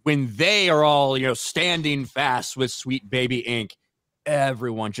when they are all, standing fast with Sweet Baby Inc.,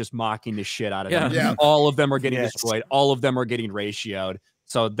 everyone just mocking the shit out of them. Yeah. All of them are getting destroyed. All of them are getting ratioed.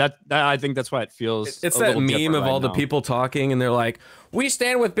 So that I think that's why it feels. It's that meme of all the people talking, and they're like, "We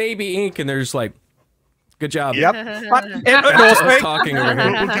stand with Baby Inc." and they're just like, "Good job." Yep. But talking over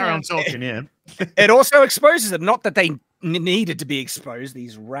here. We'll carry on talking. Yeah. It also exposes them. Not that they needed to be exposed.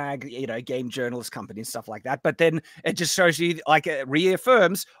 These rag, game journalist companies, stuff like that. But then it just shows you, like, it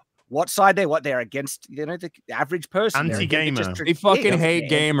reaffirms what side they're against, the average person. Anti-gamer. They fucking hate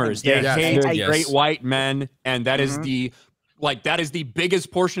gamers. They hate straight white men, and that is that is the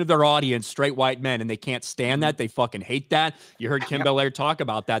biggest portion of their audience, straight white men, and they can't stand that. They fucking hate that. You heard Kim Belair talk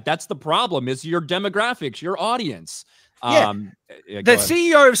about that. That's the problem, is your demographics, your audience. The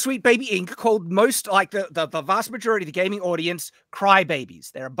CEO of Sweet Baby Inc. called most, like the vast majority of the gaming audience,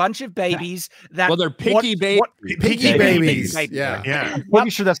 crybabies. They're a bunch of babies that they're picky babies. Picky babies. Yeah. I'm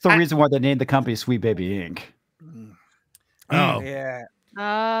pretty sure that's the reason why they named the company Sweet Baby Inc. Oh yeah.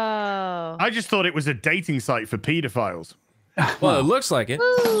 Oh. I just thought it was a dating site for pedophiles. Well, it looks like it.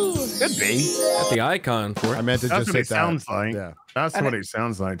 Could be. Got the icon for it. I meant to That's just what say it that. sounds like. Yeah. That's And what it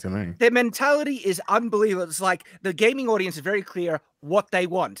sounds like to me. Their mentality is unbelievable. It's like the gaming audience is very clear what they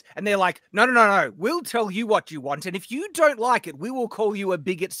want. And they're like, no, no, no, no. We'll tell you what you want. And if you don't like it, we will call you a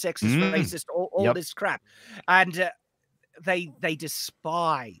bigot, sexist, racist, all this crap. And they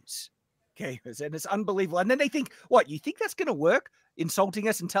despise gamers. And it's unbelievable. And then they think, what, you think that's going to work? Insulting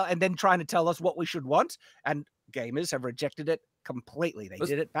us and then trying to tell us what we should want? And gamers have rejected it completely. They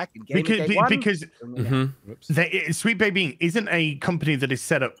did it back in Gamergate 1. Because Sweet Baby Inc. isn't a company that is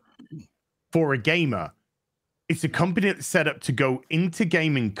set up for a gamer. It's a company that's set up to go into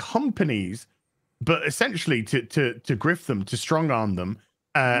gaming companies, but essentially to grift them, to strong arm them.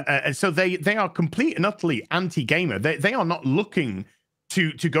 And so they are complete and utterly anti-gamer. They are not looking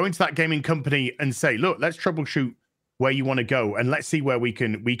to go into that gaming company and say, look, let's troubleshoot where you want to go and let's see where we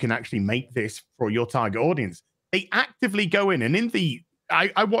can actually make this for your target audience. They actively go in, and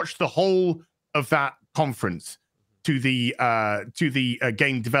I watched the whole of that conference to the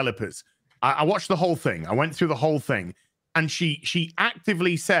game developers. I watched the whole thing. I went through the whole thing, and she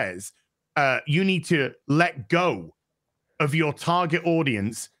actively says, you need to let go of your target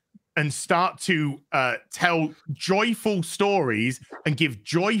audience and start to tell joyful stories and give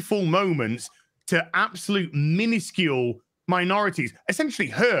joyful moments to absolute minuscule minorities. Essentially,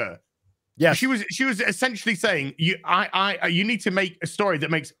 her. Yeah, she was essentially saying, you need to make a story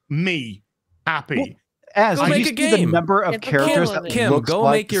that makes me happy. As go make a game. The number of characters that Kim, looks go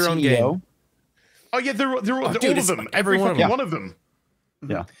like make your own game. Oh yeah, they're all of them. Every fucking one of them.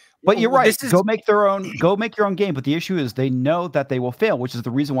 Yeah. But you're right. Go make your own game. But the issue is they know that they will fail, which is the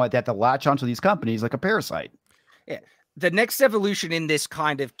reason why they have to latch onto these companies like a parasite. Yeah. The next evolution in this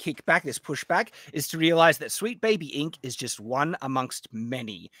kind of kickback, this pushback, is to realize that Sweet Baby Inc. is just one amongst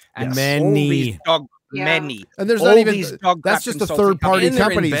many. And many. Many. And there's all not even these dog that's crap just the consulting third-party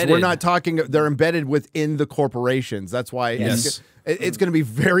companies. embedded. We're not talking. They're embedded within the corporations. That's why it's going to be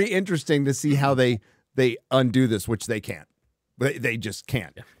very interesting to see how they undo this, which they can't. They just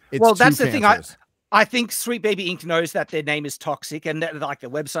can't. It's well, that's the thing. cancerous. I think Sweet Baby Inc. knows that their name is toxic and that like the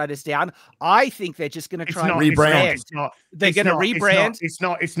website is down. I think they're just going to try and rebrand. They're going to rebrand. It's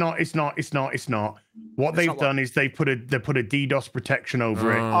not. What they've done is they put a DDoS protection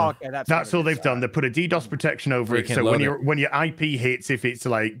over it. Oh, okay, that's all they've done. They put a DDoS protection over it. So when your IP hits, if it's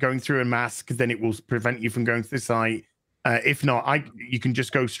like going through a mask, then it will prevent you from going to the site. If not, you can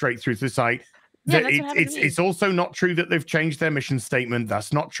just go straight through to the site. Yeah, It's also not true that they've changed their mission statement.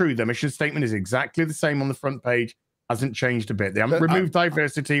 That's not true. Their mission statement is exactly the same on the front page. Hasn't changed a bit. They haven't removed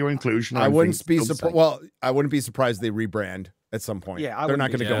diversity or inclusion. I wouldn't be surprised. Well, I wouldn't be surprised they rebrand at some point. Yeah, they're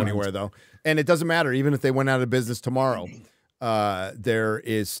not going to go anywhere though, and it doesn't matter. Even if they went out of business tomorrow, there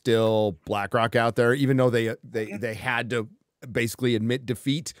is still BlackRock out there. Even though they had to basically admit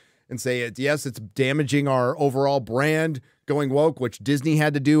defeat and say yes, it's damaging our overall brand. Going woke, which Disney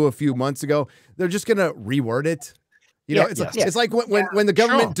had to do a few months ago, they're just going to reword it. You know, it's like when the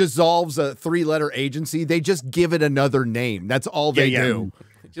government dissolves a 3-letter agency, they just give it another name. That's all they do.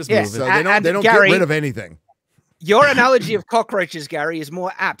 Just move it. So they don't Gary, get rid of anything. Your analogy of cockroaches, Gary, is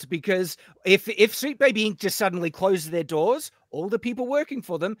more apt because if Sweet Baby Inc. just suddenly closes their doors, all the people working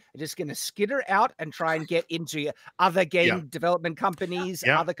for them are just going to skitter out and try and get into other game development companies,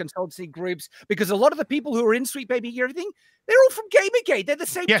 other consultancy groups, because a lot of the people who are in Sweet Baby Inc. and everything, they're all from Gamergate. They're the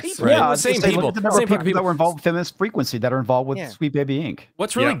same people. Right. Yeah, same people. Look at the number of people that were involved with Feminist Frequency that are involved with Sweet Baby Inc.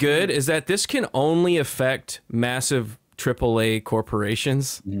 What's really good is that this can only affect massive AAA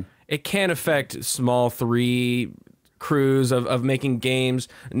corporations. It can't affect small 3 crews of making games.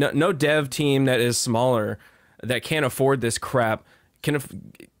 No dev team that is smaller that can't afford this crap can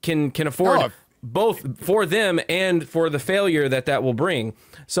afford both for them and for the failure that will bring.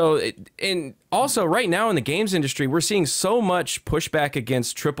 So and also right now in the games industry, we're seeing so much pushback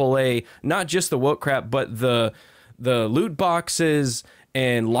against AAA, not just the woke crap, but the loot boxes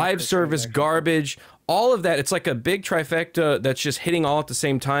and live service garbage. All of that, it's like a big trifecta that's just hitting all at the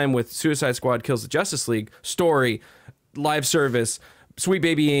same time with Suicide Squad Kills the Justice League, story, live service, Sweet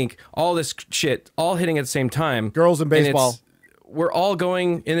Baby Inc., all this shit, all hitting at the same time. Girls in baseball. We're all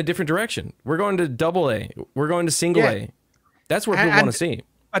going in a different direction. We're going to AA. We're going to single A. That's what people want to see.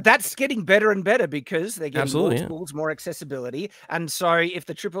 But that's getting better and better because they're getting more tools, more accessibility. And so if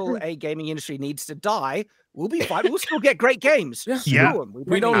the AAA gaming industry needs to die, we'll be fine. We'll still get great games.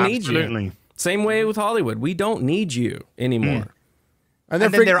 We don't need you. Same way with Hollywood. We don't need you anymore. And they're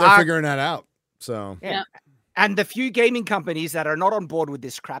figuring that out. So And the few gaming companies that are not on board with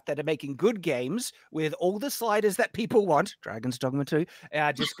this crap, that are making good games with all the sliders that people want, Dragon's Dogma 2,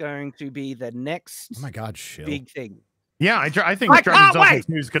 are just going to be the next shit. big thing. Yeah, I think Dragon's Dogma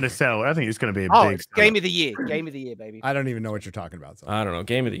 2 is going to sell. I think it's going to be a big it's game of the year. Game of the year, baby. I don't even know what you're talking about. So. I don't know.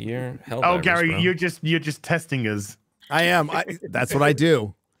 Game of the year. Oh, Gary, you're just testing us. I am. That's what I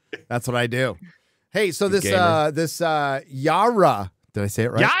do. That's what I do. Hey, so this Yaira, did I say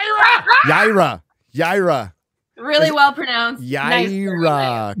it right? Yaira. Really well pronounced.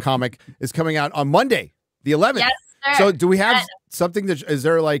 Yaira comic is coming out on Monday, the 11th. Yes, sir. So do we have something that is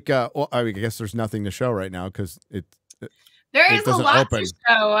there like? Well, I guess there's nothing to show right now because There is a lot open. to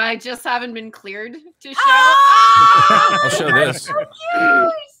show. I just haven't been cleared to show. I'll show this.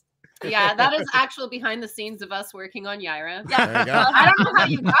 Yeah, that is actual behind the scenes of us working on Yaira. Yeah, There you go. I don't know how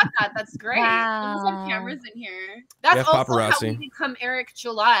you got that. That's great. Wow. There's some cameras in here. That's have also how paparazzi. we become Eric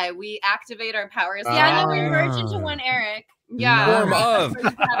July. We activate our powers. Yeah, and then we merge into one Eric. Yeah. Form of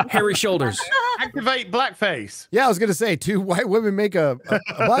hairy shoulders. Activate blackface. Yeah, I was gonna say 2 white women make a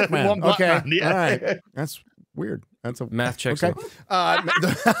black man. One black okay, man, yeah. all right, that's weird. That's a Math checks okay.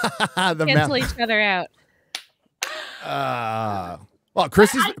 The Cancel each other out. Well,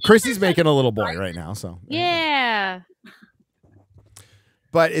 Chrissy's making a little boy right now, so Yeah.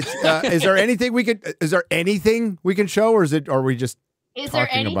 But it's is there anything we can show, or are we just Is there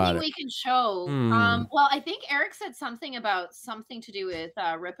talking about anything it? we can show? Hmm. Well, I think Eric said something about something to do with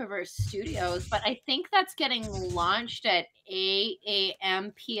Rippaverse Studios, but I think that's getting launched at 8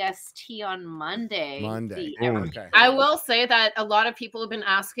 a.m. PST on Monday. Okay. I will say that a lot of people have been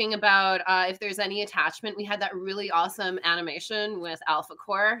asking about if there's any attachment. We had that really awesome animation with Alpha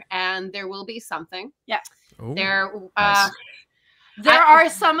Core, and there will be something. Yeah. Ooh, There, nice. There are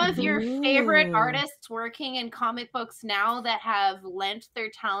some of your favorite artists working in comic books now that have lent their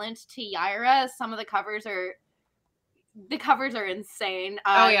talent to Yaira. Some of the covers are insane.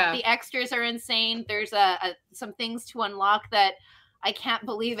 Oh, yeah. The extras are insane. There's some things to unlock that I can't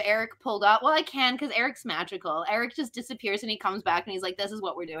believe Eric pulled up. Well, I can because Eric's magical. Eric just disappears and he comes back and he's like, "This is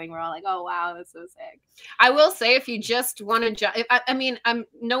what we're doing." We're all like, "Oh wow, that's so sick." I will say, if you just want to, I mean,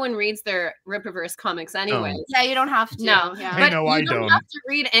 no one reads their Rippaverse comics anyway. Yeah, you don't have to. No, Yeah. but know I you don't don't. have to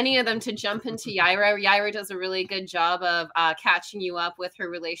read any of them to jump into Yaira. Yaira does a really good job of catching you up with her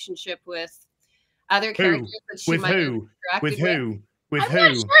relationship with other characters that she With might have who? interacted With who? With I'm who?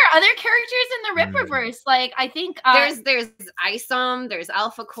 not sure. Other characters in the Rippaverse, like I think There's Isom, there's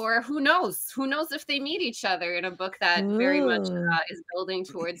Alpha Core. Who knows? Who knows if they meet each other in a book that very much is building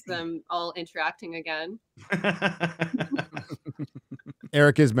towards them all interacting again.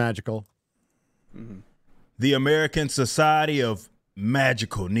 Eric is magical. The American Society of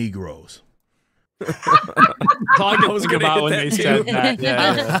Magical Negroes. All I could think about when they said that.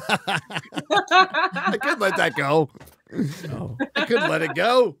 Yeah. I couldn't let that go. I couldn't let it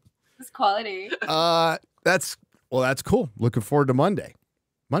go. It's quality. That's cool. Looking forward to Monday.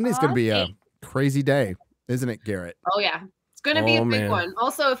 Monday's going to be a crazy day, isn't it, Garrett? Oh yeah. It's going to be a big man. one.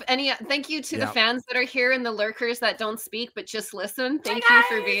 Also, thank you to the Yeah. fans that are here and the lurkers that don't speak but just listen. Thank you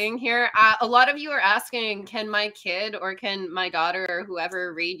for being here. A lot of you are asking, can my kid or can my daughter or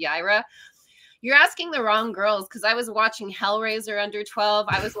whoever read Yaira? You're asking the wrong girls, because I was watching Hellraiser under 12.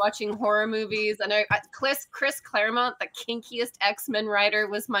 I was watching horror movies, and Chris Claremont, the kinkiest X-Men writer,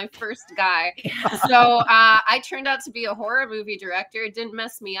 was my first guy. So I turned out to be a horror movie director. It didn't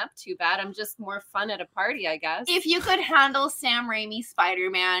mess me up too bad. I'm just more fun at a party, I guess. If you could handle Sam Raimi's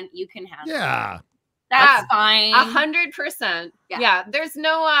Spider-Man, you can handle Yeah. it. That's fine. 100%. Yeah. There's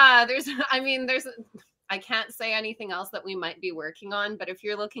no, I can't say anything else that we might be working on, but if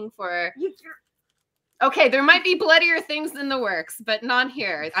you're looking for... Okay, there might be bloodier things in the works, but not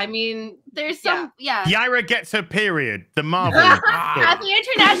here. I mean, there's some, yeah. Yaira gets her period. The Marvel. Happy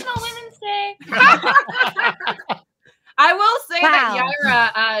International Women's Day. I will say Wow. that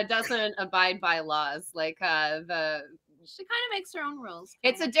Yaira doesn't abide by laws. Like She kind of makes her own rules.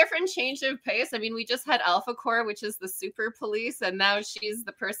 it's a different change of pace. I mean, we just had Alpha Core, which is the super police, and now she's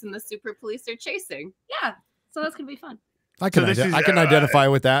the person the super police are chasing. Yeah, so that's gonna be fun. I can, So this is, I can identify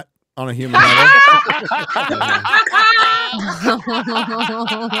with that on a human level.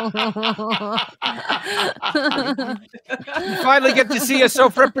 You finally get to see us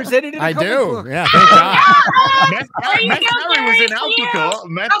self-represented. I do. Yeah, thank God. Meth Gary was in Alpha.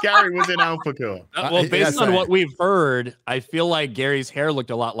 Meth Gary was in Alpha. Well, based on what we've heard, I feel like Gary's hair looked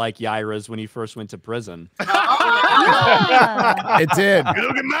a lot like Yaira's when he first went to prison. It did. You're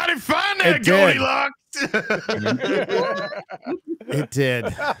looking mighty fine there, It did. Goldilocks. It did.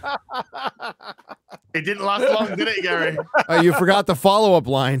 It didn't last long, did it, Gary? You forgot the follow-up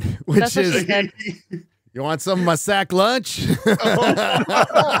line, which That's what she is, said. "You want some of my sack lunch?"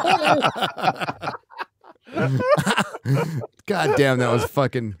 God damn, that was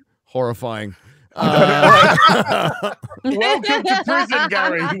fucking horrifying. Welcome to prison,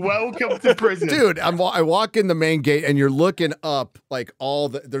 Gary. Welcome to prison. Dude, I walk in the main gate and you're looking up like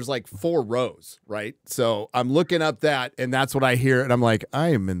there's like 4 rows, right? So I'm looking up that and that's what I hear. And I'm like, I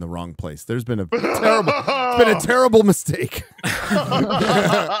am in the wrong place. There's been a terrible mistake.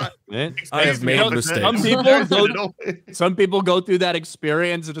 I have made a mistake. Some people go through that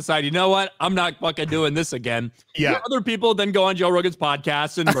experience and decide, you know what? I'm not fucking doing this again. Yeah. Other people then go on Joe Rogan's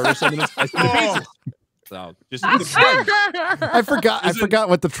podcast and murder someone and slice them to pieces. So just I forgot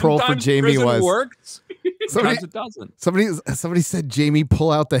what the troll for Jamie was. Works. Sometimes it doesn't. Somebody said, Jamie,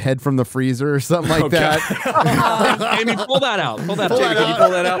 pull out the head from the freezer or something like that. Jamie, pull that out. Pull that out. Jamie, can you pull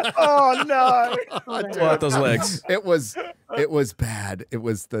that out? Oh no! Pull out those legs. It was bad. It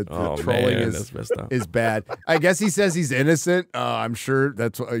was the trolling is bad. I guess he says he's innocent. I'm sure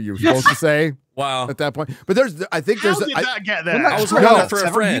that's what you're supposed to say. Wow. At that point, but I think How there's. did that get there? I was holding it for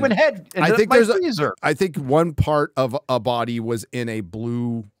a friend. I think one part of a body was in a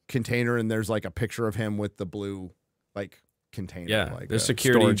blue container, and there's like a picture of him with the blue like container. Yeah, like there's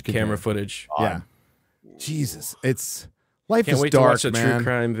security camera container. footage. Yeah. Jesus, life Can't is wait dark, to watch a man. true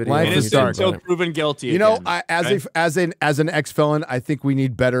crime video. Life is dark. Until proven guilty. You know, again. as an ex-felon, I think we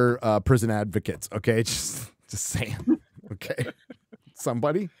need better prison advocates. Okay, just saying. Okay,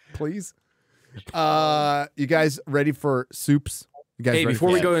 somebody, please. You guys ready for soups? You guys Hey, ready before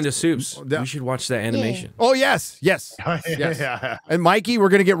for we soups? go into soups, we should watch that animation. Oh yes. Yeah. And Mikey, we're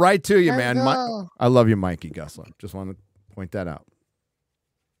gonna get right to you, Let's man. go. I love you, Mikey Gusler. Just want to point that out.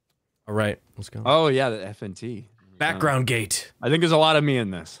 All right, let's go. Oh yeah, the FNT Background gate. I think there's a lot of me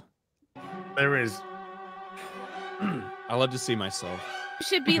in this. There is. I love to see myself.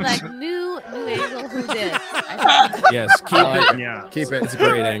 Should be like new angle. Who did? Yes, keep it. Yeah. Keep it. It's a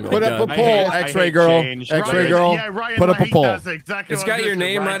great angle. Put up a Done. poll, X-ray girl. X-ray girl. Yeah, Ryan Put up a Leahy poll. does exactly It's what got I'm your doing.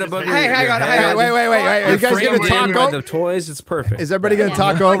 name Ryan right just above made- your Hang on, head. hang on. Wait. Are you guys Framed gonna talk in by over? the toys? It's perfect. Is everybody gonna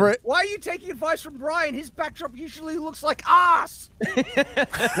talk over it? Why are you taking advice from Brian? His backdrop usually looks like ass. Well,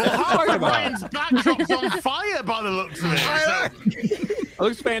 half of Ryan's backdrop's on fire by the looks of it. So. It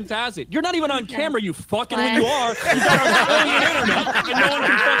looks fantastic. You're not even on camera, you fucking when you are. You got on the internet and no one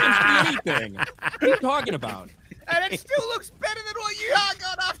can fucking see anything. What are you talking about? And it still looks better than what you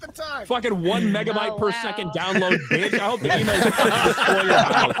got off the time. Fucking 1 megabyte per second download, bitch. I hope the emails destroy your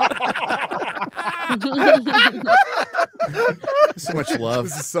house. So much love.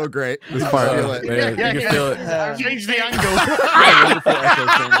 This is so great. This part. Feel it. Man, you can feel it. Change the angle.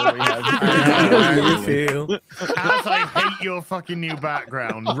 You feel. As I hate your fucking new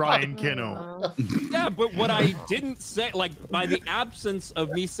background, Ryan Kinnell. Yeah, but what I didn't say, like, by the absence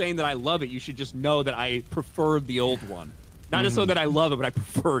of me saying that I love it, you should just know that I preferred the old one. Not just so that I love it, but I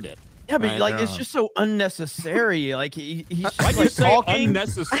preferred it. Yeah, but Right. like it's just so unnecessary. Like he's just Why'd you like say talking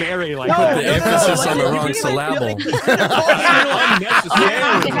unnecessary? Like Put the emphasis on the wrong syllable.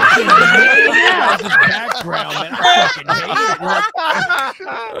 background, man. I fucking hate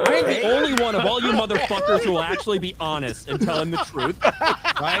it. I'm the only one of all you motherfuckers who will actually be honest and tell him the truth,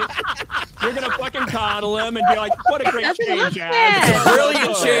 right? You're gonna fucking coddle him and be like, "What a great change, Az!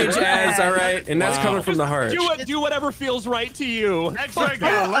 Brilliant change, Az. All right, and that's coming from the heart. Do whatever feels right to you." Can we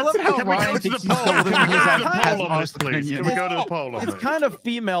go to the poll on this, please? Can we go to the poll on It's this? kind of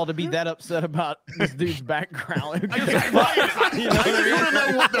female to be that upset about this dude's background. I just want to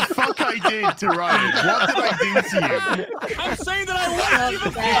know what the fuck I did to Ryan. What did I do to you? I'm saying that I liked you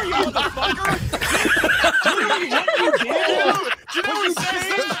before, you motherfucker. Do you know what you did? Do you know what he says?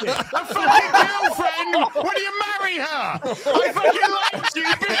 A fucking girlfriend when you marry her. I fucking liked you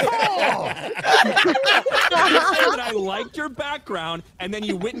before. I said that I liked your background, and then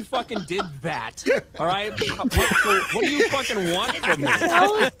you went and fucking did that. All right? What do you fucking want from me?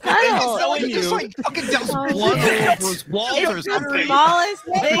 I'm telling you. Just like fucking does blood all over his walls or It's something. the smallest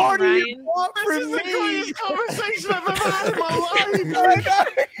thing, What do Ryan. you want This from is the me? greatest conversation I've ever had in my life.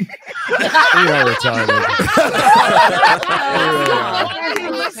 We are retarded. Why are you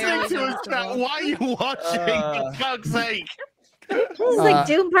listening to us, chat? Why are you watching? For fuck's sake. This is like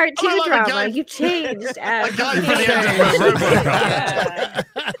Doom Part 2 I'm like a drama. guy- You changed. A guy for the end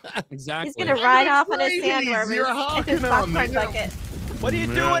of Exactly. He's gonna ride off on his Ladies, sandworm you're and his harking on popcorn me. bucket. What are you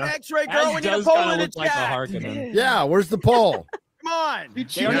doing, X-ray girl? Az We need a does poll kinda in the look like a chat. Harkonnen. Yeah, where's the poll? Come on.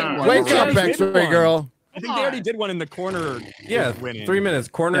 Wake up, X-ray girl. I think they already did one in the corner. Yeah, winning. 3 minutes.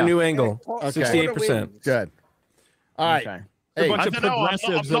 Corner new angle. Okay. 68%. Good. All right. Okay. A Hey, bunch I of don't know.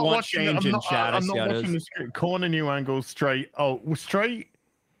 progressives that want change in chat. I I'm see not how it watching is. the corner new angle straight. Oh, straight.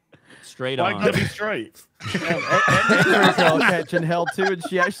 Straight Why on. gotta be straight? Catching hell too, and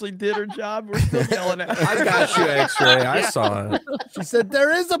she actually did her job. We're still yelling at her. I got you, X-Ray. I saw it. She said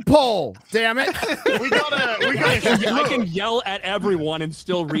there is a poll. Damn it! We gotta. I can yell at everyone and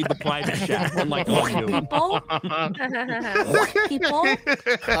still read the private chat, unlike all you. People.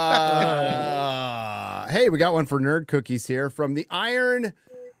 Hey, we got one for Nerd Cookies here from the Iron.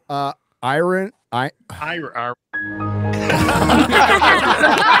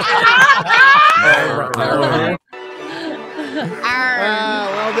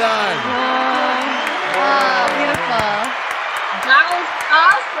 Well done. That was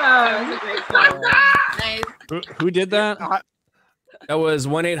awesome. That was a great nice. Who did that? That was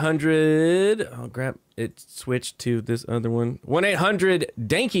 1-800. Oh, crap. It switched to this other one.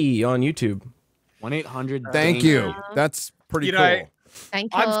 1-800-DANKY on YouTube. 1-800. Thank you. That's pretty cool.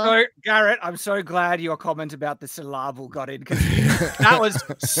 Thank you. I'm so Garrett. I'm so glad your comment about the syllable got in because that was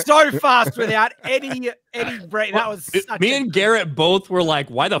so fast without any break. That was such Me and Garrett both were like,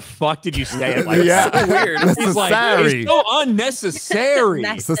 "Why the fuck did you say it?" Like, Yeah. so weird. He's like, Necessary. "It's so unnecessary."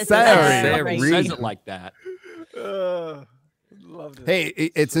 Necessary. He says it like that. Hey,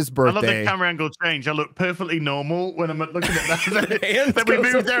 it's his I love the birthday. camera angle change. I look perfectly normal when I'm looking at that. Then we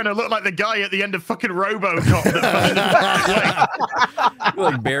moved there and I look like the guy at the end of fucking RoboCop.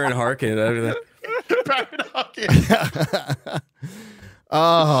 Like Baron Harkin over there.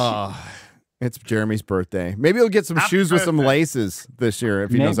 Oh, it's Jeremy's birthday. Maybe he'll get some Happy shoes with some birthday. laces this year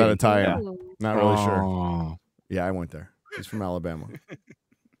if he knows how to Maybe, tie yeah. them. Not really Oh. sure. Yeah, I went there. He's from Alabama.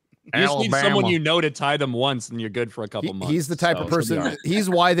 You just need someone you know to tie them once, and you're good for a couple months. He's the type of So, person. He's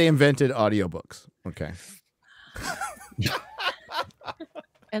why they invented audiobooks. Okay.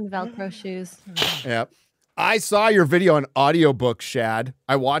 And Velcro shoes. Yep. I saw your video on audiobooks, Shad.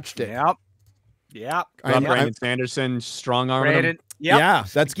 I watched it. Yep. Yep. Brandon Sanderson, strong arm. Brandon. Yep. Yeah,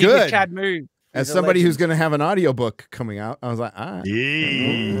 that's Give me good. Chad move. As He's a somebody who's legend. going to have an audiobook coming out, I was like, all right.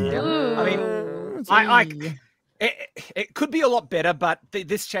 I mean, I it could be a lot better, but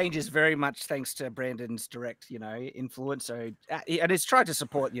this change is very much thanks to Brandon's direct, influence. So, and he's tried to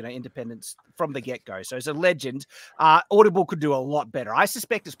support, independence from the get go. So, as a legend, Audible could do a lot better. I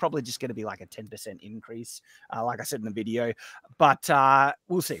suspect it's probably just going to be like a 10% increase, like I said in the video. But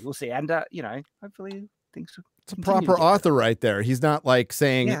we'll see, and hopefully things. It's a proper author right there. He's not like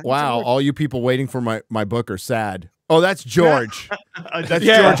saying, Yeah, wow, it's a- all you people waiting for my book are sad. Oh, that's George. That's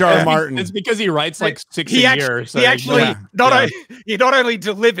Yeah. George R. R. Martin. It's because he writes like six He a actually, year. So he actually yeah. he not only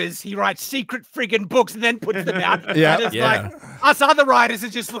delivers, he writes secret friggin' books and then puts them out. Yeah. And it's Yeah. like us other writers are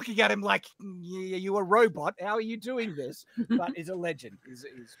just looking at him like, yeah, you a robot. How are you doing this? But he's a legend. He's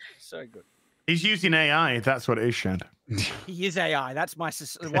so good. He's using AI. That's what it is, Shad. He is AI. That's my.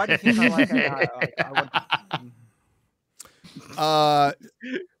 Why do you think I like AI?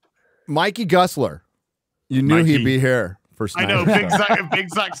 Mikey Gusler. You knew he'd Mikey. be here for I Snyder. know, big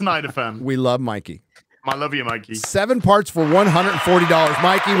Zack Snyder fan. We love Mikey. I love you, Mikey. 7 parts for $140.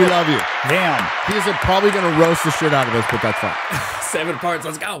 Mikey, we love you. Damn. He's probably going to roast the shit out of us, but that's fine. 7 parts.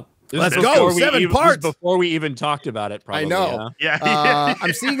 Let's go. Let's This is go. before we 7 even- this is parts. before we even talked about it. Probably, I know. Yeah.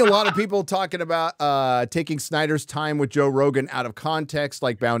 I'm seeing a lot of people talking about taking Snyder's time with Joe Rogan out of context,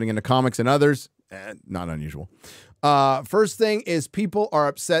 like bounding into comics and others. Not unusual. First thing is people are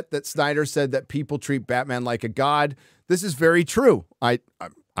upset that Snyder said that people treat Batman like a god. This is very true. I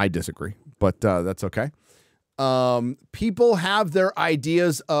disagree, but that's okay. People have their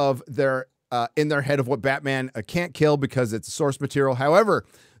ideas of their in their head of what Batman can't kill because it's source material. However,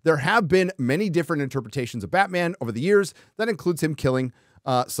 there have been many different interpretations of Batman over the years. That includes him killing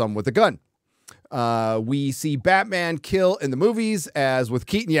some with a gun. We see Batman kill in the movies, as with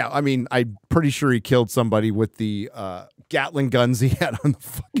Keaton. Yeah, I mean, I'm pretty sure he killed somebody with the Gatling guns he had on the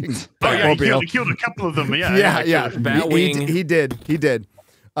fucking Oh yeah, Batmobile. he killed a couple of them. Yeah, Yeah. Batwing. He did.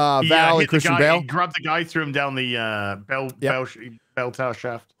 Val hit and the Christian guy, Bale. He grabbed the guy, threw him down the bell tower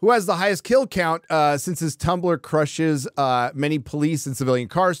shaft. Who has the highest kill count since his Tumblr crushes many police and civilian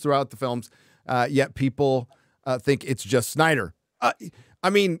cars throughout the films, yet people think it's just Snyder. I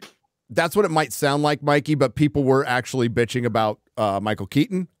mean, that's what it might sound like, Mikey, but people were actually bitching about Michael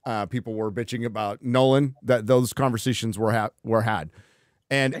Keaton. People were bitching about Nolan. That those conversations were had.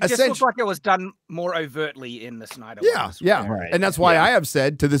 And It just looks like it was done more overtly in the Snyder. ones. Yeah. Right. And that's why I have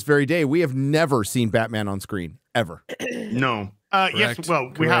said to this very day, we have never seen Batman on screen, ever. No. Yes,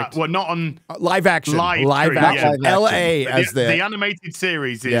 well, we have. Well, not on Live action. live action. yeah. LA as the animated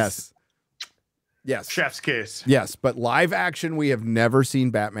series is Yes. Chef's Kiss. Yes, but live action, we have never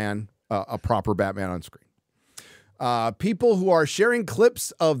seen Batman, a proper Batman on screen. People who are sharing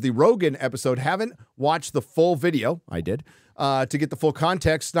clips of the Rogen episode haven't watched the full video. I did. To get the full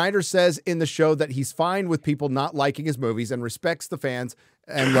context, Snyder says in the show that he's fine with people not liking his movies and respects the fans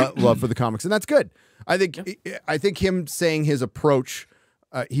and love for the comics, and that's good. I think him saying his approach,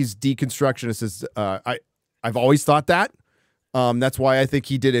 he's deconstructionist. Is I've always thought that. That's why I think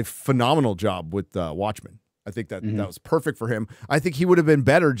he did a phenomenal job with Watchmen. I think that was perfect for him. I think he would have been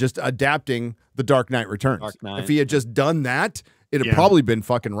better just adapting The Dark Knight Returns. If he had just done that, it'd have probably been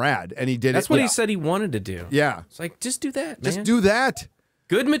fucking rad. And he did. That's what he said he wanted to do. Yeah, it's like just do that. Just man. do that.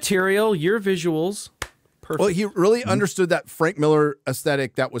 Good material, your visuals. Perfect. Well, he really understood that Frank Miller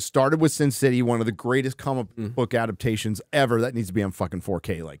aesthetic that was started with Sin City, one of the greatest comic book adaptations ever. That needs to be on fucking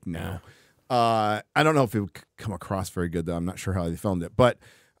 4K like now. I don't know if it would come across very good though. I'm not sure how they filmed it, but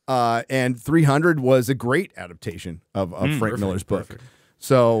and 300 was a great adaptation of Frank Miller's book. Perfect.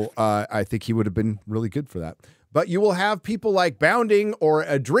 So I think he would have been really good for that. But you will have people like Bounding or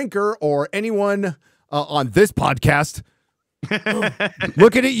a Drinker or anyone on this podcast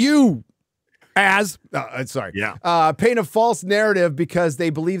looking at you as paint a false narrative because they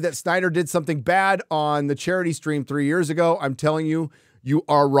believe that Snyder did something bad on the charity stream 3 years ago. I'm telling you, you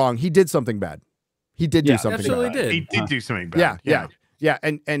are wrong. He did something bad. He did do something bad. He did do something bad. Yeah.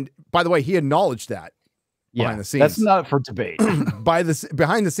 And by the way, he acknowledged that behind the scenes. That's not for debate.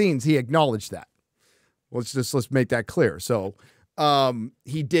 Behind the scenes, he acknowledged that. Let's make that clear. So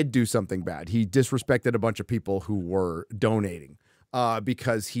he did do something bad. He disrespected a bunch of people who were donating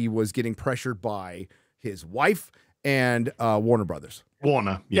because he was getting pressured by his wife and Warner Brothers.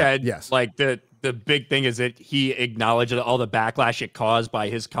 Yes. Like the big thing is that he acknowledged all the backlash it caused by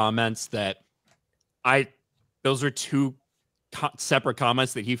his comments. Those are two separate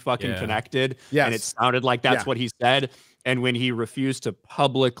comments that he fucking connected. Yes. And it sounded like that's what he said. And when he refused to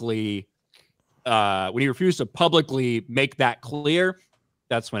publicly make that clear,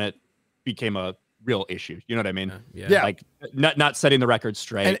 that's when it became a real issue. You know what I mean? Yeah. Like not setting the record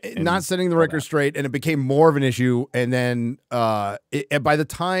straight. And not setting the record straight, and it became more of an issue. And then by the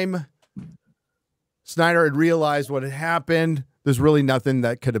time Snyder had realized what had happened, there's really nothing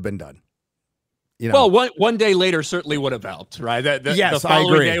that could have been done. You know? Well, one day later certainly would have helped, right? The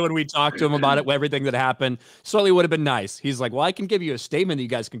following day when we talked to him about it, everything that happened, certainly would have been nice. He's like, well, I can give you a statement that you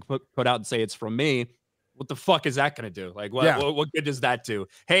guys can put out and say it's from me. What the fuck is that going to do? Like, what good does that do?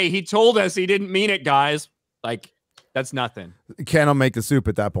 Hey, he told us he didn't mean it, guys. Like, that's nothing. Cannot make the soup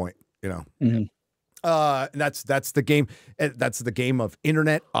at that point, you know. That's the game. That's the game of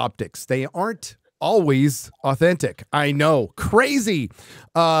internet optics. They aren't always authentic. I know. Crazy.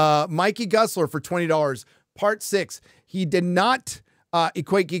 Mikey Gussler for $20. Part 6. He did not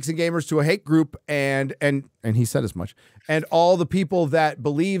equate Geeks and Gamers to a hate group, and he said as much. And all the people that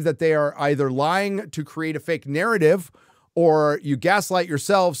believe that they are either lying to create a fake narrative, or you gaslight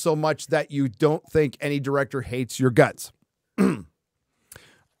yourself so much that you don't think any director hates your guts. At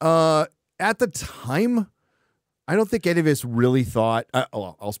the time, I don't think any of us really thought,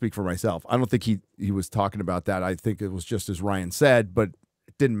 well, I'll speak for myself. I don't think he was talking about that. I think it was just as Ryan said, but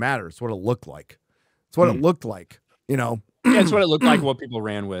it didn't matter. It's what it looked like. It's what it looked like, you know? Yeah, it's what it looked like, what people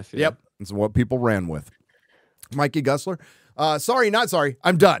ran with. Yeah. Yep. It's what people ran with. Mikey Gussler. Sorry, not sorry.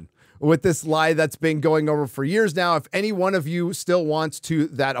 I'm done with this lie that's been going over for years now. If any one of you still wants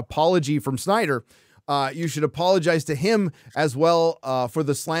that apology from Snyder, you should apologize to him as well for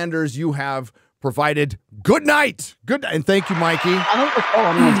the slanders you have provided. Good night. Good night. And thank you, Mikey. I don't recall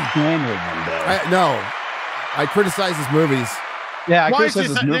anyone's slandering him, though. No. I criticize his movies. Yeah, I Why is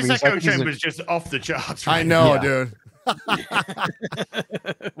criticize his movies. this echo chamber is just off the charts. Right? I know, Yeah. dude.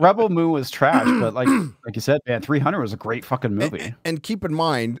 Rebel Moon was trash, but like you said, man, 300 was a great fucking movie. And keep in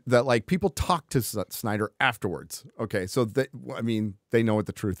mind that like people talk to Snyder afterwards. Okay, so they know what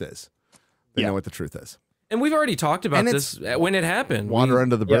the truth is. They know what the truth is. And we've already talked about this when it happened. Water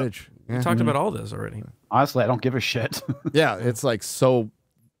under the bridge. We talked about all this already. Honestly, I don't give a shit. Yeah, it's like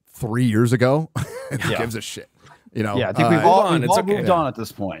 3 years ago. Who gives a shit? You know. Yeah, I think we've all moved on at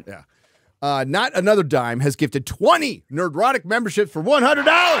this point. Yeah. Not Another Dime has gifted 20 Nerdrotic memberships for $100.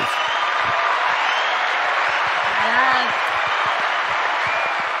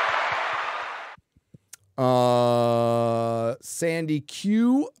 Sandy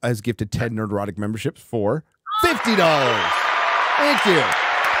Q has gifted 10 Nerdrotic memberships for $50. Thank you.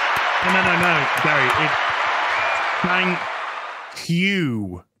 No, Gary. It's thank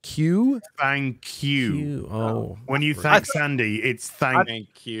you. Q? Thank you. Oh. When you thank Sandy, it's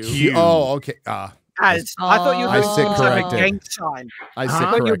thank you. Oh, okay. I thought you were doing some type of gang sign. I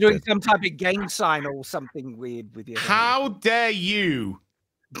thought you were doing some type of gang sign or something weird with you. How dare you?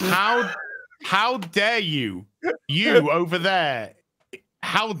 How dare you? You over there.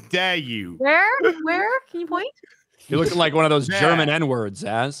 How dare you? Where? Can you point? You're looking like one of those German N-words,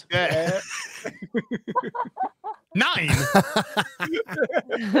 Az. Yeah. 9.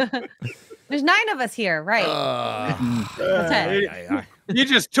 There's 9 of us here, right? 10. You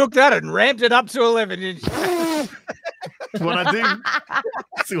just took that and ramped it up to 11. That's what I do.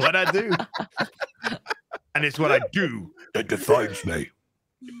 That's what I do. And it's what I do that defines me.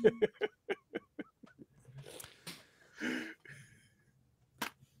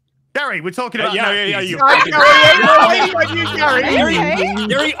 Gary, we're talking about Gary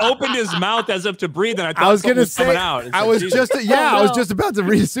opened his mouth as if to breathe, and I thought I was gonna say, coming out. It's I like, was Jesus. just, I was just about to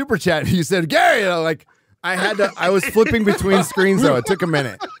read a super chat. You said, Gary, like, I was flipping between screens though. It took a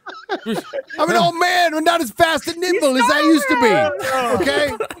minute. I'm an old man. We're not as fast and nimble as I used to be. Okay,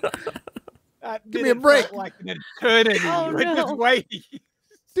 give me a break. Like an eternity. Just wait.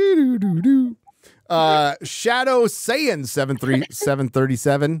 Shadow Saiyan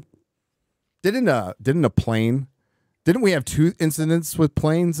 737. Didn't a plane? Didn't we have 2 incidents with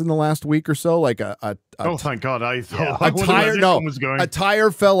planes in the last week or so? Like oh, thank God! I thought a tire. No, a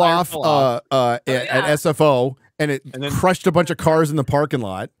tire fell off at SFO, and it crushed a bunch of cars in the parking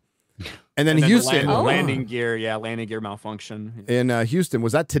lot. And then Houston, landing gear malfunction in Houston.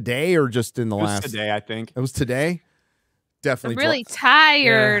 Was that today or just in the last? Today, I think it was today. Definitely. I'm really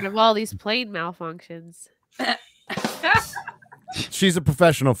tired of all these plane malfunctions. She's a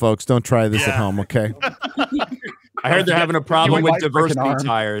professional, folks. Don't try this at home, okay? I heard they're having a problem with diversity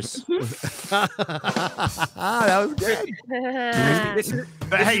tires. That was good. I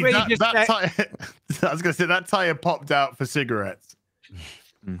was going to say that tire popped out for cigarettes.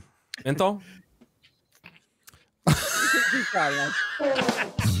 Menthol?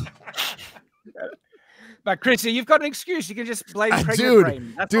 But Chrissy, you've got an excuse. You can just blame dude,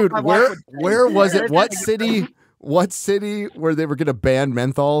 brain. Dude, where was it? What city? What city where they were going to ban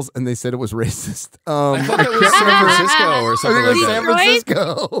menthols and they said it was racist? I thought it was San Francisco or something like that. San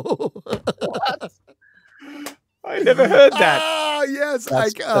Francisco. I never heard that. Oh yes,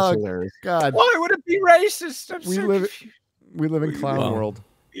 that's hilarious. God, why would it be racist? We live in clown world.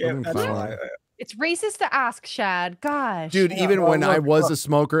 Yeah, that's right. It's racist to ask, Shad. Gosh. Dude, even when I was a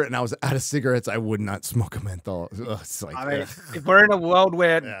smoker and I was out of cigarettes, I would not smoke a menthol. Ugh, it's like, I mean, if we're in a world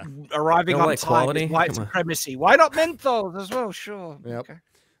where arriving on time is white supremacy, why not menthols as well? Sure. Yep. Okay.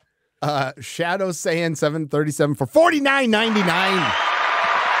 Shadow Saiyan 737 for $49.99.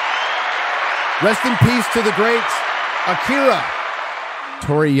 Rest in peace to the great Akira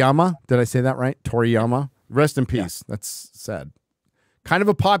Toriyama. Did I say that right? Toriyama. Rest in peace. Yeah. That's sad. Kind of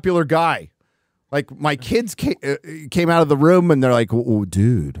a popular guy. Like, my kids came out of the room and they're like, oh,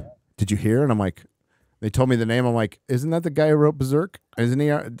 dude, did you hear? And I'm like, they told me the name. I'm like, isn't that the guy who wrote Berserk? Isn't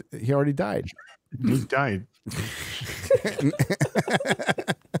he? He already died. He died. You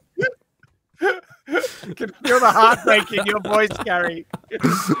can feel the heartbreak in your voice, Gary.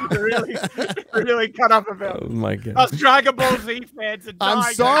 really cut up a bit. Oh my God. Us Dragon Ball Z fans are dying.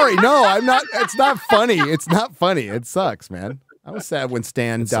 I'm sorry. No, I'm not. It's not funny. It's not funny. It sucks, man. I was sad when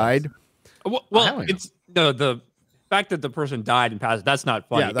Stan died. Well, it's the fact that the person died and passed. That's not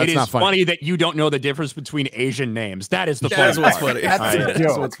funny. Yeah, that's it is not funny. that you don't know the difference between Asian names. That is the That's funny what's part. funny.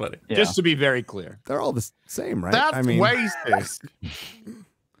 That's what's funny. Just to be very clear, they're all the same, right? That's I mean, racist.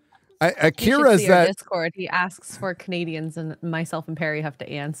 Akira is that Discord. He asks for Canadians, and myself and Perry have to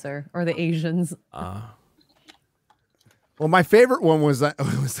answer, or the Asians. Well, my favorite one was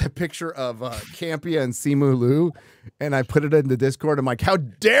that picture of Campia and Simu Liu, and I put it in the Discord. I'm like, how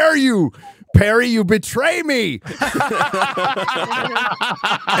dare you, Perry, you betray me.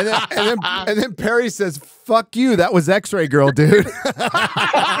 and then Perry says, fuck you, that was X-Ray Girl, dude.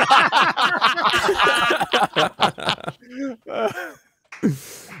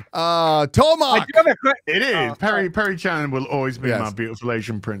 Tomac. It is. Perry Chan will always be my beautiful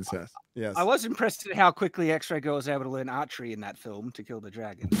Asian princess. Yes. I was impressed at how quickly X-Ray Girl was able to learn archery in that film to kill the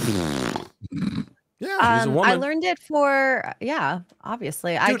dragon. Yeah, she's a woman. I learned it for,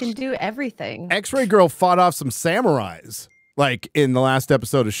 obviously. Dude, I can do everything. X-Ray Girl fought off some samurais, like, in the last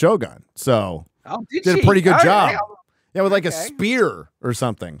episode of Shogun. So, did a pretty good job. Yeah, with like a spear or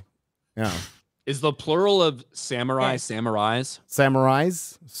something. Yeah. Is the plural of samurai samurais?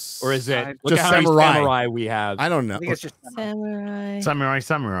 Samurais? Or is it just how many samurai? Samurai we have? I don't know. I think it's just Samurai.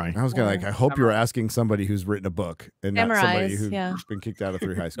 I was gonna I hope you were asking somebody who's written a book and not somebody who's been kicked out of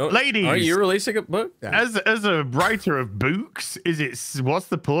 3 high school. Ladies, are you releasing a book? Yeah. As a writer of books, what's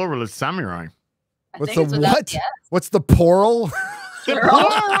the plural of samurai? What's the what? What's the plural?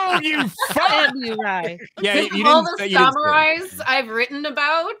 Oh, you fuck! Samurai. Yeah, you all didn't the say you didn't say samurais I've written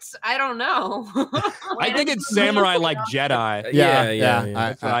about. I don't know. I think it's samurai like Jedi. Yeah.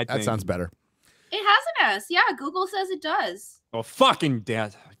 That's what I think. That sounds better. It has an S. Yeah, Google says it does. Oh, fucking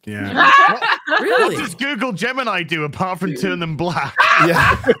death. Yeah. Really? What does Google Gemini do apart from turn them black?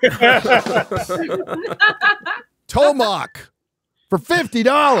 Yeah. Tomahawk for $50. His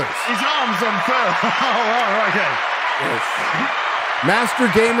arms on fire. Oh, okay.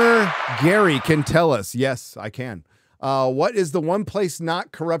 Master Gamer Gary can tell us. Yes, I can. What is the one place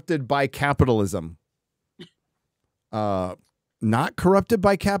not corrupted by capitalism? Not corrupted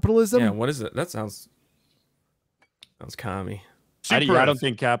by capitalism? Yeah, what is it? That sounds commie. I don't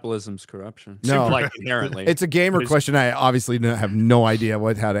think capitalism's corruption. No, Like inherently. It's a gamer question. I obviously have no idea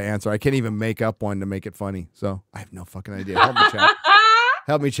how to answer. I can't even make up one to make it funny. So I have no fucking idea. Help me, chat.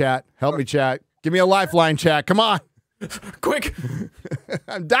 Help me, chat. Help me, chat. Give me a lifeline, chat. Come on. Quick.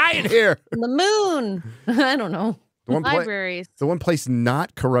 I'm dying here. The moon. I don't know. Libraries. The one place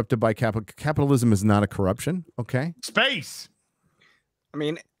not corrupted by capitalism is not a corruption. Okay. Space. I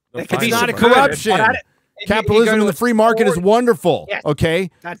mean, it could be not a corruption. Capitalism and the free market is wonderful. Yes.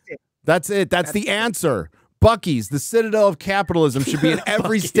 Okay. That's it. That's it. That's the answer. Buc-ee's, the citadel of capitalism, should be in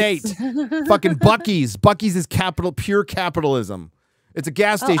every state. Fucking Buc-ee's. Buc-ee's is pure capitalism. It's a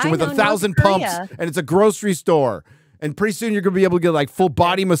gas station with 1,000 pumps, and it's a grocery store. And pretty soon you're going to be able to get like full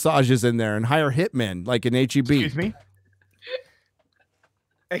body massages in there and hire hitmen like in HEB. Excuse me?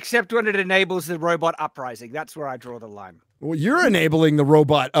 Except when it enables the robot uprising. That's where I draw the line. Well, you're enabling the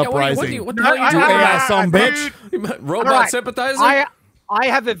robot uprising. What the hell are you doing? AI some bitch. Robot sympathizer? I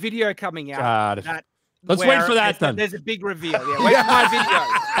have a video coming out. God. Let's wait for that then. There's a big reveal. Yeah, wait for my video.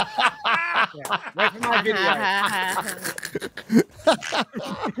 Yeah, wait for my video.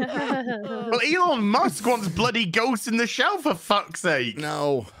 Well, Elon Musk wants bloody Ghost in the Shell, for fuck's sake.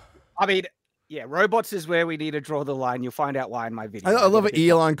 No. I mean, yeah, robots is where we need to draw the line. You'll find out why in my video. I love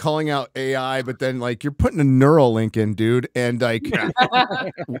Elon calling out AI, but then like you're putting a neural link in, dude, and like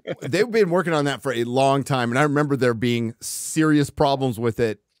they've been working on that for a long time, and I remember there being serious problems with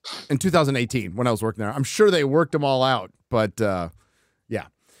it in 2018 when I was working there. I'm sure they worked them all out, but yeah.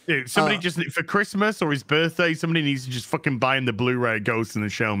 Dude, somebody just for Christmas or his birthday, somebody needs to just fucking buy him the Blu-ray Ghost in the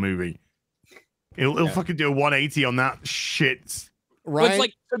Shell movie. He'll fucking do a 180 on that shit. Right. It's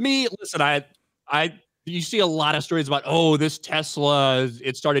like, to me, listen, you see a lot of stories about, oh, this Tesla,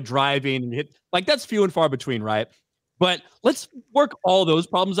 it started driving and hit, like that's few and far between, right? But let's work all those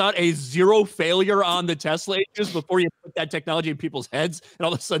problems out. A zero failure on the Tesla issues before you put that technology in people's heads, and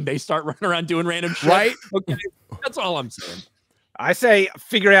all of a sudden they start running around doing random shit. Right? Okay, that's all I'm saying. I say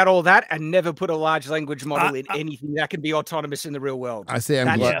figure out all that and never put a large language model in anything that can be autonomous in the real world. I say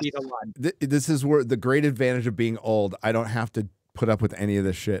I'm glad. This is where the great advantage of being old. I don't have to put up with any of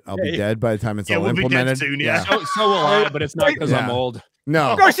this shit. I'll be dead by the time it's all implemented. Soon, yeah. So will I, but it's not because I'm old.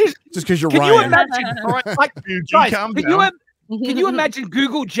 No, Gosh, just because you're can Ryan. You imagine, like, guys, can you imagine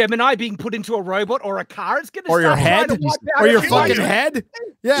Google Gemini being put into a robot or a car? It's going to or your head, or your fucking head.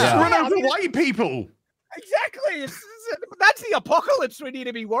 Yeah, run over white people. Exactly. That's the apocalypse we need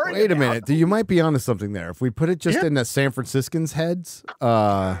to be worried Wait a about. minute. You might be onto something there. If we put it just in the San Franciscans' heads.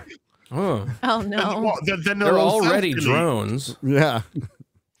 Oh no. They're already drones. Yeah.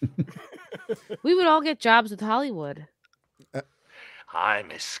 We would all get jobs with Hollywood.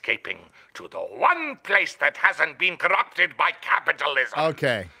 I'm escaping to the one place that hasn't been corrupted by capitalism.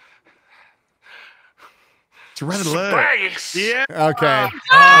 Okay. It's Red Alert. Space. Yeah. Okay.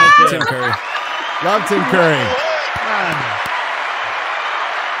 Tim Curry. Love Tim Curry.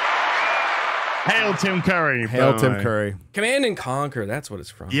 Hail Tim Curry. Hail Tim Curry. Command and Conquer. That's what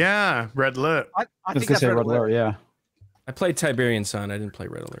it's from. Yeah, Red Alert. I think that's Red Alert. Yeah. I played Tiberian Sun. I didn't play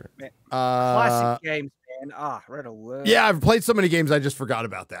Red Alert. Classic games, man. Red Alert. Yeah, I've played so many games, I just forgot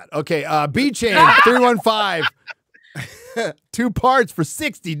about that. Okay, B-Chain 315. 2 parts for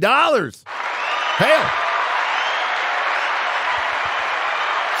 $60. Hail.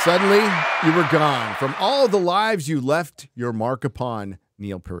 Suddenly, you were gone. From all the lives you left your mark upon,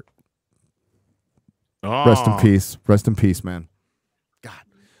 Neil Peart. Oh. Rest in peace. Rest in peace, man.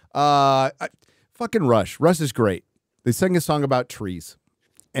 God. Fucking Rush. Rush is great. They sang a song about trees,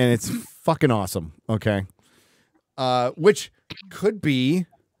 and it's fucking awesome. Okay. Which could be,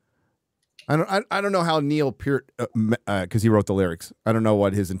 I don't know how Neil Peart, because he wrote the lyrics. I don't know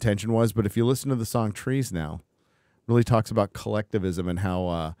what his intention was, but if you listen to the song "Trees" now, it really talks about collectivism and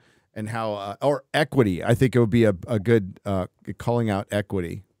how or equity. I think it would be a good calling out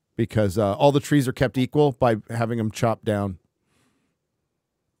equity because all the trees are kept equal by having them chopped down.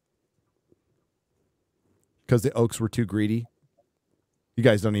 Because the oaks were too greedy. You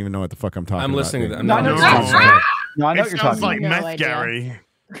guys don't even know what the fuck I'm talking about. I'm listening to that. No, I know what you're talking It sounds like meth, idea. Gary.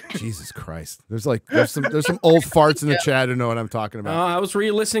 Jesus Christ. There's some old farts in the chat who know what I'm talking about. I was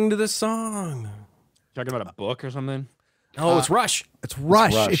re-listening to this song. Talking about a book or something? Oh, it's Rush. It's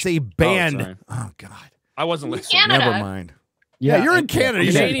Rush. It's a band. Oh, God. I wasn't listening. Canada. Never mind. Yeah, you're in Canada.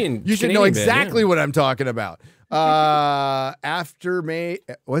 You should know Canadian exactly band, what I'm talking about. After May,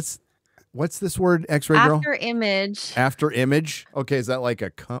 what's this word? X-ray girl. After Image. After Image. Okay, is that like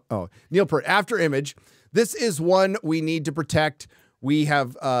Neil Peart? After Image. This is one we need to protect. We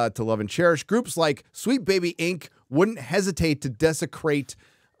have to love and cherish. Groups like Sweet Baby Inc. wouldn't hesitate to desecrate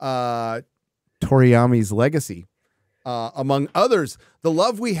Toriyama's legacy. Among others, the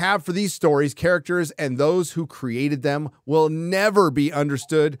love we have for these stories, characters, and those who created them will never be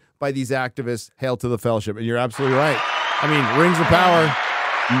understood by these activists. Hail to the Fellowship. And you're absolutely right. I mean, Rings of Power.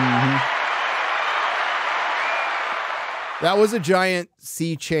 That was a giant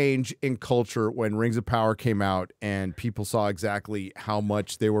sea change in culture when Rings of Power came out and people saw exactly how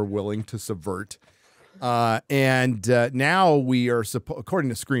much they were willing to subvert. And now we are, according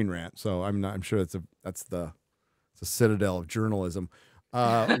to Screen Rant, so I'm sure that's the citadel of journalism.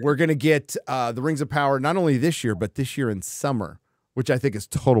 We're going to get the Rings of Power not only this year, but this year in summer, which I think is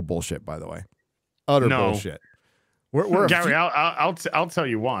total bullshit, by the way. Utter bullshit. We're Gary, I'll tell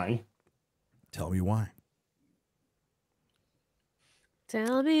you why. Tell me why.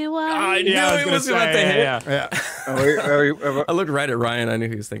 Tell me why. I knew I he was was gonna about to say, hit. I looked right at Ryan. I knew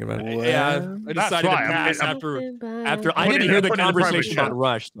he was thinking about it. Yeah, I decided to pass after I didn't hear the conversation about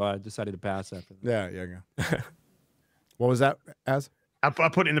Rush, so I decided to pass after that. Yeah. What was that, Az? I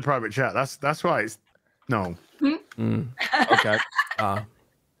put it in the private chat. That's why it's no. Okay.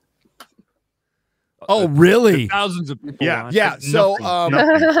 Oh, really? Thousands of people. Yeah. So,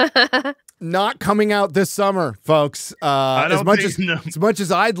 not coming out this summer, folks. As much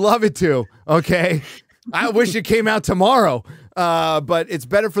as I'd love it to. Okay, I wish it came out tomorrow. But it's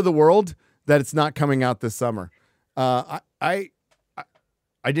better for the world that it's not coming out this summer. I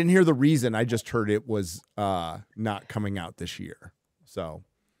didn't hear the reason. I just heard it was not coming out this year. So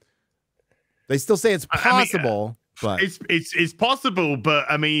they still say it's possible, but it's possible. But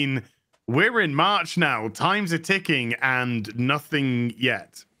I mean, we're in March now. Times are ticking, and nothing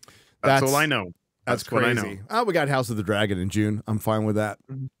yet. That's all I know. That's crazy. What I know. Oh, we got House of the Dragon in June. I'm fine with that.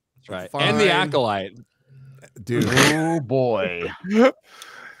 That's right. Fine. And the Acolyte. Dude. Oh, boy.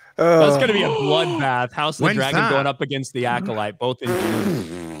 That's going to be a bloodbath. House of the When's Dragon that? going up against the Acolyte, both in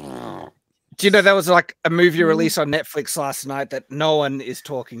June. Do you know there was like a movie release on Netflix last night that no one is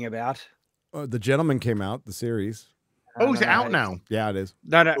talking about? The Gentleman came out, the series. Oh, is it out now? Yeah, it is.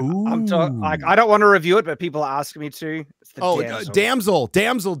 No, I'm talking. Like, I don't want to review it, but people are asking me to. It's the Damsel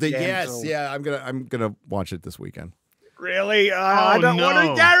did. Yes, yeah. I'm gonna watch it this weekend. Really? I don't want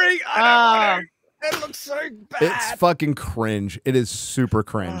to, Gary. I don't want to. It looks so bad. It's fucking cringe. It is super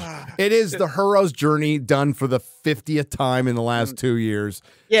cringe. It is the hero's journey done for the 50th time in the last 2 years.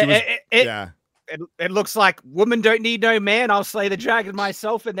 Yeah, it looks like women don't need no man. I'll slay the dragon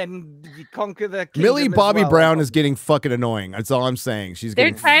myself and then conquer the kingdom. Millie Bobby as well. Brown is getting fucking annoying. That's all I'm saying.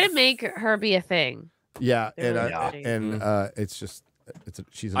 They're trying to make her be a thing. Yeah, and it's just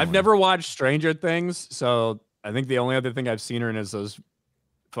she's. I've never watched Stranger Things, so I think the only other thing I've seen her in is those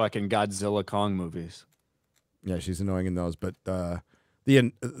fucking Godzilla Kong movies. Yeah, she's annoying in those, but what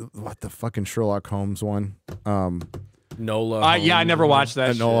the fucking Sherlock Holmes one? Nola. I never watched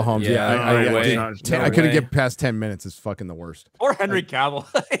that. Nola Holmes. I couldn't get past 10 minutes. It's fucking the worst. Or Henry Cavill.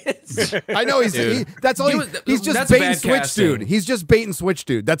 I know that's all. He's just bait and switch, dude. He's just bait and switch,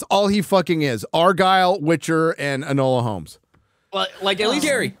 dude. That's all he fucking is. Argyle, Witcher, and Enola Holmes. Well, like at least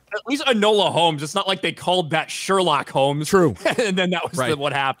Enola Holmes. It's not like they called that Sherlock Holmes. True. And then that was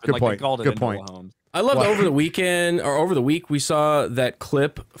what happened. Good like point. They called it Good Enola point. Holmes. I loved over the weekend or over the week we saw that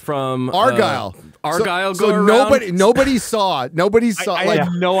clip from Argyle. Argyle so go around. nobody saw. I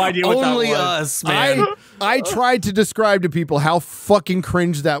have no idea what only that was. us, man. I tried to describe to people how fucking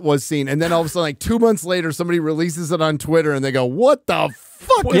cringe that was seen, and then all of a sudden, like 2 months later, somebody releases it on Twitter, and they go, "What the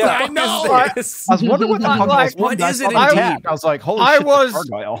fuck is that?" I was wondering what the fuck was. What is it? I was like, "Holy shit!"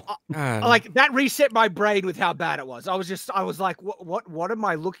 Argyle. Like that reset my brain with how bad it was. I was like, what am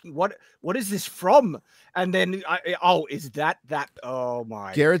I looking? What is this from? And then is that? Oh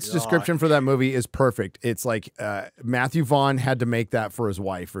my! Garrett's God. description for that movie is perfect. It's like Matthew Vaughn had to make that for his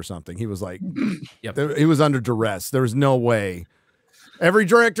wife or something. He was like, he was under duress. There was no way. Every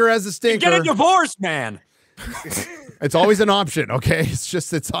director has a stinker. Get a divorce, man. It's always an option. Okay,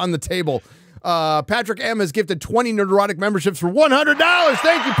 it's on the table. Patrick M has gifted 20 Nerdrotic memberships for $100.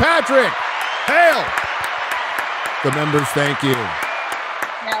 Thank you, Patrick. Hail the members. Thank you.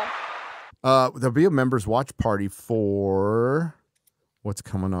 There'll be a members watch party for What's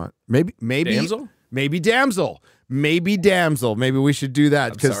coming on? Maybe Damsel? Maybe Damsel. Maybe Damsel. Maybe we should do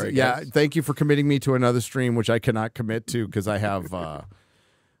that. Because sorry, yeah, guys. thank you for committing me to another stream, which I cannot commit to because I have I'm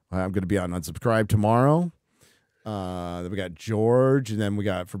going to be on Unsubscribe tomorrow. Then we got George, and then we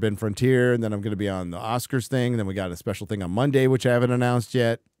got Forbidden Frontier, and then I'm going to be on the Oscars thing, and then we got a special thing on Monday, which I haven't announced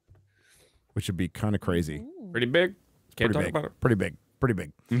yet, which would be kind of crazy. Pretty big. Can't talk about it. Pretty big. Pretty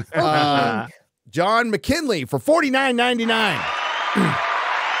big. John McKinley for $49.99.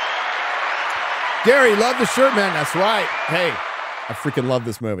 Gary, love the shirt, man. That's right. Hey, I freaking love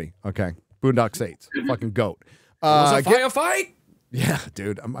this movie. Okay. Boondock Saints. Fucking GOAT. Was it firefight? Yeah,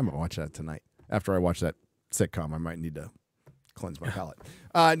 dude. I'm going to watch that tonight. After I watch that sitcom, I might need to cleanse my palate.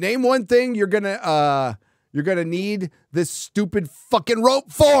 Name one thing you're gonna need this stupid fucking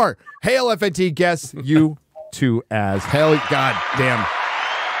rope for. Hail FNT, guess you two as hell. God damn.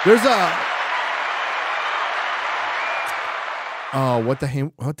 There's what the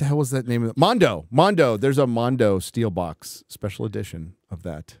hell was that name of it? Mondo. There's a Mondo steel box special edition of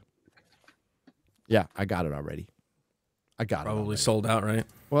that. Yeah, I got it already. Probably sold out, right?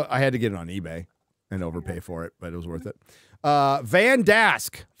 Well, I had to get it on eBay and overpay for it, but it was worth it. Van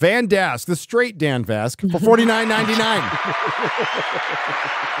Dask, the straight Dan Vask for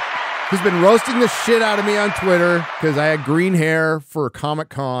 $49.99. He's been roasting the shit out of me on Twitter because I had green hair for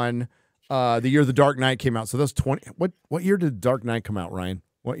Comic-Con the year The Dark Knight came out. So that's 20. What year did Dark Knight come out, Ryan?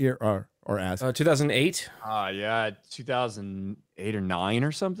 What year or as? 2008. Yeah, 2008 or 9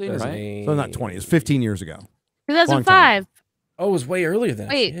 or something, right? So not 20. It's 15 years ago. 2005. Oh, it was way earlier than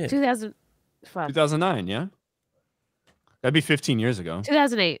Wait, shit. 2005. 2009, yeah? That'd be 15 years ago.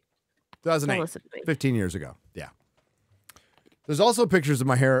 2008. 2008. Don't listen to me. 15 years ago. Yeah. There's also pictures of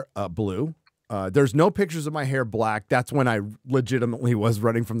my hair blue. There's no pictures of my hair black. That's when I legitimately was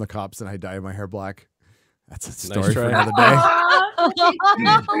running from the cops and I dyed my hair black. That's a story for another day. Oh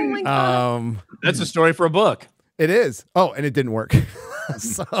my God. That's a story for a book. It is. Oh, and it didn't work.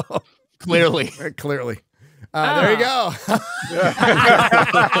 So Clearly. Clearly. There you go. Oh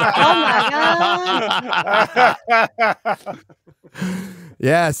my God.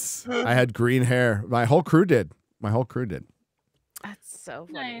 Yes, I had green hair. My whole crew did. That's so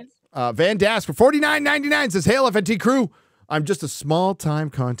funny. Van Dask for $49.99 says, "Hail FNT crew. I'm just a small-time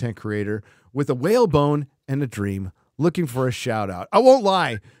content creator with a whalebone and a dream, looking for a shout-out. I won't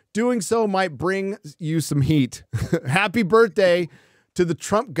lie. Doing so might bring you some heat. Happy birthday to the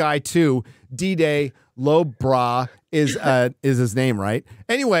Trump guy, too. D-Day Low Bra is his name, right?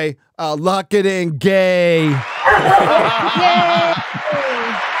 Anyway, lock it in, gay."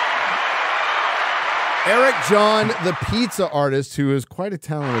 Eric John, the pizza artist, who is quite a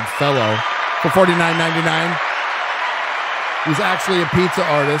talented fellow, for $49.99. He's actually a pizza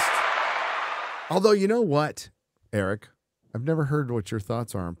artist. Although, you know what, Eric? I've never heard what your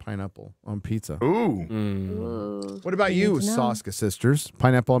thoughts are on pineapple on pizza. Ooh. What about you, Soska sisters?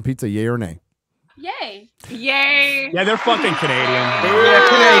 Pineapple on pizza, yay or nay? Yay. Yay. Yeah, they're fucking Canadian. Yeah,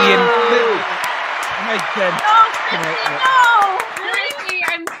 Canadian. No, Tracy,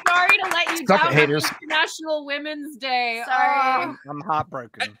 I'm sorry to let you Stop down it, haters. on International Women's Day. Sorry. I'm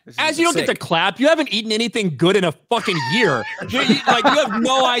heartbroken. As you don't get to clap, you haven't eaten anything good in a fucking year. You have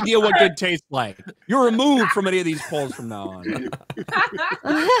no idea what good tastes like. You're removed from any of these polls from now on.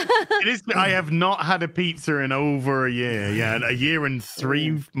 It is. I have not had a pizza in over a year. Yeah, a year and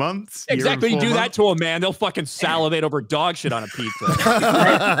 3 months. Exactly. You do that to a man, they'll fucking salivate over dog shit on a pizza.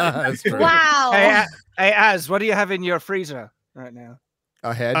 That's true. Wow. Hey, Az, what do you have in your freezer right now?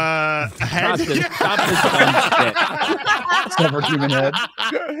 A head? A head. Stop this dumb shit. Severed human head.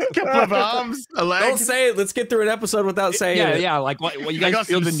 Couple of arms. A leg. Don't say it. Let's get through an episode without saying it. Yeah. Like, what you I guys got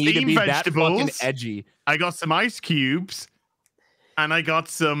feel some the need to steamed be that fucking vegetables. edgy. I got some ice cubes, and I got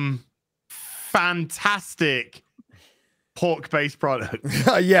some fantastic pork-based products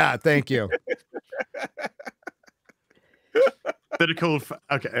Yeah, thank you. that are called.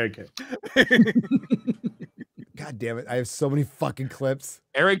 Okay. God damn it. I have so many fucking clips.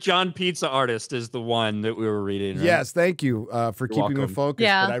 Eric John Pizza Artist is the one that we were reading. Right? Yes, thank you for keeping me welcome. focused.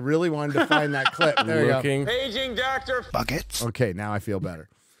 Yeah. But I really wanted to find that clip. There you go. Paging Dr. Buckets. Okay, now I feel better.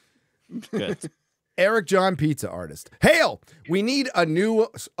 Good. Eric John Pizza Artist. Hail! We need a new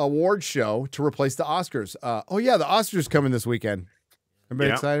award show to replace the Oscars. Oh, yeah, the Oscars coming this weekend. Everybody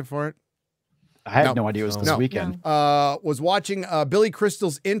Yeah. excited for it? I had no idea it was this weekend. Was watching Billy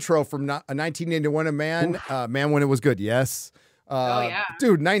Crystal's intro from 1981. A man when it was good. Yes. yeah.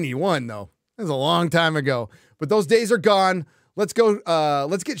 Dude, 91 though. That was a long time ago. But those days are gone. Let's go.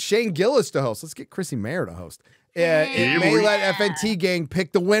 Let's get Shane Gillis to host. Let's get Chrissy Mayer to host. It may let FNT gang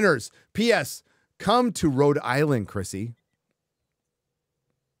pick the winners. P.S. Come to Rhode Island, Chrissy.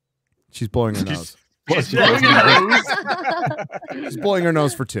 She's blowing her nose. She's blowing her nose. She's blowing her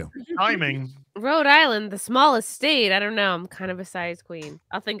nose for 2. Timing. Rhode Island, the smallest state. I don't know. I'm kind of a size queen.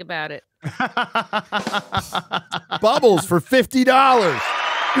 I'll think about it. Bubbles for $50.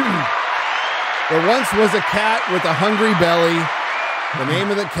 There once was a cat with a hungry belly. The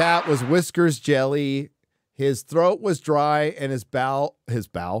name of the cat was Whiskers Jelly. His throat was dry and his bowl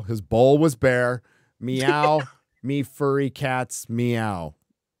was bare. Meow, me furry cats, meow.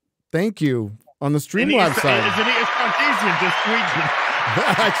 Thank you on the Streamlabs side. Isn't it Sarkeesian just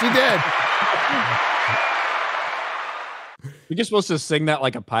tweeting? She did. You're just supposed to sing that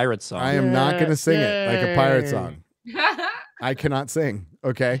like a pirate song. I am not going to sing it like a pirate song. I cannot sing.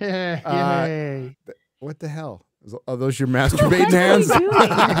 Okay. What the hell? Are those your masturbating hands?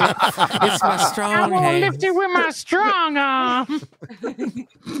 It's my strong I won't hand. lift it with my strong arm.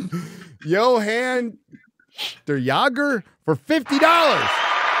 Johan der Jager for $50.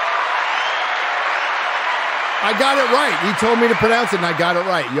 I got it right. He told me to pronounce it, and I got it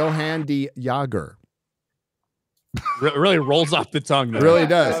right. Johan de Jager. Really rolls off the tongue. It really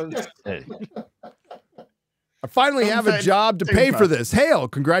does. I finally have a job to pay for this. Hail,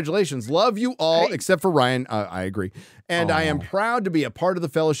 congratulations. Love you all, except for Ryan. I agree. And I am proud to be a part of the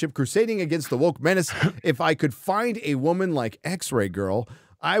Fellowship crusading against the woke menace. If I could find a woman like X-Ray Girl,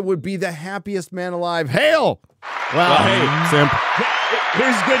 I would be the happiest man alive. Hail! Wow, hey, simp.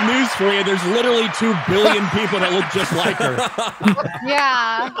 Here's good news for you. There's literally 2 billion people that look just like her.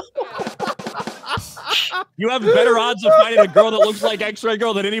 Yeah. You have better odds of finding a girl that looks like X-Ray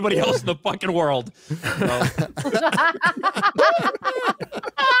Girl than anybody else in the fucking world.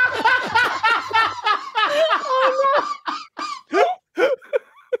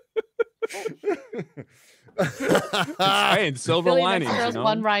 Hey, silver Billy linings. Metzger's You know?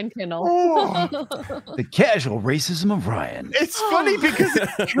 one Ryan Kindle. The casual racism of Ryan. It's funny because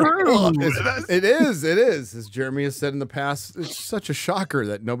it's true. It is. As Jeremy has said in the past, it's such a shocker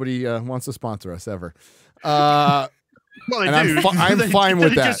that nobody wants to sponsor us ever. Well, they and do. I'm fine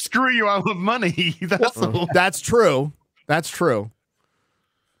with that. Just screw you out of money. That's all. That's true. That's true.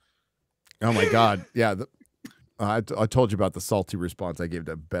 Oh my God. Yeah. I told you about the salty response I gave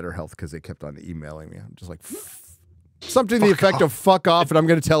to Better Health because they kept on emailing me. I'm just like, something to the effect of fuck off, and I'm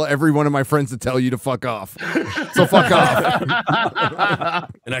going to tell every one of my friends to tell you to fuck off. So fuck off.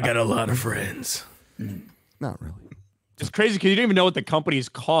 And I got a lot of friends. Not really. It's crazy because you don't even know what the company's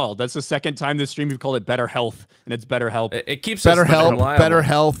called. That's the second time this stream you've called it Better Health, and it's Better Help. It keeps Better us Help, reliable. Better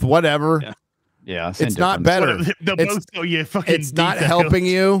Health, whatever. Yeah, it's not better. It's not helping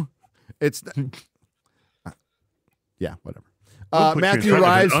you. It's yeah, whatever. We'll put Matthew you in front of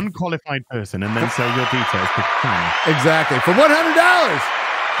Rives, an unqualified person, and then sell your details to China. exactly, for $100.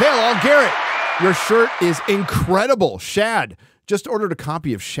 Hail, all Garrett. Your shirt is incredible. Shad just ordered a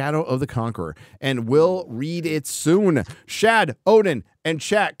copy of Shadow of the Conqueror and will read it soon. Shad, Odin, and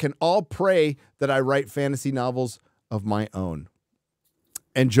chat can all pray that I write fantasy novels of my own.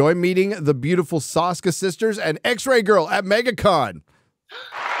 Enjoy meeting the beautiful Soska sisters and X-Ray Girl at MegaCon.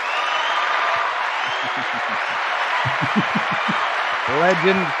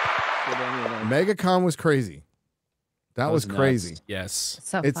 Legend. MegaCon was crazy. That was crazy. Nuts. Yes.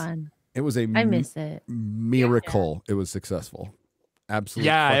 So fun. It was a I miss it. miracle. It was successful. Absolutely.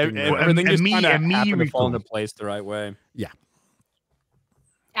 Yeah, everything just kind of happened to fall miracle. into place the right way. Yeah.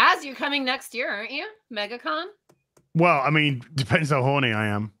 Az, you're coming next year, aren't you? MegaCon? Well, I mean, depends how horny I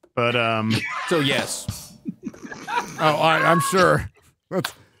am, but So yes. I'm sure.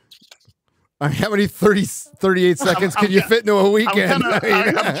 How many 38 seconds can you fit into a weekend?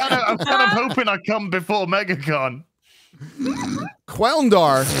 I'm kind of hoping I come before MegaCon.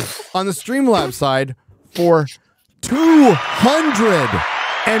 Quelndar on the Streamlabs side for $250.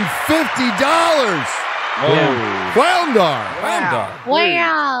 Quelndar.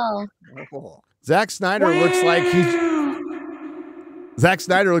 Wow. Zack Snyder looks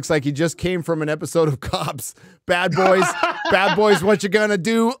like he just came from an episode of Cops. Bad boys, what you gonna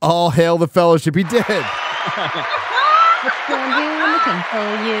do? All hail the Fellowship. He did. What can I do?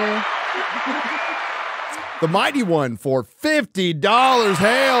 Control you. The Mighty One for $50.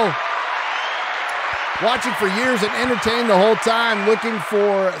 Hail. Watching for years and entertained the whole time, looking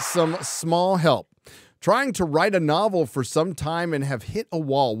for some small help. Trying to write a novel for some time and have hit a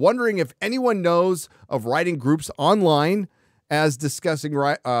wall. Wondering if anyone knows of writing groups online as discussing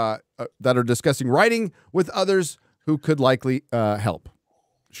that are discussing writing with others who could likely help.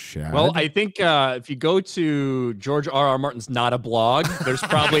 Shad? Well, I think if you go to George R.R. Martin's Not a Blog, those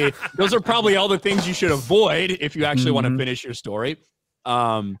are probably all the things you should avoid if you actually want to finish your story.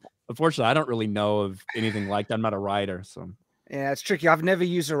 Unfortunately, I don't really know of anything like that. I'm not a writer, so Yeah, it's tricky. I've never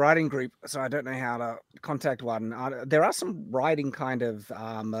used a writing group, so I don't know how to contact one. There are some writing kind of,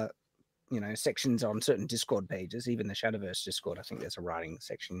 sections on certain Discord pages. Even the Shadowverse Discord, I think there's a writing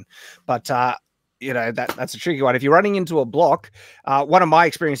section. But that's a tricky one. If you're running into a block, one of my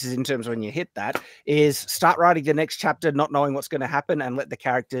experiences in terms of when you hit that is start writing the next chapter, not knowing what's going to happen, and let the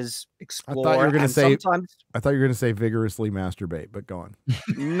characters explore. I thought you were going to say. Sometimes... I thought you were going to say vigorously masturbate, but go on.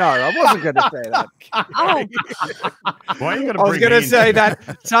 No, I wasn't going to say that. Why are you going to? I was going to say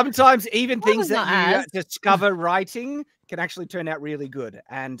that sometimes even things that you discover writing can actually turn out really good,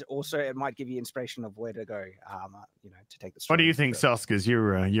 and also it might give you inspiration of where to go. To take the story. What do you think,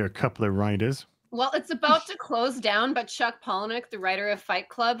 Soska? You're a couple of writers. Well, it's about to close down, but Chuck Palahniuk, the writer of Fight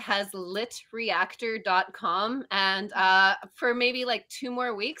Club, has litreactor.com. And for maybe like 2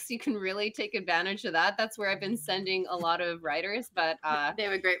 more weeks, you can really take advantage of that. That's where I've been sending a lot of writers. But they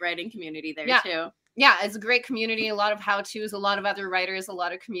have a great writing community there, too. Yeah, it's a great community, a lot of how-tos, a lot of other writers, a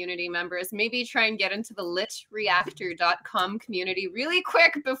lot of community members. Maybe try and get into the litreactor.com community really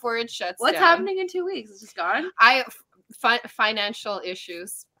quick before it shuts down. What's happening in 2 weeks? It's just gone? Financial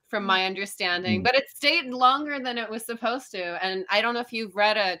issues. From my understanding, but it stayed longer than it was supposed to. And I don't know if you've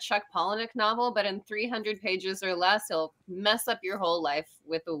read a Chuck Palahniuk novel, but in 300 pages or less, he'll mess up your whole life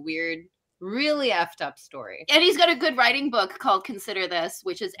with a weird, really effed up story. And he's got a good writing book called Consider This,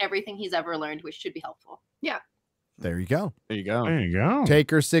 which is everything he's ever learned, which should be helpful. Yeah. There you go. There you go. There you go.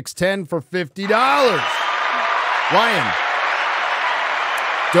 Taker 610 for $50. Ryan.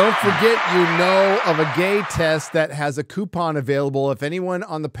 Don't forget you know of a gay test that has a coupon available if anyone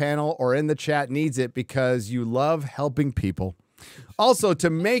on the panel or in the chat needs it because you love helping people. Also, to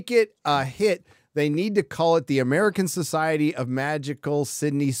make it a hit, they need to call it the American Society of Magical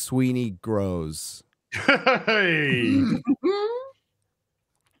Sydney Sweeney Grows. Hey.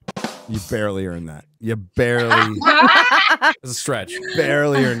 You barely earned that. You barely. It's a stretch.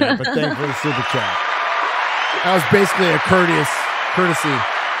 Barely earned that, but thanks for the super chat. That was basically a courtesy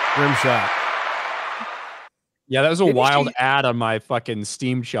rim shot. Yeah, that was a wild ad on my fucking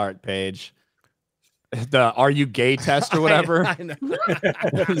Steam chart page. The "Are you gay?" test or whatever. I know.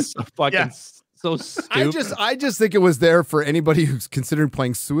 It was so fucking so stupid. I just think it was there for anybody who's considering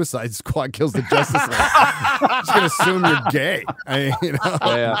playing Suicide Squad Kills the Justice League. I'm just gonna assume you're gay.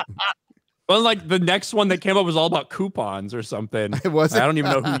 Yeah. Well, like the next one that came up was all about coupons or something. It wasn't. I don't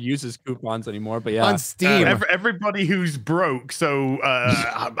even know who uses coupons anymore, but yeah. On Steam. Everybody who's broke, so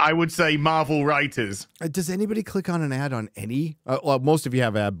I would say Marvel writers. Does anybody click on an ad on any? Well, most of you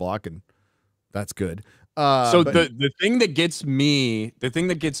have ad blocking. That's good. So the thing that gets me,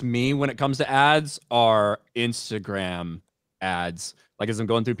 when it comes to ads are Instagram ads. Like as I'm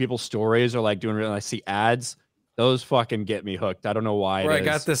going through people's stories or like doing, and I see ads. Those fucking get me hooked. I don't know why. Where I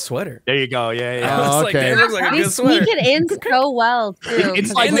got this swater. There you go. Yeah. Oh, okay. It looks like a They good sweater. sneak it in so well too.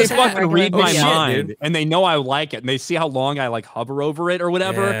 It's like they fucking read my mind, dude. and they know I like it, and they see how long I like hover over it or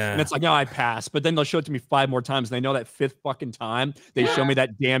whatever, Yeah. and it's like, no, I pass. But then they'll show it to me 5 more times, and they know that 5th fucking time they show me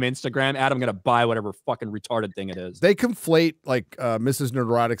that damn Instagram ad, I'm gonna buy whatever fucking retarded thing it is. They conflate like Mrs.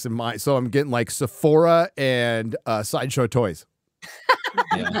 Nerdrotics and mine, so I'm getting like Sephora and Sideshow Toys.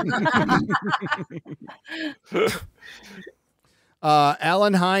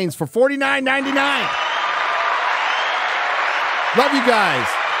 Alan Hines for $49.99. Love you guys.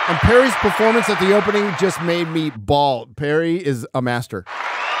 And Perry's performance at the opening just made me bawl. Perry is a master.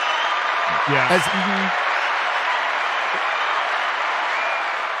 Yeah.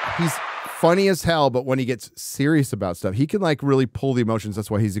 He's funny as hell, but when he gets serious about stuff, he can like really pull the emotions. That's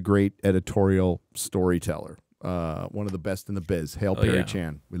why he's a great editorial storyteller. One of the best in the biz. Hail Perry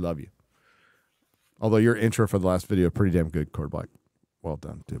Chan. We love you. Although your intro for the last video, pretty damn good, Cord Black. Well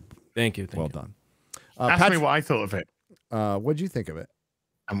done, dude. Thank you. Well done. Ask me what I thought of it. What'd you think of it?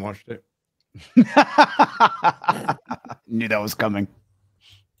 I watched it. Knew that was coming.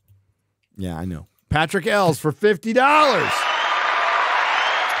 Yeah, I know. Patrick Ells for $50.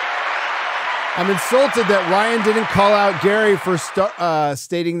 I'm insulted that Ryan didn't call out Gary for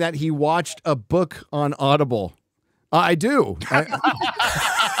stating that he watched a book on Audible. I do. To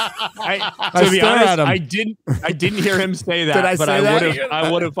be honest, I didn't hear him say that. Did I but say that?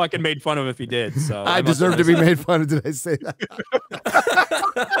 I would have fucking made fun of him if he did. So I deserve to be made fun of. Did I say that?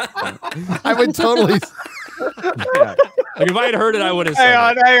 I would totally. Yeah. Like if I had heard it, I would have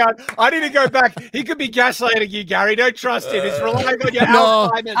said Hang on. I need to go back. He could be gaslighting you, Gary. Don't trust him. It's relying on your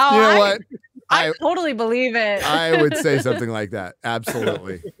Alzheimer's. You know what? I totally believe it. I would say something like that.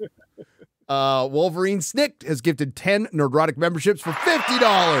 Absolutely. Wolverine Snicked has gifted 10 Nerdrotic memberships for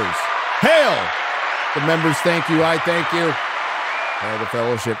 $50. Hail! The members thank you. I thank you. Hail the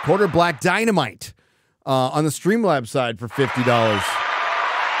fellowship. Quarter Black Dynamite on the Streamlabs side for $50.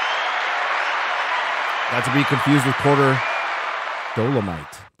 Not to be confused with quarter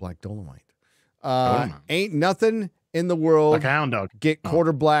Dolomite, black Dolomite. Ain't nothing in the world like a hound dog. Get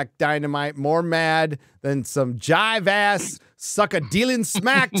quarter black dynamite more mad than some jive ass sucker dealing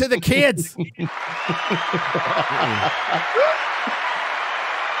smack to the kids.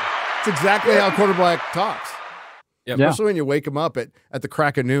 It's exactly how quarter black talks. Yep. Especially when you wake him up at the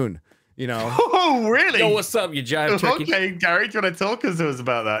crack of noon. You know. Oh, really? Yo, what's up, you jive turkey? Okay, Gary, do you want to talk us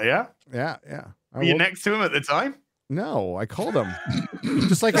about that? Yeah. Yeah. Were you next to him at the time? No, I called him.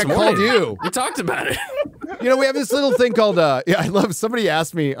 Just like I called you. We talked about it. You know, we have this little thing called I love somebody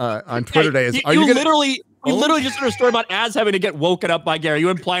asked me on Twitter today, You literally just heard a story about Az having to get woken up by Gary. You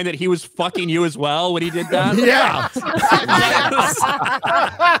implying that he was fucking you as well when he did that? Yeah.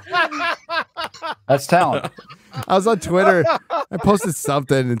 That's talent. I was on Twitter. I posted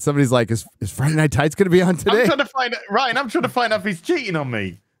something, and somebody's like, "Is Friday Night Tights going to be on today?" I'm trying to find Ryan. I'm trying to find out if he's cheating on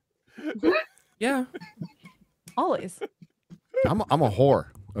me. Yeah. Always. I'm a whore.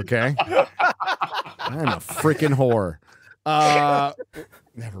 Okay. I'm a freaking whore.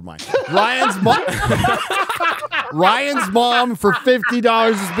 Never mind. Ryan's mom for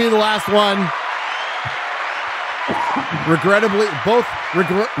 $50 is being the last one. Regrettably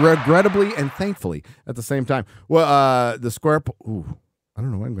and thankfully at the same time. Well, the square. Ooh, I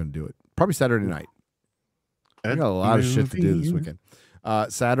don't know when I'm going to do it. Probably Saturday night. I got a lot of shit to do this weekend.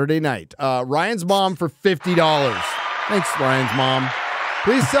 Saturday night. Ryan's mom for $50. Thanks, Ryan's mom.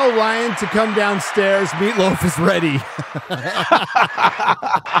 Please tell Ryan to come downstairs. Meatloaf is ready.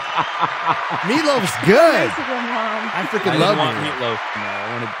 Meatloaf's good. I freaking love meatloaf. No,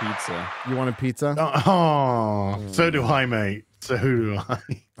 I wanted pizza. You wanted pizza? Oh, so do I, mate. So do I.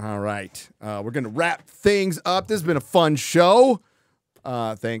 All right. We're going to wrap things up. This has been a fun show.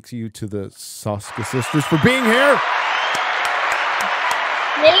 Thanks you to the Soska sisters for being here.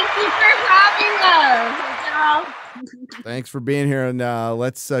 Thank you for having us. Thanks for being here. And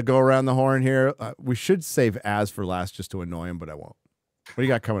let's go around the horn here. We should save Az for last just to annoy him, but I won't. What do you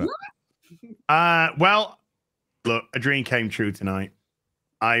got coming up? Well, look, a dream came true tonight.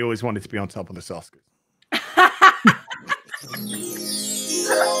 I always wanted to be on top of the Oscars.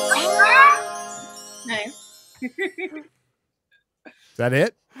 Nice. Is that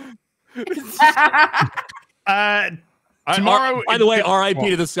it? Tomorrow. By the way, R.I.P.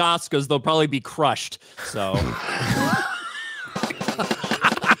 to the Soskas. They'll probably be crushed. So.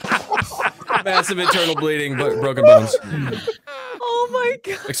 Massive internal bleeding, but broken bones. Oh my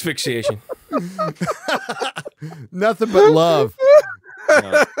god. Asphyxiation. Nothing but love.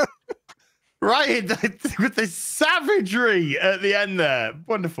 Right, with the savagery at the end there.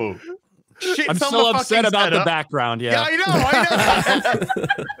 Wonderful. Shit's I'm on so the upset fucking about the setup. background. Yeah, I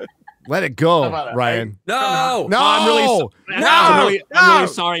know. Let it go, Ryan. No. I'm really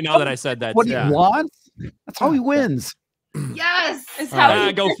sorry now that I said that. What he wants? That's how he wins. Yes. It's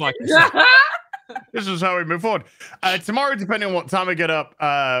how go fuck yourself. This is how we move forward. Tomorrow, depending on what time I get up,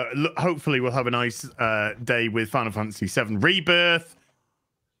 hopefully we'll have a nice day with Final Fantasy VII Rebirth.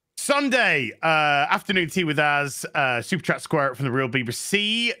 Sunday, afternoon tea with Az, Super Chat Square from the Real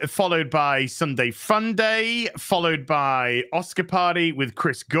BBC, followed by Sunday Fun Day, followed by Oscar Party with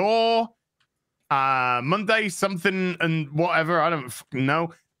Chris Gore. Monday, something and whatever, I don't fucking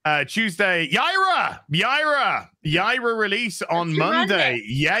know. Tuesday, Yaira release on Monday.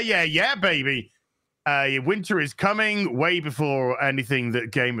 Yeah, baby. Winter is coming way before anything that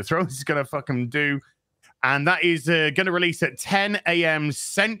Game of Thrones is gonna fucking do. And that is going to release at 10 a.m.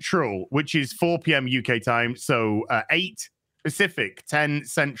 Central, which is 4 p.m. UK time. So 8 Pacific, 10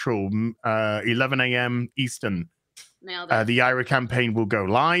 Central, 11 a.m. Eastern. Nailed it. The Yaira campaign will go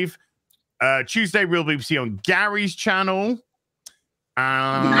live. Tuesday, we'll be see on Gary's channel.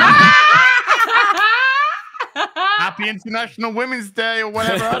 Happy International Women's Day or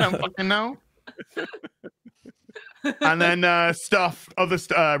whatever. I don't fucking know. And then other stuff.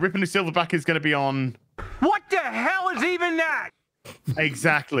 Ripping the Silverback is going to be on. What the hell is even that?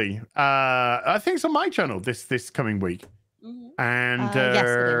 Exactly. I think it's on my channel this coming week. And Yes,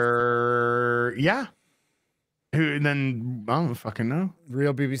 it yeah. And then I don't fucking know.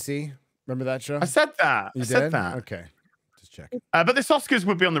 Real BBC. Remember that show? I said that. You I said did? that. Okay. Just check. But the Oscars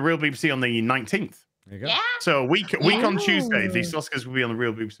will be on the Real BBC on the 19th. There you go. Yeah. So a week on Tuesday, the Oscars will be on the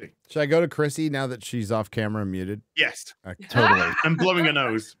Real BBC. Should I go to Chrissy now that she's off camera and muted? Yes. Okay. Totally. I'm blowing a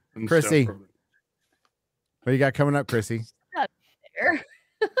nose. and Chrissy. stuff, probably. What you got coming up, Chrissy? There.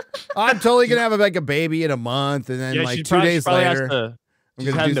 I'm totally gonna have like a baby in a month, and then like 2 days later, I'm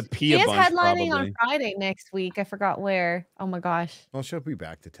She's having to pee He a is bunch, headlining probably. on Friday next week. I forgot where. Oh my gosh. Well, she'll be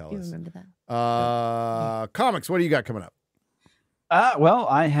back to tell You us. remember that? Comics, what do you got coming up? Well,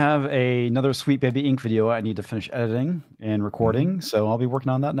 I have another Sweet Baby Ink video I need to finish editing and recording, so I'll be working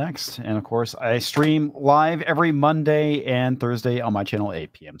on that next. And of course, I stream live every Monday and Thursday on my channel,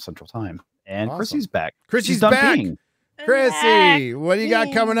 8 p.m. Central Time. And Awesome. Chrissy's back. Chrissy's done back. peeing. Chrissy, what do you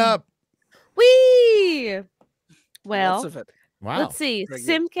got coming up? Whee! Well, Lots of it. Wow. let's see. Very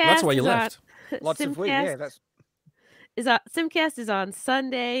good. Simcast That's why you is on- left. Lots of weed. Yeah, that's Simcast is on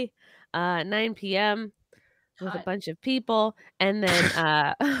Sunday, 9 p.m. with a bunch of people, and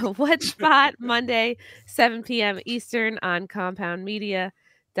then What Spot Monday, 7 p.m. Eastern on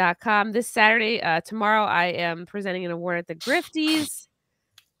CompoundMedia.com. This Saturday, tomorrow, I am presenting an award at the Grifties,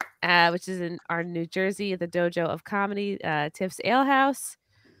 which is in our New Jersey at the Dojo of Comedy, Tiff's Ale House.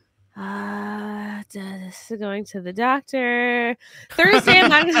 Going to the doctor. Thursday,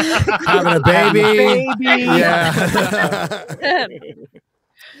 I'm Having a baby.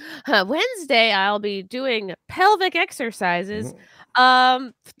 Yeah. Wednesday, I'll be doing pelvic exercises.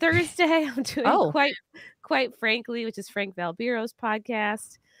 Thursday, I'm doing quite frankly, which is Frank Valbiro's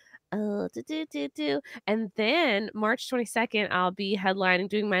podcast. And then March 22nd, I'll be headlining,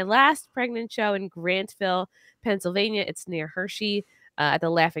 doing my last pregnant show in Grantville, Pennsylvania. It's near Hershey at the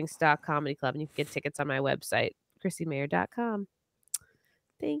Laughing Stock Comedy Club, and you can get tickets on my website, chrissymayer.com.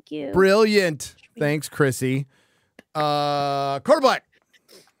 Thank you. Brilliant. Thanks, Chrissy. Quarter Black.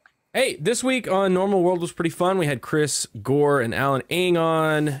 Hey, this week on Normal World was pretty fun. We had Chris Gore and Alan Ng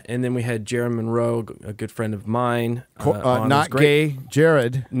on, and then we had Jared Monroe, a good friend of mine. Not gay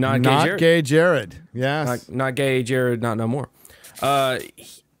Jared. Not gay Jared. Yes. Not gay Jared, not no more.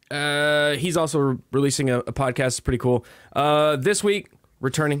 He's also releasing a podcast. It's pretty cool. This week,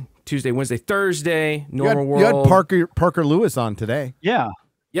 returning Tuesday, Wednesday, Thursday, Normal World. You had Parker Lewis on today. Yeah.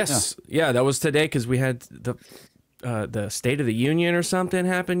 Yes. Yeah, that was today because we had the State of the Union or something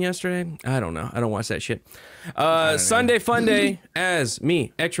happened yesterday. I don't know. I don't watch that shit. Sunday Fun Day as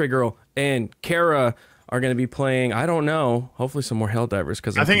me, X-Ray Girl, and Kara are going to be playing, I don't know, hopefully some more Helldivers.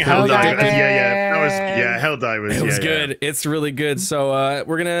 Because I think Helldivers, Helldivers. It was good. It's really good. So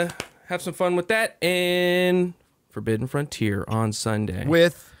we're going to have some fun with that and Forbidden Frontier on Sunday.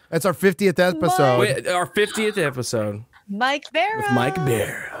 That's our 50th episode. Our 50th episode. Mike Barra. With Mike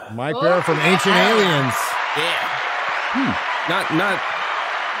Barra. Mike Barra from Ancient Aliens. Yeah. Not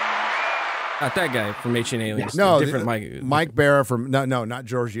that guy from Ancient Aliens. No, different Mike Barra from not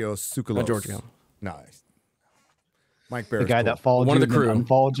Giorgio Tsoukalos. Not Giorgio. No. Mike Barra. The guy that followed one you of the crew and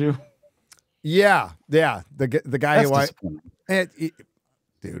unfollowed you. Yeah. The guy That's who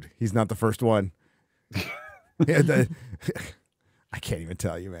dude, he's not the first one. I can't even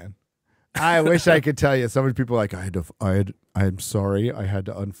tell you, man. I wish I could tell you. So many people are like I'm sorry, I had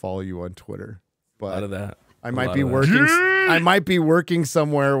to unfollow you on Twitter. But A lot of that. I might be working. I might be working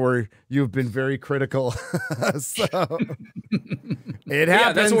somewhere where you've been very critical. So it happens.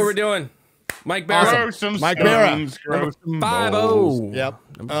 Yeah, that's what we're doing. Mike Barra. Awesome. Mike Barra. 5-0.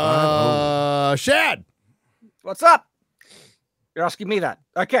 Yep. Shad. What's up? You're asking me that.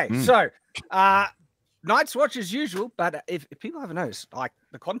 Okay, so Night's Watch as usual, but if people haven't noticed, like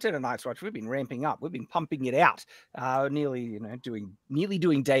the content of Night's Watch, we've been ramping up. We've been pumping it out. Nearly doing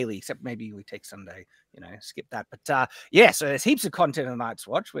daily, except maybe we take Sunday, skip that. But yeah, so there's heaps of content on Night's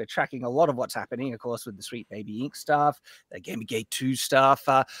Watch. We're tracking a lot of what's happening, of course, with the Sweet Baby Ink stuff, the Gamergate 2 stuff,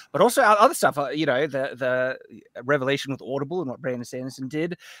 but also other stuff, the revelation with Audible and what Brandon Sanderson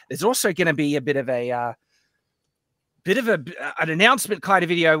did. There's also going to be a bit of an announcement kind of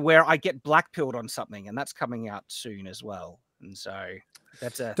video where I get blackpilled on something, and that's coming out soon as well. And so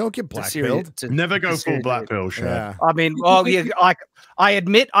that's don't get blackpilled. Never go full black pill, Shad. Yeah. I mean, well, yeah, I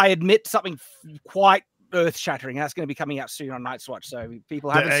admit something quite earth shattering. That's going to be coming out soon on Night's Watch. So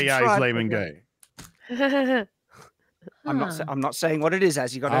people have AI is lame and gay. I'm not saying what it is,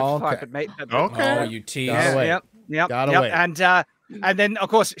 as you got to fight, but mate. Okay. Oh, you tease. Yep. Gotta wait. And then of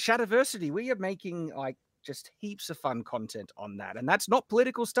course Shadiversity. We are making just heaps of fun content on that, and that's not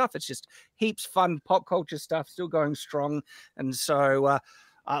political stuff. It's just heaps fun pop culture stuff, still going strong. And so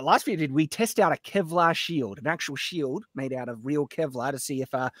last video we test out a Kevlar shield, an actual shield made out of real Kevlar, to see if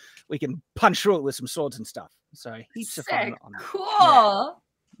we can punch through it with some swords and stuff. So heaps of fun on that. Cool.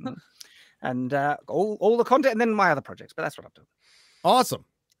 Yeah. And all the content, and then my other projects. But that's what I'm doing. Awesome.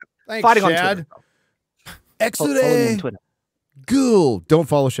 Thanks, Fighting Shad. Follow me on Exude. Twitter. Cool. Don't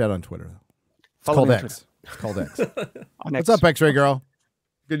follow Shad on Twitter. It's Follow called me on X. Twitter. It's called X. What's up, X-Ray Girl?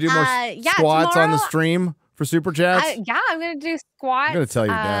 Gonna do more Yeah, squats on the tomorrow- stream for super chats? Yeah, I'm gonna do squats. I'm gonna tell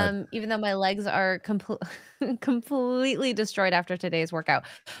your dad. Even though my legs are completely destroyed after today's workout.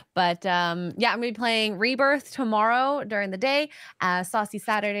 But yeah, I'm gonna be playing Rebirth tomorrow during the day. Saucy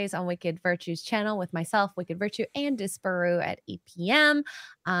Saturdays on Wicked Virtue's channel with myself, Wicked Virtue, and Disparu at 8 p.m.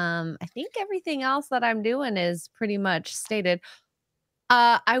 I think everything else that I'm doing is pretty much stated.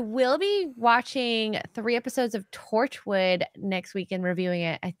 I will be watching 3 episodes of Torchwood next week and reviewing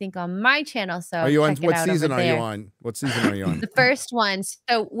it, I think, on my channel. So Are you on? check it What out season over are you there. on? What season are you on? The first one.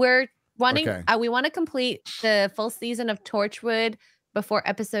 So we're wanting, Okay. we want to complete the full season of Torchwood before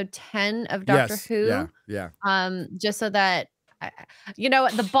episode 10 of Doctor Yes. Who. Yeah. Just so that, you know,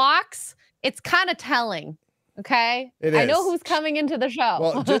 the box, it's kind of telling. Okay. It I know is. who's coming into the show.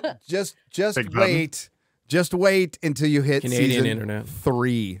 Well, just Big button. wait. Just wait until you hit Canadian season internet.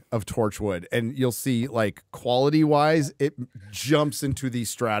 3 of Torchwood, and you'll see, like, quality-wise, it jumps into the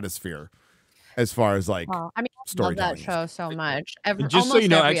stratosphere as far as, like, I mean, I love storytelling. that show so much. Just so you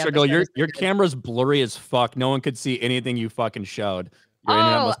know, every Extra Girl, episode your is camera's blurry as fuck. No one could see anything you fucking showed. Your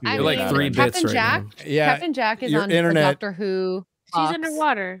internet Oh, must be I really mean, bad. 3 bits Captain right Jack. now. Yeah, Captain Jack is your on the internet- Doctor Who. She's box.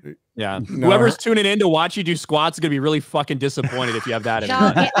 underwater. Yeah. No. Whoever's tuning in to watch you do squats is gonna be really fucking disappointed if you have that. No,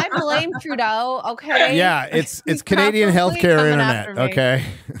 internet. I blame Trudeau. Okay. Yeah, it's He's Canadian constantly healthcare coming internet, after me. okay?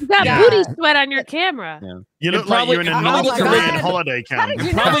 You got Yeah. booty sweat on your camera. You It look like probably- you're in a it North probably Korean doesn't- holiday How camp. did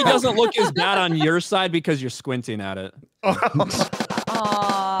you Probably know? doesn't look as bad on your side because you're squinting at it.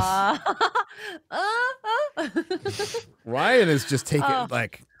 Ryan is just taking Oh.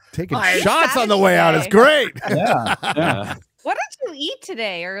 taking Oh, it's shots on the Father's way out. It's Day. great. Yeah. What did you eat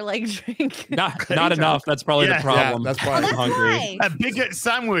today, or like drink? Not enough. That's probably Yeah. the problem. that's probably I'm hungry. Why? A bigot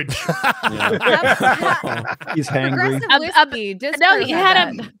sandwich. He's hangry. Progressive whiskey. No, Disparu he had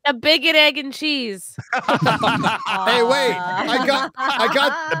had that. a bigot, egg, and cheese. Hey, wait! I got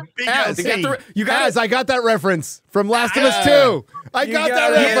Az, You got Az, I got that reference from Last of Us 2. I got that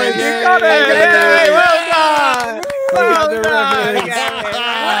got it. reference. You got it. Well done. What a good gamer.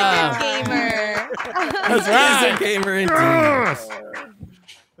 That's right. Gamer indeed.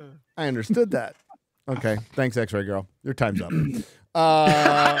 I understood that. Okay, thanks, X-Ray Girl. Your time's up.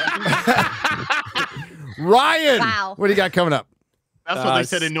 Ryan, Wow. what do you got coming up? That's what they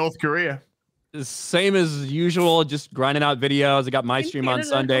said in North Korea. Same as usual, just grinding out videos. I got my stream on Canada,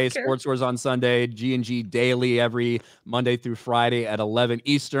 Sunday, okay. Sports Wars on Sunday, G&G daily every Monday through Friday at 11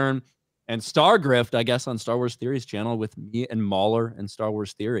 Eastern, and Star Grift, I guess, on Star Wars Theory's channel with me and Mauler and Star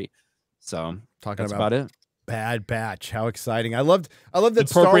Wars Theory. So that's about it. Bad Batch. How exciting. I loved that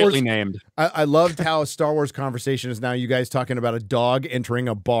Star Appropriately Wars named. I loved how Star Wars conversation is now you guys talking about a dog entering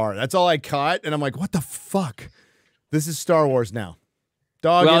a bar. That's all I caught, and I'm like, what the fuck? This is Star Wars now.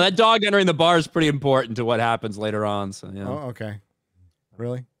 Dog. Well, that dog entering the bar is pretty important to what happens later on. So yeah. Oh, okay.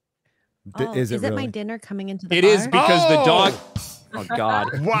 Really? Oh, is it really? my dinner coming into the It bar? is because the dog. Oh God!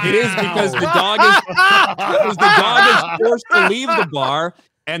 Wow. It is because the dog is forced to leave the bar,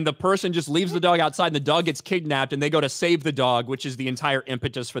 and the person just leaves the dog outside. And the dog gets kidnapped, and they go to save the dog, which is the entire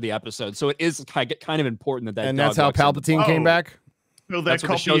impetus for the episode. So it is kind of important that. And dog that's how walks in the Palpatine bar. came back? So they're That's what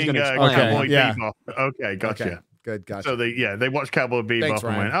the show's copying gonna explain. Cowboy Yeah. Bebop. Okay, gotcha. Okay. Good, gotcha. So they watched Cowboy Bebop Thanks, and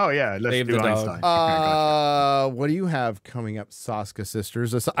Ryan. went, oh yeah, let's Save do the dog. Einstein. Okay, gotcha. What do you have coming up, Soska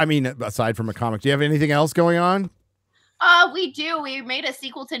Sisters? I mean, aside from a comic, do you have anything else going on? We do. We made a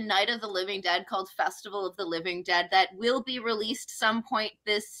sequel to Night of the Living Dead called Festival of the Living Dead that will be released some point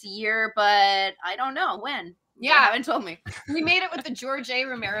this year, but I don't know when. Yeah. They haven't told me. We made it with the George A.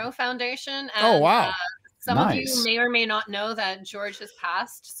 Romero Foundation. And, Oh, wow. Some of Nice. you may or may not know that George has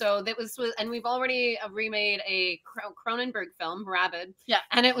passed. So that was, and we've already remade a Cronenberg film, Rabid. Yeah.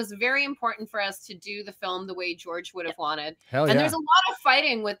 And it was very important for us to do the film the way George would have wanted. Hell And yeah. there's a lot of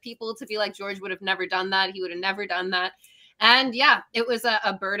fighting with people to be like, George would have never done that. He would have never done that. And yeah, it was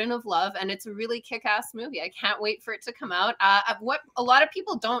a burden of love, and it's a really kick-ass movie. I can't wait for it to come out. What a lot of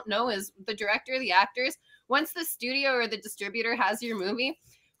people don't know is the director, the actors, once the studio or the distributor has your movie,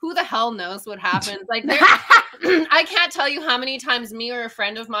 who the hell knows what happens? Like, I can't tell you how many times me or a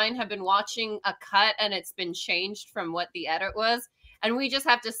friend of mine have been watching a cut and it's been changed from what the edit was. And we just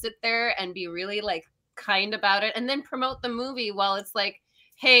have to sit there and be really like kind about it and then promote the movie while it's like,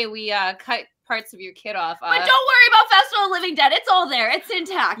 hey, we cut parts of your kid off. But don't worry about Festival of Living Dead. It's all there. It's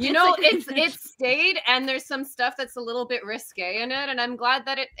intact. You know, it stayed, and there's some stuff that's a little bit risque in it, and I'm glad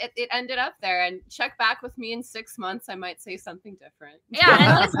that it ended up there. And check back with me in 6 months. I might say something different. Yeah,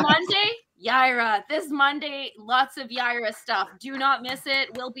 and this Monday, Yaira. This Monday, lots of Yaira stuff. Do not miss it.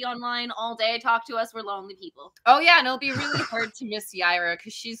 We'll be online all day. Talk to us. We're lonely people. Oh yeah, and it'll be really hard to miss Yaira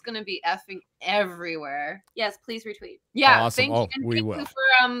because she's gonna be effing everywhere. Yes, please retweet. Yeah, Awesome. thank you. Oh, And we thank will. you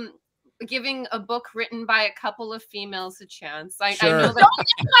for giving a book written by a couple of females a chance. I Sure. know that. Don't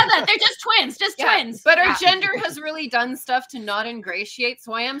think about that. They're just twins. Just twins. But our gender has really done stuff to not ingratiate.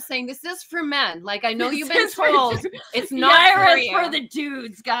 So I am saying this is for men. Like, I know you've been This is for told dudes. it's not for Yaira's you. for the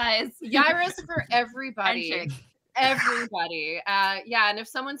dudes, guys. Yaira's for everybody. And chicks. Everybody. Yeah, and if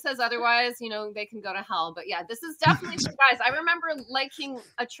someone says otherwise, they can go to hell. But yeah, this is definitely for guys. I remember liking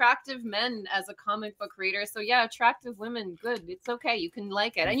attractive men as a comic book reader. So yeah, attractive women, good. It's okay. You can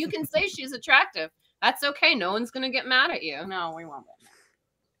like it. And you can say she's attractive. That's okay. No one's gonna get mad at you. No, we won't.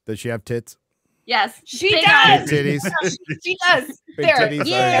 Does she have tits? Yes, she Big does. Big titties. She does. Big There. titties.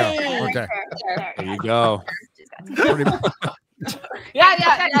 There you go. Yay. Okay. There you go. Yeah.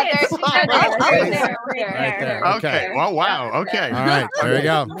 Right there. Okay. Well, wow. Okay. All right. There you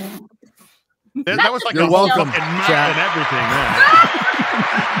go. That was like You're a whole welcome, fucking map chat. and everything.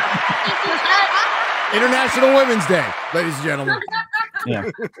 International Women's Day, ladies and gentlemen. Yeah.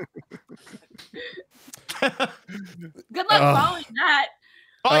 Good luck following that.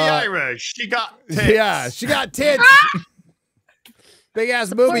 Oh, Yaira, she got tits. Yeah, she got tits. Big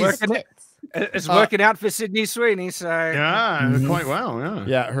ass movies. It's working out for Sydney Sweeney, so Yeah, quite well. Yeah.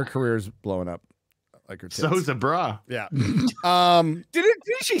 Yeah, her career's blowing up. Like her tits. So's a bra. Yeah. Didn't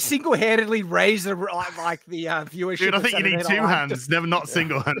she single-handedly raise the viewership? Dude, I of think you need Saturday two Night Live? hands. Never not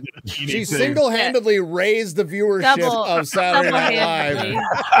single-handed. She single-handedly raised the viewership of Saturday Night Live.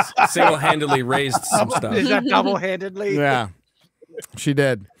 Single-handedly raised some stuff. Is that double-handedly? Yeah, she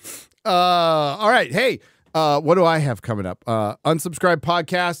did. All right. Hey, what do I have coming up? Unsubscribe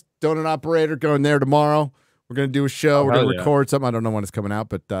podcast, Donut Operator, going there tomorrow. We're going to do a show. We're going to record something. I don't know when it's coming out,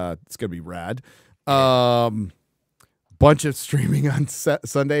 but it's going to be rad. Bunch of streaming on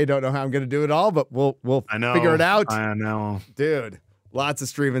Sunday. Don't know how I'm going to do it all, but we'll figure it out. I know, dude. Lots of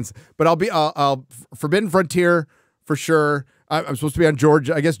streamings, but I'll Forbidden Frontier for sure. I'm supposed to be on George.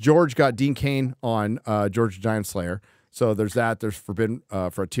 I guess George got Dean Cain on George the Giant Slayer. So there's that. There's Forbidden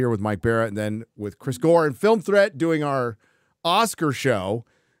Frontier with Mike Barrett, and then with Chris Gore and Film Threat doing our Oscar show.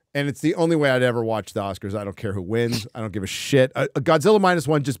 And it's the only way I'd ever watch the Oscars. I don't care who wins. I don't give a shit. A Godzilla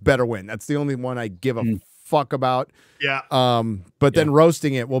 -1 just better win. That's the only one I give a fuck about. Yeah. But then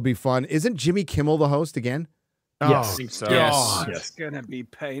roasting it will be fun. Isn't Jimmy Kimmel the host again? Yes. I think so. Yes. It's gonna be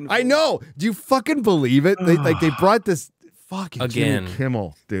painful. I know. Do you fucking believe it? They brought this fucking Again. Jimmy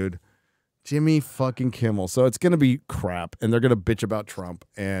Kimmel, dude. Jimmy fucking Kimmel. So it's gonna be crap, and they're gonna bitch about Trump,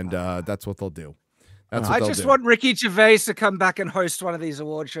 and that's what they'll do. That's what I they'll just do. want Ricky Gervais to come back and host one of these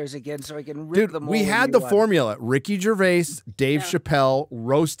award shows again, so he can rip Dude, them all. we a had new the one. formula: Ricky Gervais, Dave Chappelle,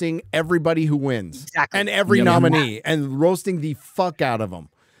 roasting everybody who wins, and every Yep. nominee, and roasting the fuck out of them.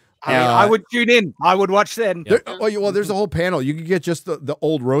 I would tune in. I would watch then. Well, there's a whole panel. You could get just the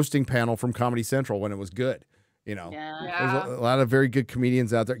old roasting panel from Comedy Central when it was good. There's a lot of very good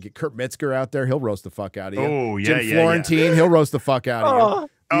comedians out there. Get Kurt Metzger out there; he'll roast the fuck out of you. Oh, yeah, Jim yeah, Florentine, he'll roast the fuck out of you.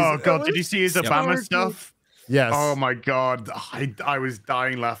 Oh God, did you see his Obama stuff? Yes. Oh my God, I was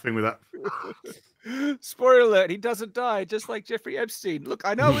dying laughing with that. Spoiler alert, he doesn't die, just like Jeffrey Epstein. Look,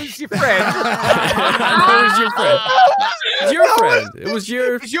 I know he's your friend. It was your friend. It's your friend. It was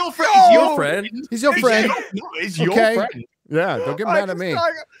your. It's your friend. It's your friend. He's your friend. It's your Okay? friend. Yeah, don't get mad at me.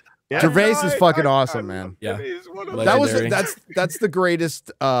 Yeah. Gervais is fucking awesome, man. Yeah. That was that's the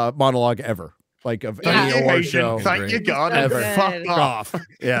greatest monologue ever. Like of any award show. Thank you, God. Ever. Fuck off.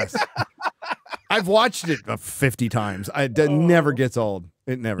 Yes. I've watched it 50 times. It never gets old.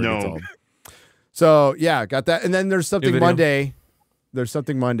 It never gets old. So yeah, got that. And then there's something Monday. There's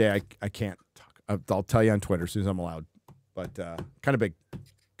something Monday. I can't talk. I'll tell you on Twitter as soon as I'm allowed. But kind of big,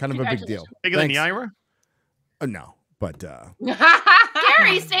 kind of a big deal. Bigger than Yaira? No, but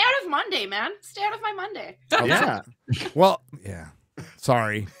Gary, stay out of Monday, man. Stay out of my Monday. yeah. Well, yeah.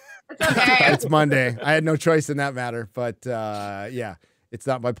 Sorry. It's okay. It's Monday. I had no choice in that matter. But yeah, it's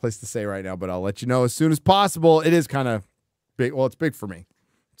not my place to say right now. But I'll let you know as soon as possible. It is kind of big. Well, it's big for me.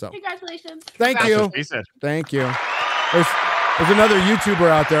 So Congratulations. thank you. Thank you. There's another YouTuber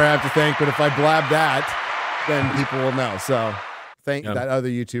out there I have to thank, but if I blab that, then people will know. So thank that other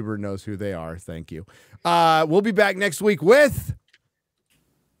YouTuber knows who they are. Thank you. We'll be back next week with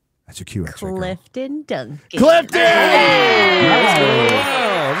that's your cue. Clifton Duncan. Clifton!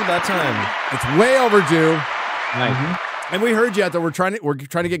 Wow, it's about time. It's way overdue. And we heard you out there. We're trying to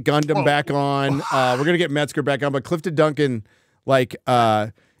get Gundam back on. We're gonna get Metzger back on, but Clifton Duncan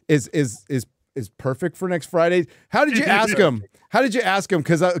is perfect for next Friday. How did you ask him? How did you ask him?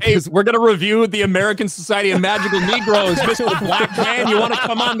 Because we're gonna review the American Society of Magical Negroes, Mr. Black Man. You want to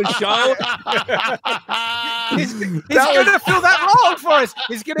come on the show? He's gonna fill that role for us.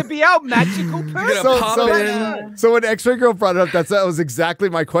 He's gonna be our magical person. So when X-Ray Girl brought it up, that was exactly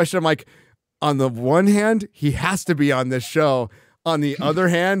my question. I'm like, on the one hand, he has to be on this show. On the other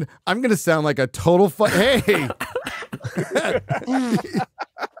hand, I'm gonna sound like a total hey.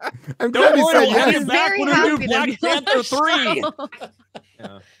 I'm glad he said yes. He's back when we do Black Panther 3.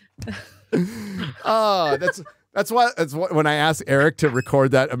 Oh, that's what when I asked Eric to record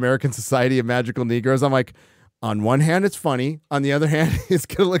that American Society of Magical Negroes, I'm like, on one hand, it's funny. On the other hand, it's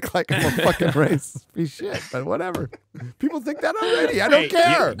gonna look like I'm a fucking racist piece of shit. But whatever. People think that already. I don't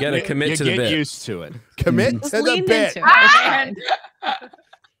care. You gotta commit to the bit. Get used to it. Commit to the bit.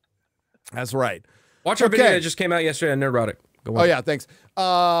 That's right. Watch our video that just came out yesterday on Nerdrotic. Go on. Oh yeah, thanks.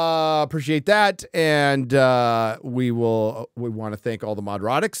 Appreciate that, and we want to thank all the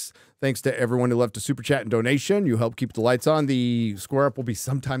Modrotics. Thanks to everyone who left a super chat and donation. You help keep the lights on. The square up will be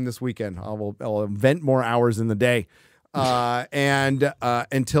sometime this weekend. I'll invent more hours in the day. And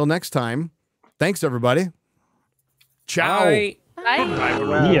until next time, thanks everybody. Ciao. Bye.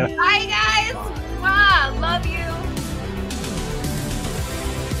 Bye. Yeah. Bye, guys. Wow, love you.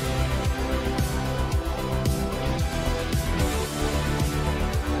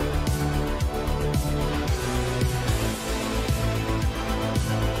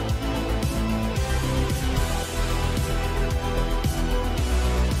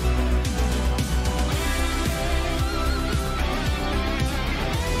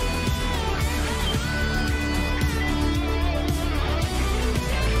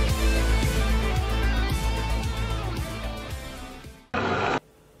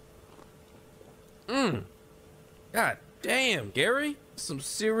 God damn, Gary. Some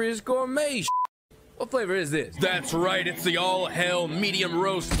serious gourmet. What flavor is this? That's right, it's the all-hell medium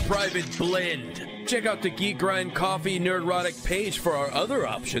roast private blend. Check out the Geek Grind Coffee Nerdrotic page for our other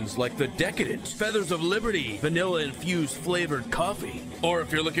options like the Decadent, Feathers of Liberty, vanilla-infused flavored coffee. Or if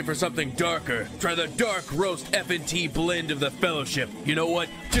you're looking for something darker, try the Dark Roast FNT blend of the Fellowship. You know what?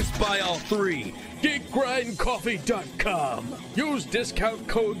 Just buy all three. GeekGrindCoffee.com. Use discount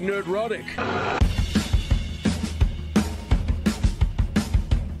code Nerdrotic.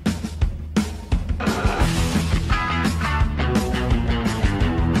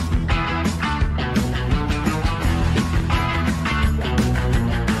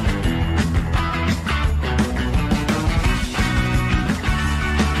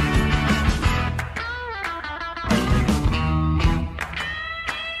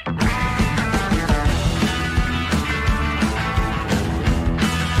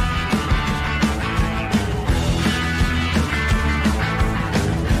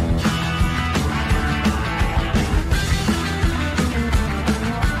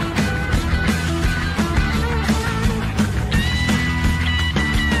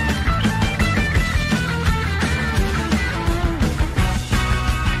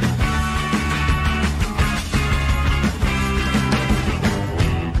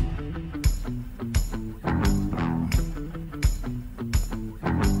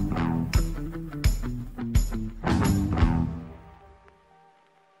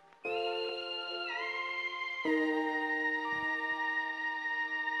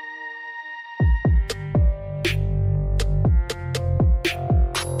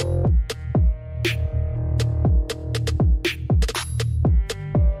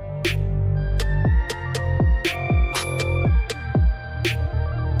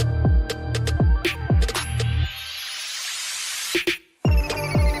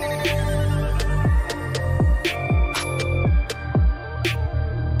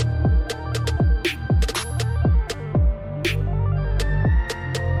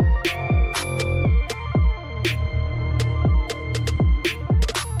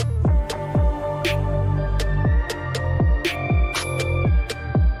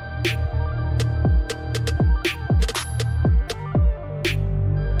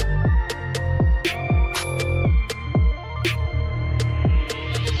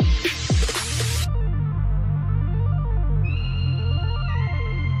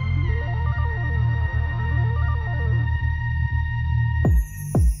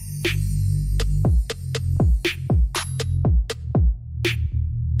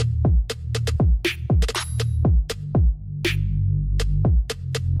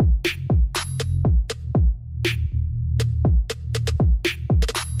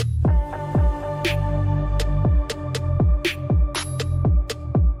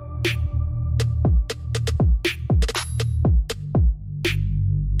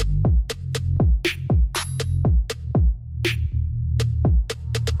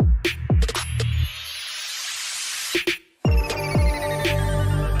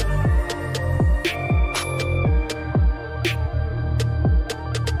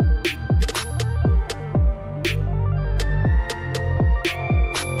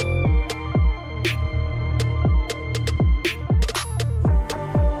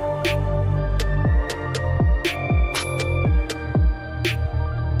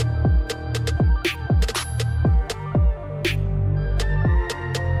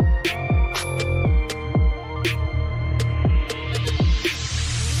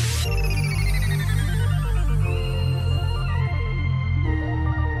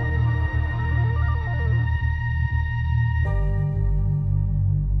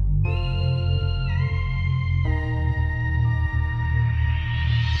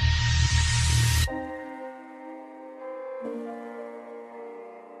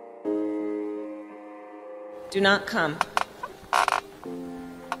 Do not come.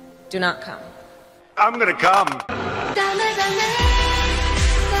 Do not come. I'm gonna come.